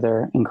fans for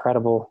their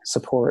incredible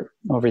support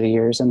over the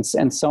years.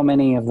 And so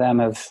many of them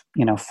have,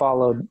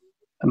 followed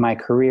my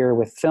career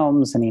with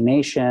films and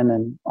E-Nation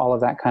and all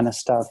of that kind of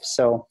stuff.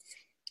 So,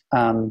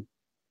 I'm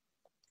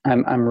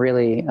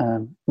really,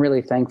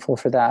 really thankful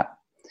for that.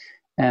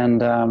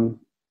 And,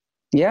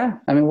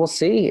 we'll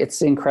see.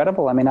 It's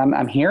incredible.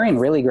 I'm hearing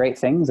really great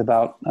things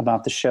about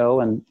the show,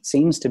 and it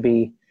seems to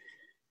be,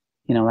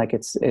 like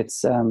it's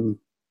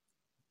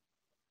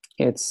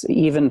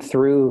even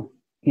through,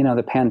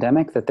 the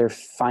pandemic, that they're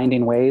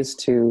finding ways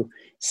to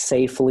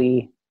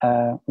safely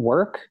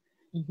work.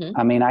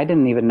 Mm-hmm. I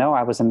didn't even know.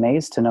 I was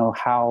amazed to know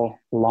how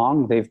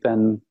long they've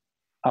been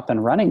up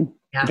and running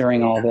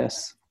during all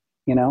this,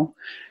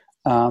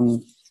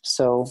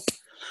 so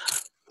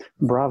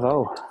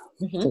bravo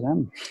to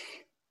them.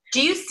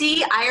 Do you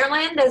see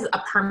Ireland as a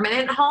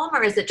permanent home,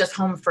 or is it just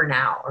home for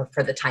now or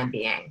for the time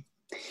being?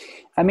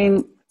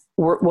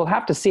 We'll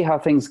have to see how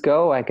things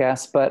go, I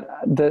guess. But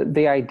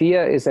the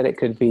idea is that it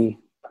could be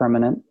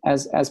permanent,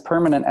 as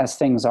permanent as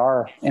things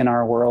are in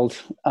our world.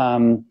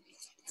 My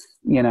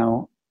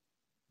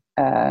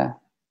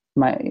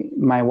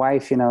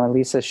wife,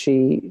 Elisa,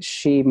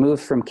 she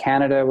moved from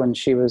Canada when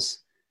she was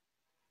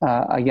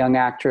a young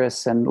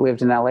actress and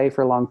lived in LA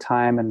for a long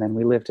time. And then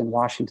we lived in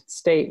Washington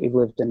State. We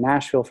lived in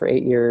Nashville for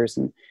 8 years.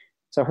 And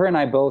so her and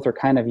I both are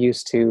kind of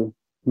used to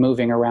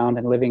moving around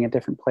and living in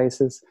different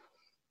places.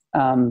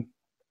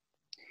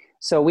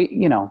 So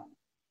we,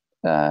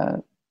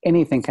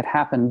 anything could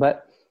happen,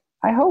 but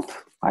I hope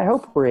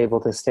we're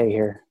able to stay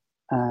here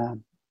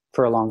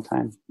for a long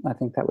time. I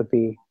think that would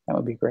be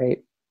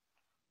great.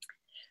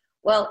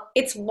 Well,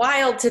 it's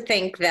wild to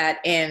think that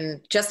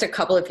in just a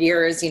couple of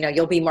years,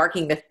 you'll be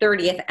marking the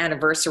 30th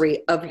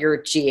anniversary of your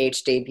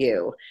GH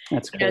debut.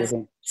 That's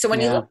crazy. So when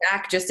you look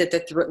back just at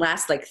the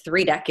last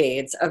 3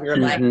 decades of your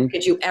life,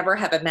 could you ever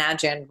have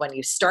imagined when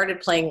you started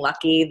playing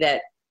Lucky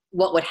that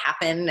what would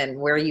happen and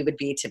where you would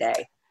be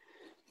today?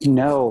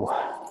 No,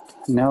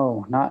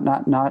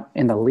 not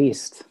in the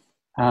least.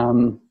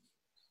 No,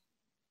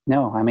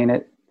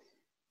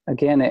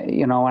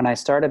 when I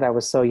started, I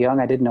was so young,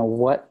 I didn't know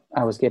what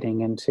I was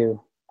getting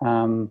into.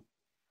 I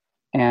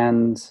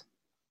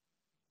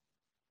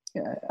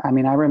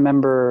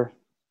remember,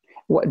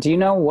 do you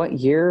know what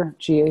year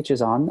GH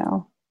is on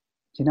now?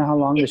 Do you know how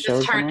long the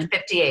show's been on? It just turned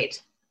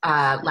 58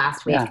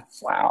 last week. Yeah,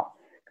 wow.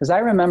 Because I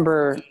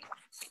remember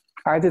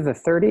either the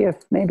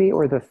 30th maybe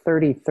or the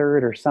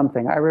 33rd or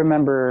something. I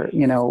remember,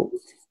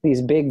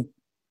 these big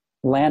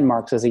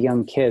landmarks as a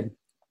young kid,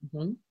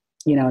 and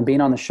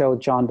being on the show with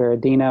John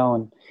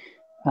Berardino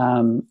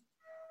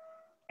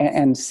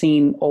and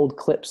seeing old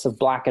clips of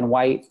black and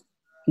white,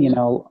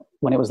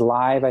 when it was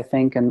live, I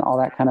think, and all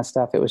that kind of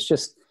stuff. It was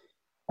just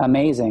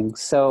amazing.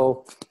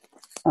 So,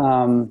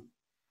 it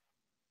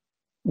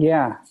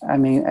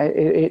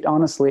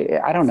honestly,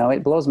 I don't know.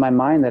 It blows my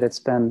mind that it's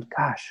been,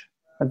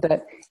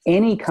 that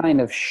any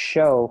kind of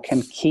show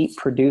can keep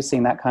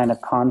producing that kind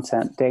of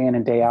content day in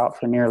and day out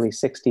for nearly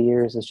 60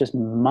 years is just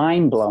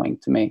mind-blowing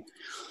to me.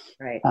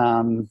 Right.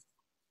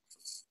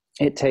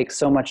 It takes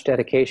so much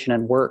dedication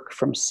and work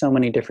from so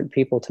many different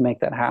people to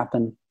make that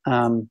happen.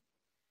 Wow.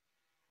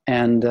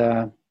 And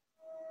a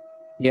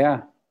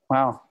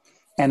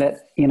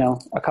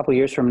couple of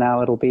years from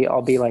now,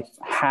 I'll be like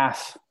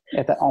half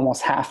at the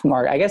almost half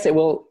mark. I guess it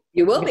will.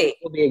 You will be. It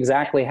will be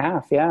exactly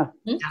half. Yeah.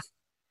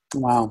 Mm-hmm.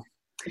 Wow.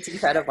 It's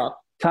incredible.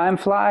 Time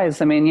flies.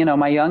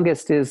 My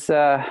youngest is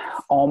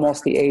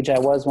almost the age I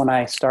was when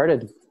I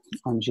started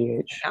on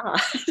GH. Yeah.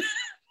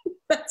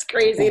 That's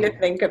crazy to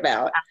think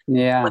about.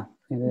 Yeah.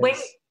 When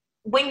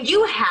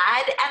you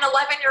had an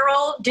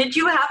 11-year-old, did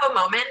you have a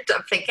moment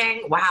of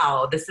thinking,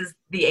 wow, this is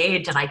the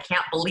age and I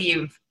can't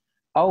believe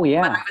what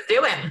I was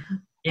doing?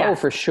 Yeah. Oh,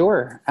 for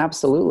sure.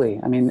 Absolutely.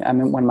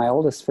 When my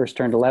oldest first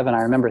turned 11,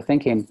 I remember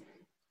thinking,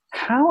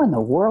 how in the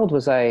world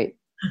was I,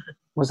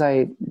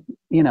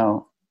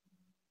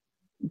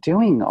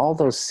 doing all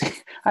those,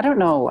 I don't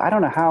know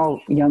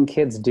how young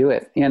kids do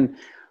it. And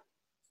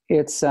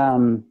it's,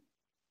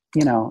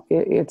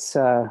 it's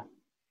a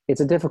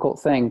difficult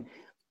thing.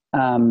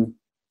 I'm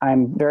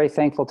very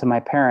thankful to my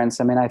parents.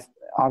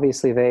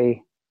 Obviously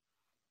they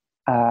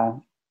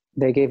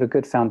gave a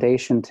good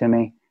foundation to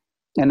me.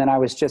 And then I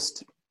was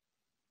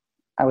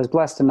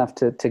blessed enough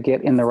to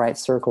get in the right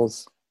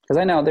circles, because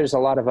I know there's a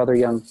lot of other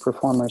young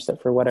performers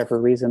that for whatever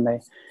reason,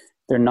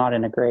 they're not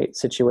in a great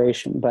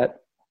situation.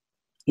 But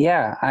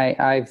yeah,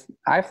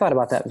 I've thought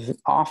about that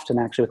often,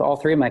 actually, with all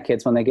three of my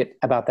kids when they get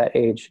about that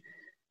age,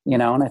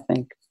 and I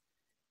think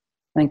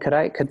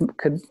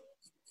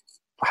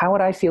how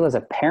would I feel as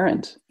a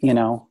parent,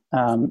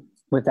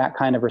 with that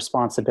kind of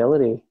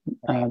responsibility,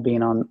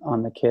 being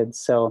on the kids.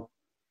 So,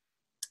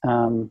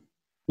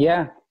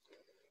 yeah,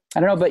 I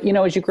don't know, but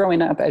as you're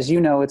growing up, as it's,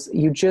 you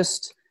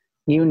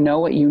know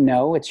what you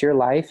know, it's your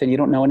life and you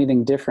don't know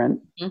anything different.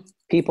 Mm-hmm.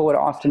 People would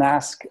often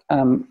ask,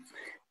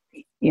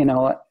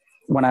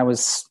 when I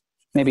was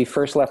maybe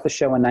first left the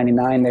show in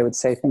 99, they would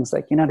say things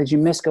like, did you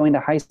miss going to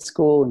high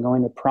school and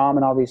going to prom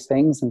and all these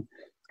things? And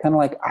it's kind of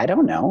like, I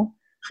don't know.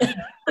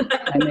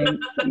 I mean,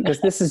 because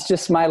this is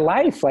just my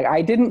life. Like,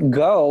 I didn't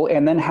go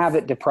and then have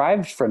it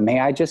deprived from me.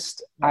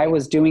 I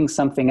was doing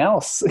something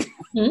else,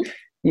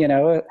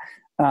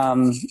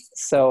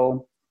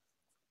 so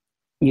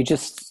you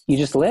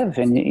just live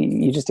and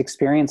you just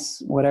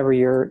experience whatever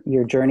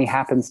your journey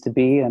happens to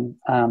be. And,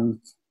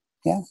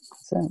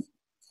 that's it.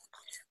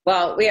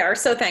 Well, we are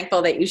so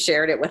thankful that you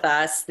shared it with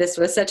us. This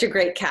was such a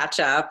great catch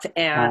up.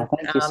 And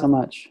thank you so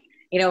much.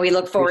 We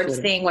look forward to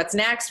seeing what's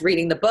next,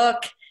 reading the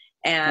book,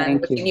 and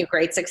wishing you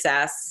great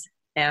success.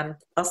 And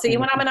I'll see you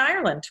when I'm in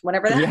Ireland,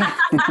 whenever that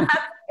happens.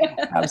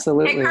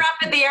 Absolutely. Pick her up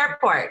at the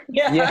airport.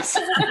 Yeah. Yes.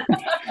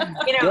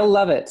 You'll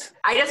love it.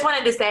 I just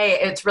wanted to say,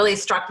 it's really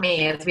struck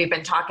me as we've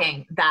been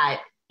talking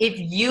that if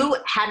you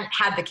hadn't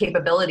had the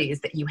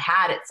capabilities that you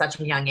had at such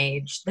a young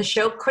age, the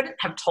show couldn't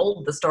have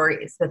told the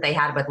stories that they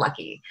had with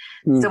Lucky.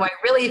 So I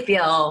really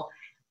feel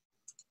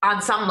on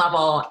some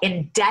level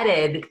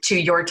indebted to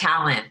your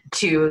talent,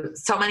 to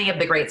so many of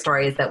the great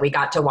stories that we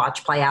got to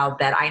watch play out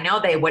that I know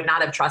they would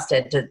not have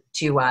trusted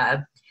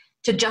to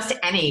just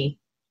any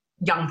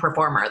young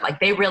performer. Like,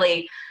 they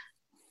really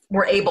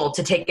were able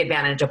to take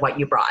advantage of what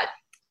you brought.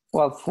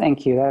 Well,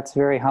 thank you. That's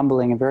very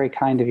humbling and very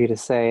kind of you to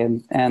say.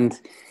 And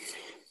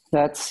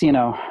that's,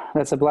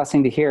 that's a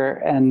blessing to hear.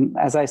 And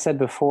as I said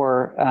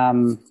before,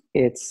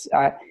 it's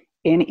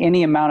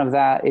any amount of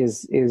that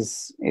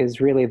is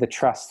really the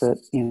trust that,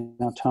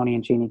 Tony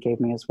and Jeannie gave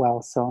me as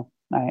well. So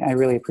I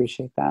really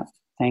appreciate that.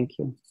 Thank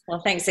you.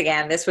 Well, thanks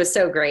again. This was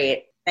so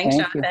great. Thanks,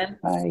 Thank Jonathan.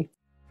 You. Bye.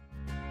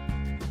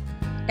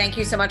 Thank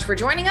you so much for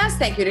joining us.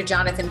 Thank you to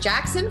Jonathan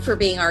Jackson for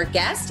being our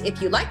guest.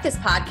 If you like this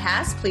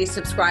podcast, please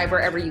subscribe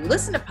wherever you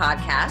listen to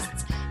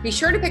podcasts. Be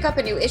sure to pick up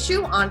a new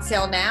issue on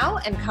sale now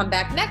and come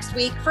back next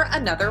week for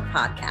another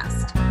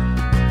podcast.